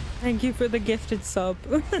 Thank you for the gifted sub.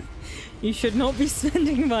 You should not be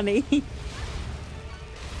spending money.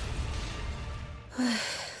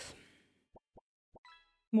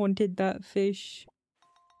 Wanted that fish.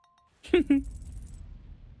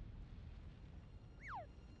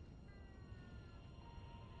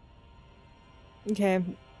 Okay.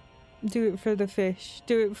 Do it for the fish.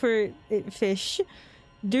 Do it for it fish.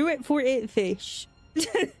 Do it for it fish.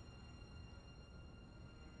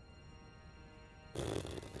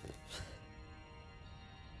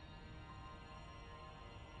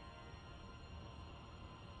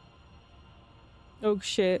 Oh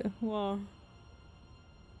shit. Wow.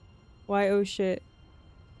 Why oh shit?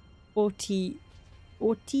 Oti.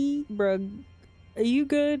 Oti? Bruh. Are you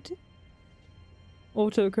good?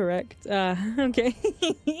 Autocorrect. Ah, okay.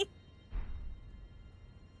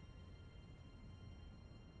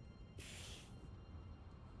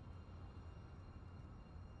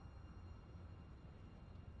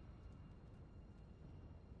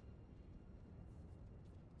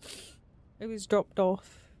 It was dropped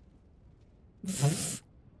off.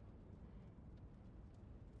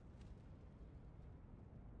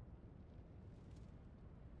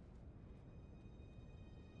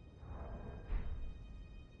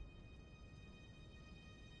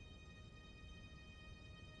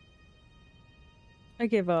 I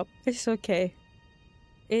give up. It's okay.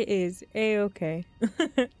 It is a-okay.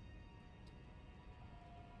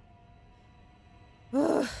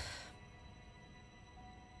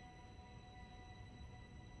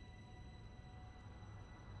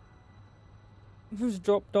 It was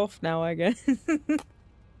dropped off now, I guess.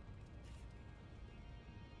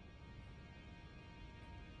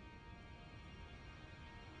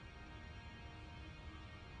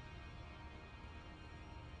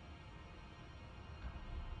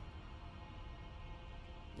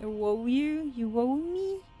 I woe you? You woe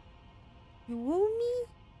me? You woe me?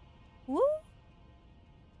 Woo?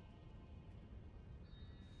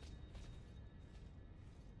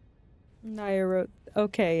 Naya wrote.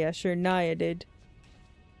 Okay, yeah, sure, Naya did.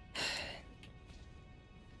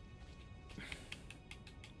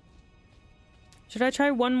 Should I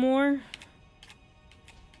try one more?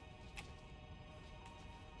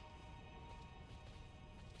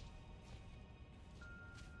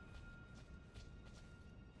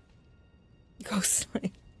 Ghost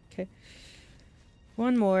line. Okay.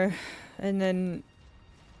 One more, and then...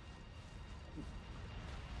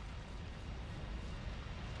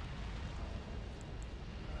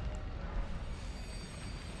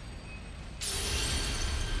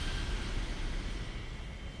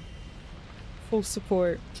 full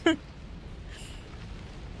support.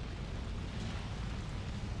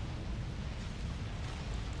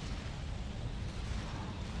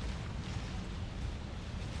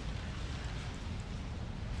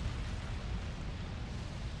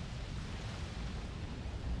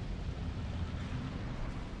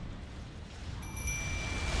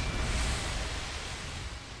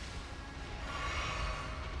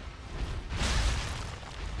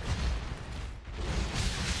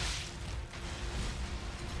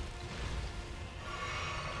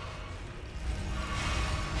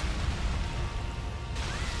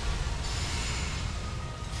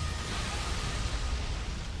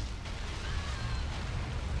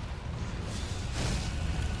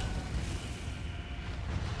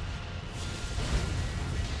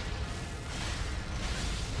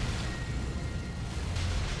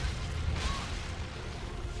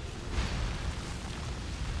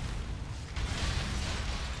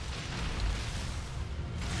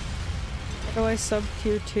 How do I sub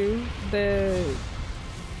tier 2?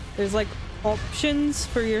 There's like options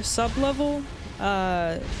for your sub level.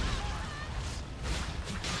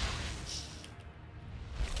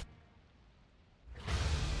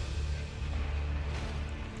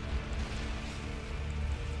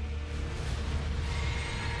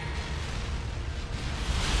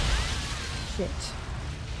 Shit.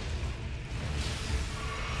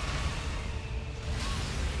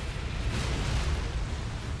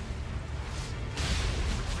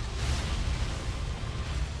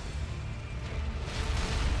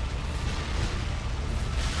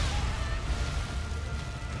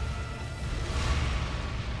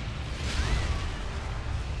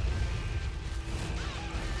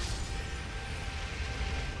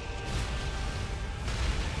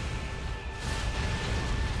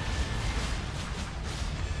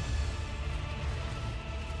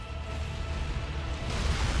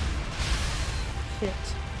 Shit.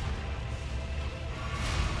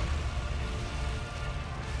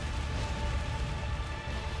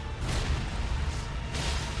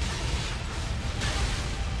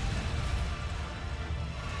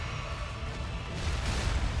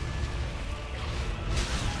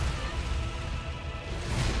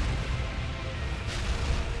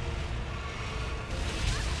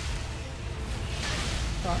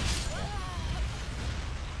 Fuck.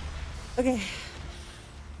 Okay.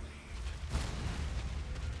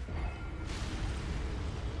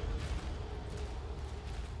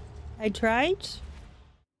 I tried.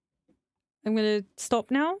 I'm gonna stop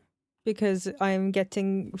now because I'm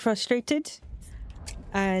getting frustrated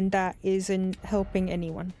and that isn't helping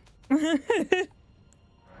anyone.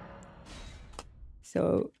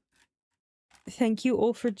 So, thank you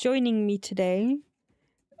all for joining me today.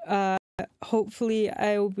 Hopefully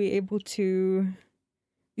I will be able to...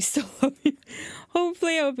 You still love me?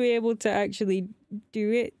 Hopefully I'll be able to actually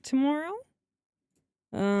do it tomorrow.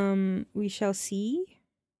 We shall see.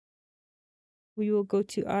 We will go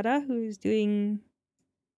to Ada, who is doing...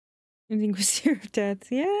 I think with Zero Death.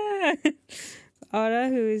 Yeah! Ada,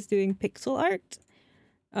 who is doing pixel art.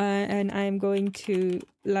 And I'm going to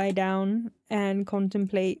lie down and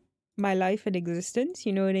contemplate my life and existence.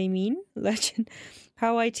 You know what I mean? Legend.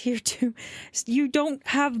 How I tier 2. You don't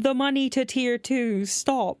have the money to tier 2.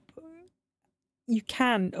 Stop. You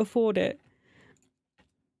can't afford it.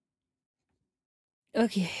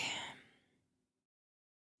 Okay.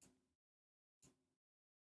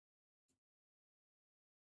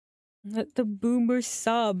 Let the boomer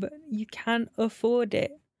sub. You can't afford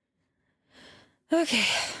it. Okay.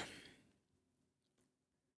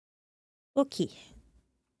 Okay.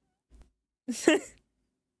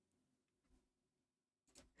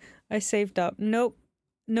 I saved up. Nope.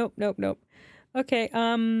 Nope, nope, nope. Okay,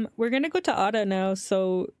 we're gonna go to Ada now,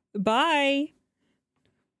 so bye!